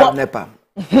 You have NEPA.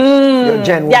 Your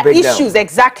gen will break down. Issues,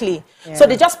 exactly. So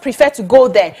they just prefer to go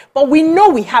there. But we know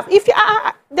we have. If you,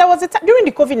 there was a time during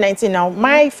the COVID-19 now,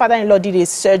 my father-in-law did a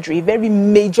surgery, a very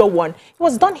major one. It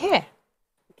was done here.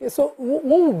 Okay, so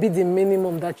what would be the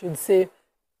minimum that you'd say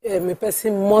a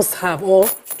person must have, or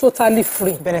totally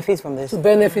free? Benefit from this. To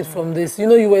benefit from this. You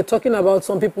know, you were talking about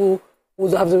some people who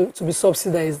have to be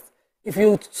subsidized. If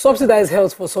you subsidize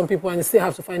health for some people and you still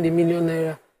have to find #1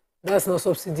 million, that's not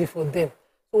subsidy for them.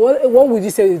 So what would you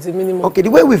say is the minimum? Okay, the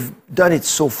way we've done it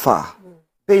so far,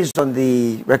 based on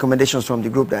the recommendations from the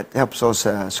group that helps us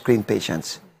screen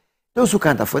patients, those who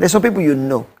can't afford, there's some people you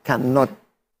know cannot,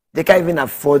 they can't even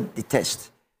afford the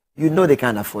test. You know they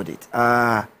can't afford it.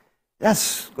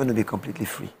 That's going to be completely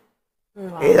free.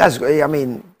 That's, I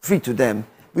mean, free to them.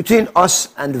 Between us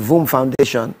and the VOOM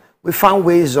Foundation, we found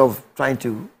ways of trying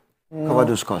to cover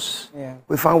those costs. Yeah.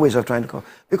 We found ways of trying to cover.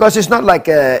 Because it's not like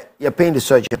you're paying the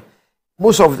surgeon.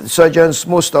 Most of the surgeons,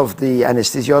 most of the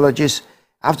anesthesiologists,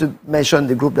 I have to mention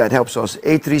the group that helps us,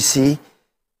 A3C,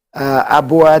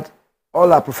 Abuad,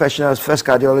 all our professionals, First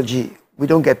Cardiology, we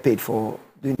don't get paid for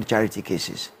doing the charity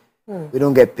cases. We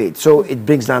don't get paid. So it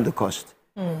brings down the cost.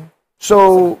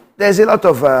 So there's a lot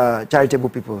of charitable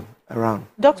people around.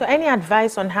 Doctor, any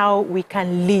advice on how we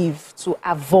can live to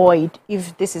avoid,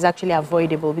 if this is actually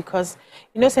avoidable? Because,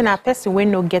 you know, saying a person when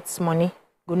no gets money,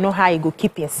 go know how you go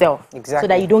keep yourself. Exactly. So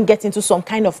that you don't get into some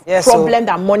kind of problem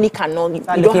that money cannot,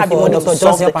 you don't have the money to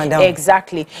solve it.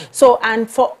 Exactly. So, and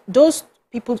for those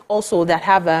people also that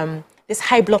have this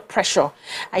high blood pressure,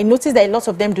 I noticed that a lot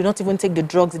of them do not even take the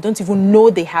drugs. They don't even know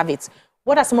they have it.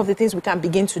 What are some of the things we can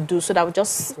begin to do so that we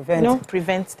just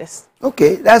prevent this?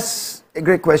 Okay, that's a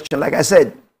great question. Like I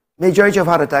said, majority of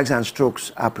heart attacks and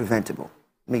strokes are preventable.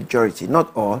 Majority,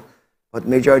 not all, but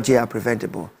majority are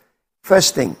preventable.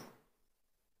 First thing,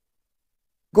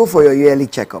 go for your yearly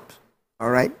checkups,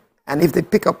 all right? And if they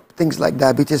pick up things like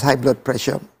diabetes, high blood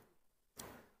pressure,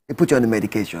 they put you on the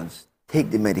medications.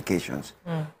 Take the medications.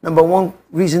 Number one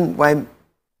reason why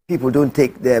people don't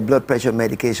take their blood pressure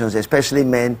medications, especially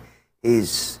men,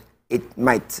 is it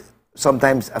might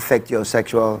sometimes affect your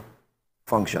sexual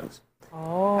functions.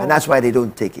 And that's why they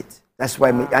don't take it. That's why,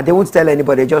 and they won't tell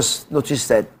anybody, they just notice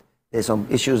that there's some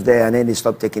issues there and then they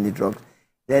stop taking the drugs.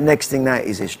 The next thing now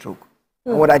is a stroke.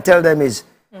 And what I tell them is,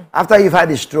 after you've had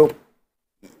a stroke,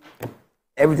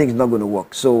 everything's not going to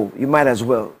work. So you might as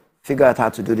well figure out how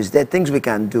to do this. There are things we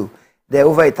can do. There are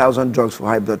over 1,000 drugs for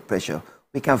high blood pressure.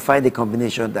 We can find a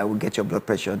combination that will get your blood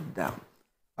pressure down.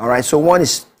 All right, so one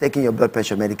is taking your blood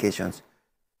pressure medications.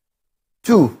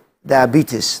 2,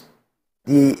 diabetes.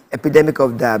 The epidemic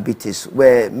of diabetes,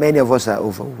 where many of us are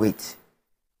overweight.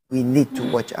 We need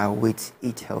to watch our weight,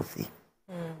 eat healthy.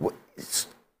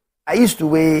 I used to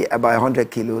weigh about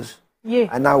 100 kilos.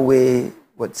 I now weigh,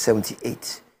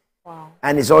 78. Wow.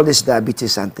 And it's all this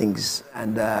diabetes and things.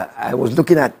 And I was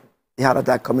looking at the heart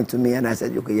attack coming to me, and I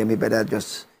said, okay, you better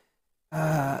just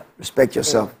respect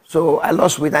yourself. So I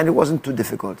lost weight, and it wasn't too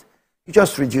difficult. You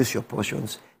just reduce your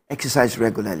portions, exercise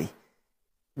regularly,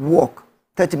 walk.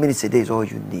 30 minutes a day is all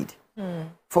you need.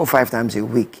 4 or 5 times a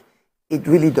week. It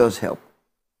really does help.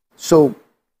 So,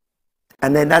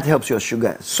 and then that helps your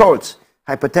sugar. Salt,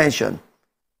 hypertension.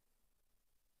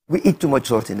 We eat too much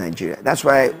salt in Nigeria. That's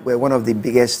why we're one of the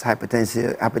biggest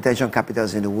hypertension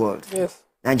capitals in the world. Yes.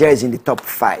 Nigeria is in the top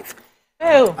 5.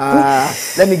 Oh.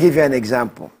 Let me give you an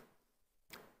example.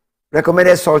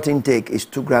 Recommended salt intake is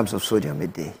 2 grams of sodium a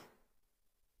day.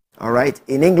 All right?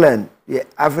 In England, the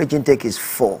average intake is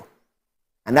 4.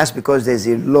 And that's because there's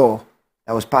a law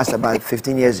that was passed about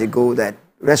 15 years ago that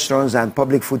restaurants and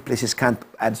public food places can't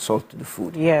add salt to the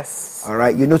food. Yes. All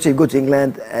right? You notice you go to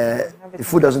England, the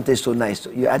food doesn't taste so nice. So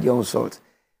you add your own salt.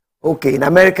 Okay, in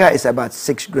America, it's about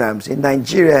 6 grams. In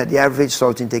Nigeria, the average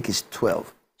salt intake is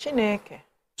 12. Chineke.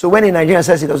 So when a Nigerian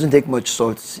says he doesn't take much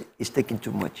salt, he's taking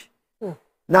too much.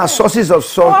 Now, sources of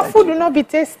salt. Our food will not be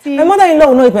tasty. My mother-in-law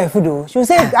will not eat my food. She will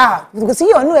say, because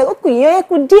you know,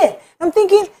 I'm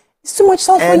thinking, it's too much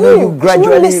salt for no, you. you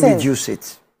gradually reduce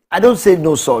it. I don't say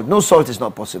no salt. No salt is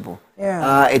not possible.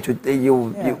 Yeah.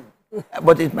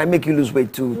 But it might make you lose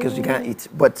weight too because you can't eat.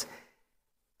 But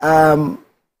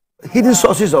hidden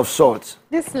sources of salt.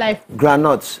 This life.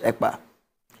 Granuts, ekpa,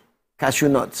 cashew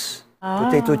nuts,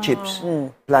 potato chips,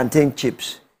 plantain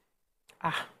chips.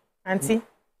 Auntie.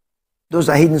 Those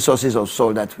are hidden sources of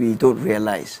salt that we don't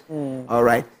realize. All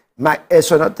right.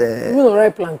 So not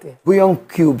right plantain. Bouillon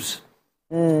cubes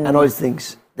and all these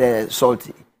things. They're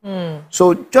salty.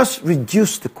 So just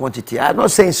reduce the quantity. I'm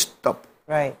not saying stop.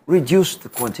 Right. Reduce the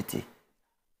quantity.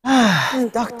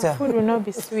 Doctor. Food will not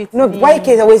be sweet. No, why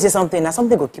can't always say something? Now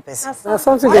something will keep us.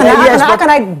 How can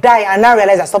I die and now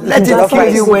realize I stopped Let eating it kill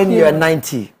rice? you when you're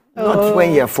 90, not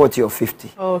when you're 40 or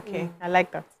 50. Okay, I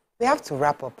like that. We have to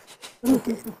wrap up.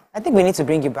 I think we need to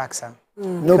bring you back, sir.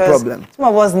 No problem. Some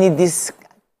of us need this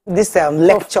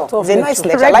lecture. Tough It's a nice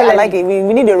lecture. lecture. I like it.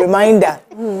 We need a reminder.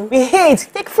 We hate.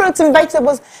 Take fruits and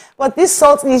vegetables. But this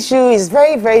salt issue is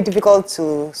very, very difficult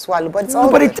to swallow. But it's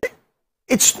all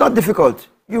it's not difficult.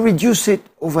 You reduce it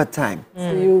over time.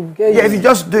 So you get if you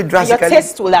just do it drastically. Your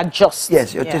taste will adjust.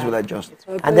 Yes, your taste will adjust.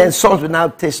 And then salt will now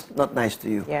taste not nice to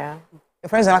you. Yeah. Your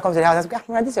friends will not come to the house and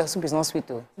say, this your soup is not sweet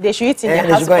though. They should eat in Yeah,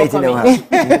 their house before coming.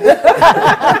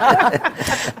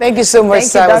 Thank you so much,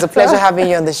 Thank sir. you, It was a doctor. pleasure having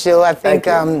you on the show. I think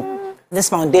this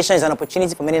foundation is an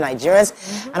opportunity for many Nigerians.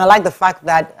 And I like the fact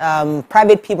that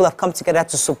private people have come together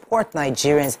to support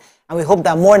Nigerians. And we hope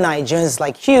that more Nigerians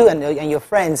like you and your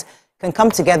friends can come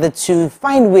together to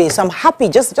find ways. So I'm happy,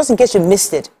 just in case you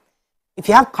missed it. If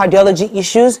you have cardiology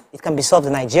issues, it can be solved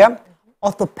in Nigeria.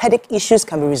 Orthopedic issues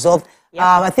can be resolved.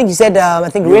 I think you said,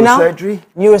 neurosurgery,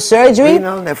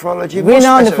 renal nephrology.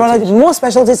 Most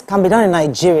specialties can be done in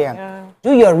Nigeria.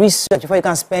 Do your research before you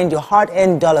can spend your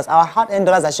hard-earned dollars. Our hard-earned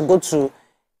dollars that should go to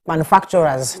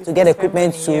manufacturers to get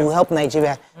equipment to help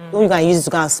Nigeria. Don't you can use it to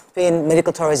go and spend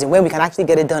medical tourism when we can actually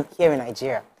get it done here in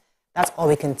Nigeria. That's all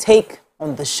we can take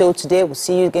on the show today. We'll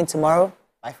see you again tomorrow.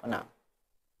 Bye for now.